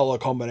good color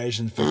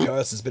combinations for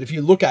curses," but if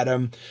you look at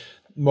them,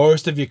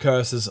 most of your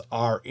curses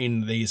are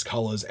in these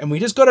colors, and we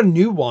just got a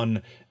new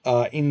one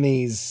in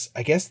these.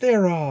 I guess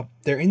they're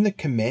in the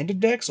commander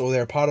decks, or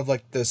they're part of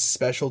like the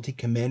specialty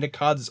commander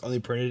cards. It's only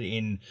printed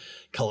in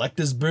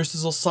collector's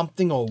boosters or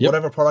something, or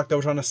whatever product they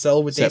were trying to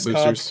sell with these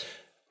cards.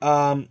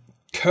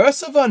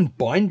 Curse of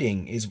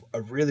Unbinding is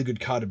a really good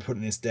card to put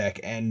in this deck,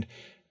 and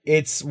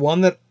it's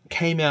one that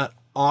came out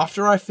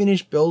after I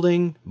finished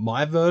building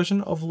my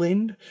version of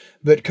Lind,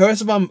 but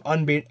Curse of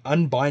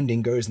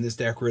Unbinding goes in this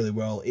deck really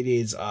well. It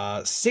is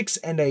 6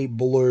 and a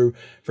blue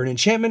for an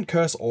enchantment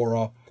curse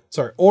aura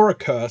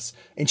curse.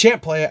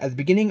 Enchant player, at the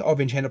beginning of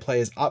enchanted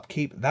player's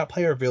upkeep, that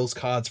player reveals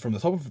cards from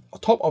the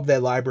top of their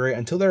library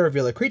until they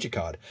reveal a creature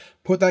card.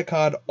 Put that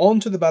card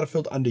onto the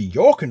battlefield under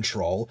your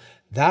control.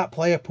 That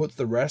player puts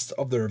the rest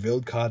of the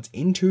revealed cards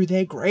into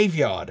their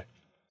graveyard.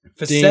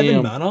 For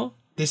 7 mana,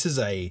 this is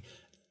a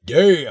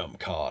damn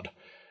card.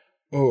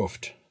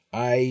 Oofed.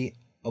 I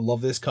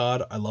love this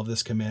card. I love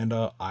this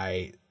commander.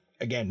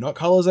 Again, not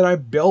colors that I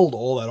build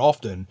all that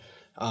often.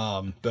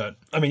 But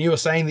I mean, you were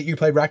saying that you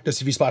played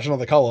Rakdos if you splash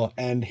another color,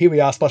 and here we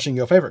are splashing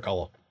your favorite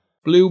color.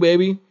 Blue,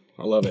 baby.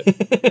 I love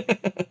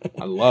it.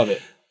 I love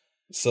it.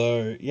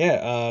 So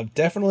yeah,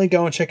 definitely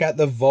go and check out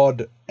the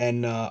VOD,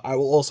 and I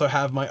will also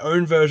have my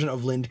own version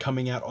of Lind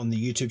coming out on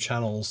the YouTube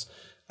channels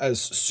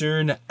as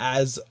soon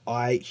as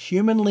I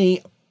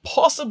humanly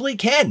possibly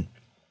can.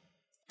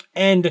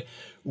 And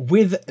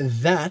with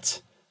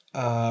that,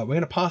 we're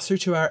going to pass through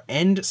to our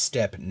end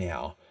step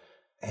now.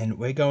 And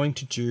we're going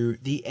to do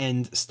the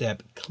end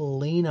step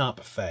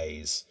cleanup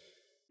phase.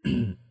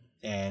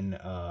 And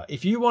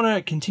if you want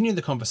to continue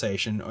the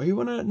conversation, or you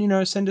want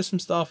to, send us some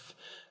stuff,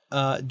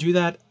 do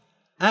that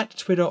at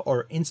Twitter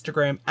or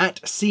Instagram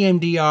at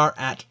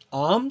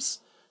CMDR@arms.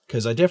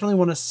 Because I definitely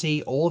want to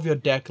see all of your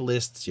deck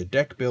lists, your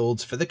deck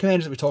builds for the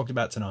commanders that we talked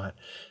about tonight.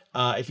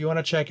 If you want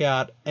to check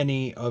out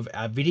any of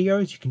our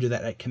videos, you can do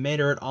that at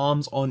Commander at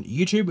Arms on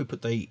YouTube. We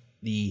put the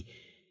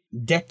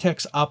deck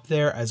tech's up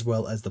there, as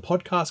well as the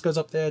podcast goes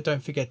up there.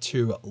 Don't forget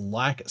to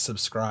like,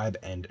 subscribe,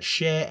 and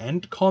share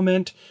and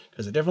comment,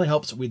 because it definitely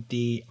helps with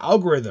the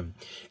algorithm.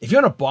 If you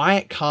want to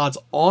buy cards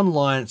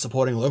online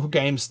supporting local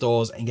game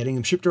stores and getting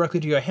them shipped directly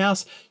to your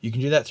house, you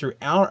can do that through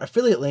our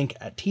affiliate link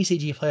at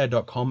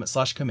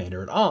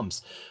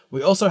tcgplayer.com/commander-at-arms.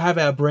 We also have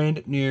our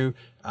brand new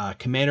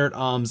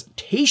Commander-at-Arms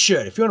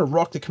t-shirt. If you want to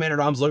rock the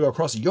Commander-at-Arms logo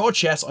across your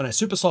chest on a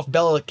super soft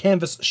Bella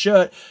canvas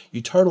shirt,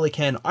 you totally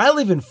can. I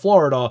live in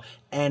Florida,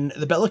 and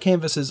the Bella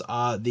canvases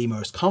are the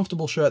most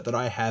comfortable shirt that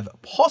I have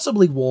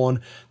possibly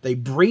worn. They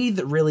breathe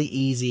really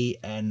easy,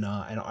 and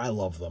I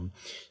love them.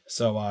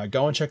 So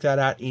go and check that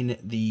out in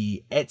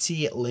the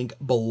Etsy link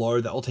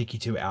below. That will take you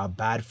to our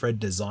Bad Fred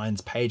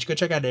Designs page. Go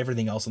check out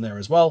everything else on there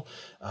as well.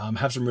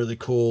 Have some really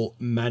cool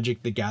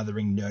Magic the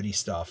Gathering nerdy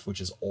stuff,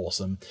 which is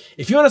awesome.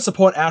 If you want to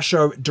support our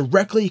show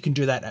directly, you can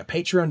do that at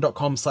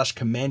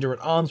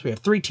patreon.com/commander-at-arms. We have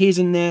 3 tiers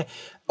in there.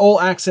 All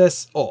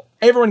access, or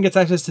everyone gets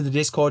access to the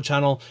Discord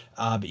channel,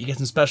 but you get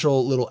some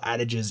special little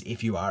adages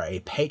if you are a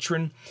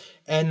patron.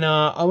 And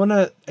I want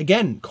to,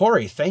 again,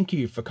 Corey, thank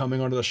you for coming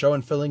onto the show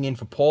and filling in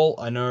for Paul.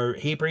 I know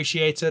he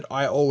appreciates it.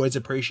 I always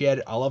appreciate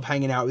it. I love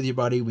hanging out with you,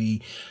 buddy.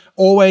 We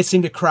always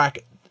seem to crack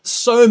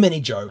so many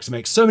jokes,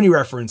 make so many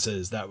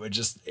references that we're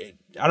just,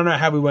 I don't know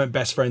how we weren't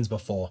best friends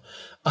before.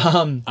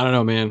 I don't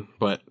know, man,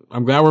 but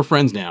I'm glad we're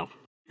friends now.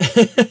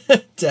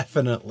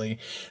 Definitely.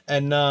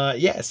 And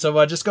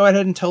so just go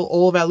ahead and tell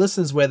all of our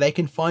listeners where they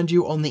can find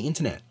you on the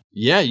internet.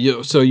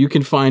 Yeah, so you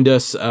can find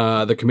us,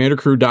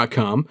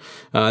 thecommandercrew.com.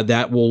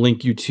 That will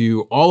link you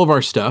to all of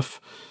our stuff.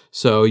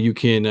 So you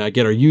can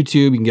get our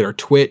YouTube, you can get our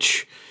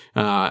Twitch.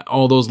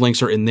 All those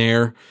links are in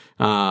there.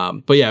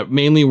 But yeah,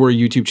 mainly we're a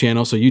YouTube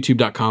channel. So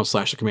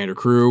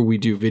youtube.com/thecommandercrew. We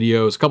do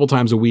videos a couple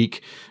times a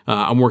week.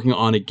 I'm working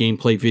on a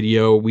gameplay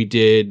video we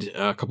did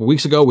a couple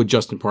weeks ago with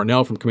Justin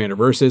Parnell from Commander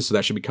Versus. So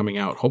that should be coming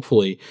out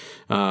hopefully,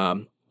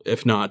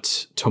 if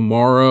not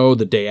tomorrow,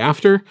 the day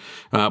after.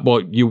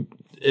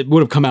 It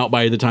would have come out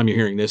by the time you're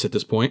hearing this at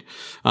this point.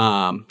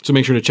 So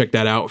make sure to check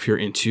that out if you're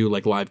into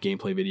like live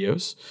gameplay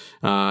videos.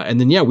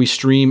 And then, we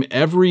stream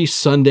every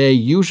Sunday,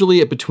 usually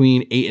at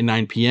between 8 and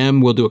 9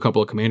 p.m. We'll do a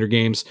couple of Commander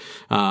games.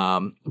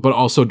 But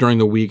also during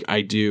the week,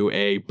 I do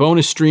a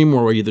bonus stream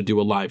where we either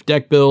do a live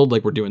deck build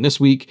like we're doing this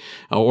week,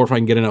 or if I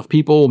can get enough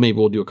people, maybe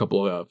we'll do a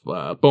couple of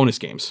bonus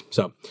games.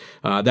 So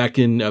that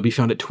can be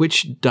found at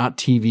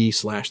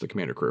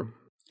twitch.tv/thecommandercrew.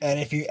 And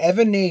if you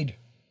ever need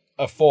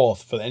a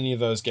fourth for any of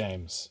those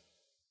games,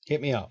 hit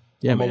me up.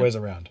 Yeah, I'm always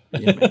around.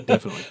 Yeah, man,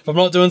 definitely. If I'm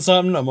not doing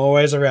something, I'm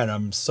always around.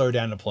 I'm so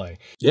down to play.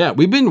 Yeah,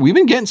 we've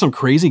been getting some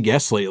crazy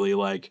guests lately.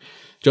 Like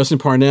Justin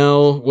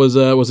Parnell was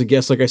a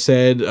guest, like I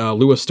said.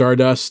 Lua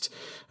Stardust,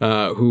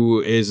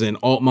 who is an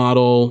alt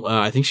model.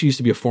 I think she used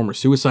to be a former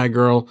Suicide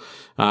Girl.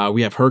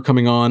 We have her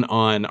coming on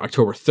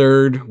October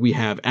 3rd. We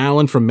have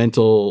Alan from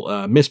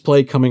Mental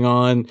Misplay coming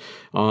on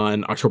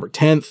October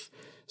 10th.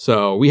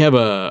 So we have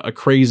a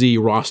crazy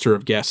roster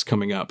of guests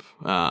coming up.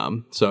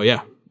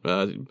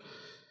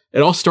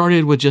 It all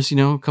started with just,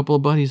 a couple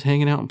of buddies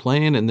hanging out and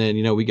playing. And then,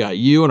 we got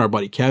you and our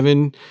buddy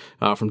Kevin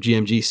from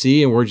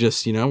GMGC. And we're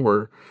just,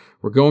 we're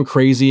going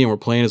crazy and we're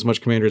playing as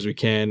much Commander as we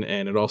can.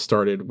 And it all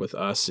started with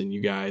us and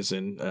you guys.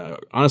 And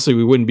honestly,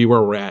 we wouldn't be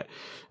where we're at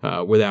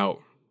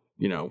without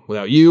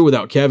you,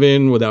 without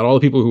Kevin, without all the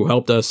people who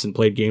helped us and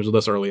played games with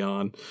us early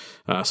on.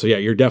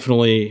 You're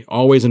definitely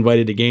always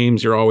invited to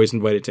games. You're always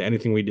invited to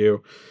anything we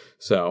do.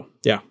 So,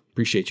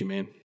 appreciate you,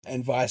 man.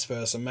 And vice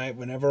versa, mate.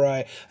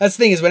 That's the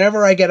thing is,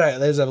 whenever I get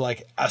there's a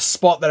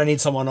spot that I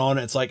need someone on,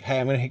 it's like, hey,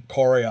 I'm going to hit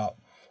Corey up.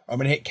 I'm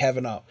going to hit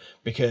Kevin up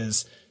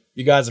because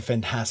you guys are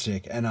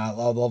fantastic. And I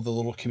love the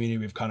little community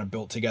we've kind of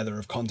built together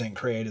of content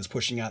creators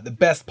pushing out the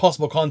best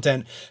possible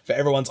content for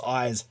everyone's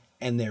eyes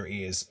and their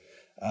ears.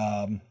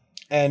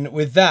 And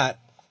with that,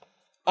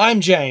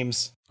 I'm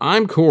James.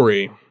 I'm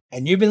Corey.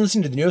 And you've been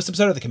listening to the newest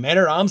episode of the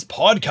Commander-at-Arms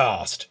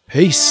podcast.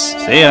 Peace.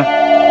 See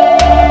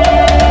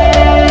ya.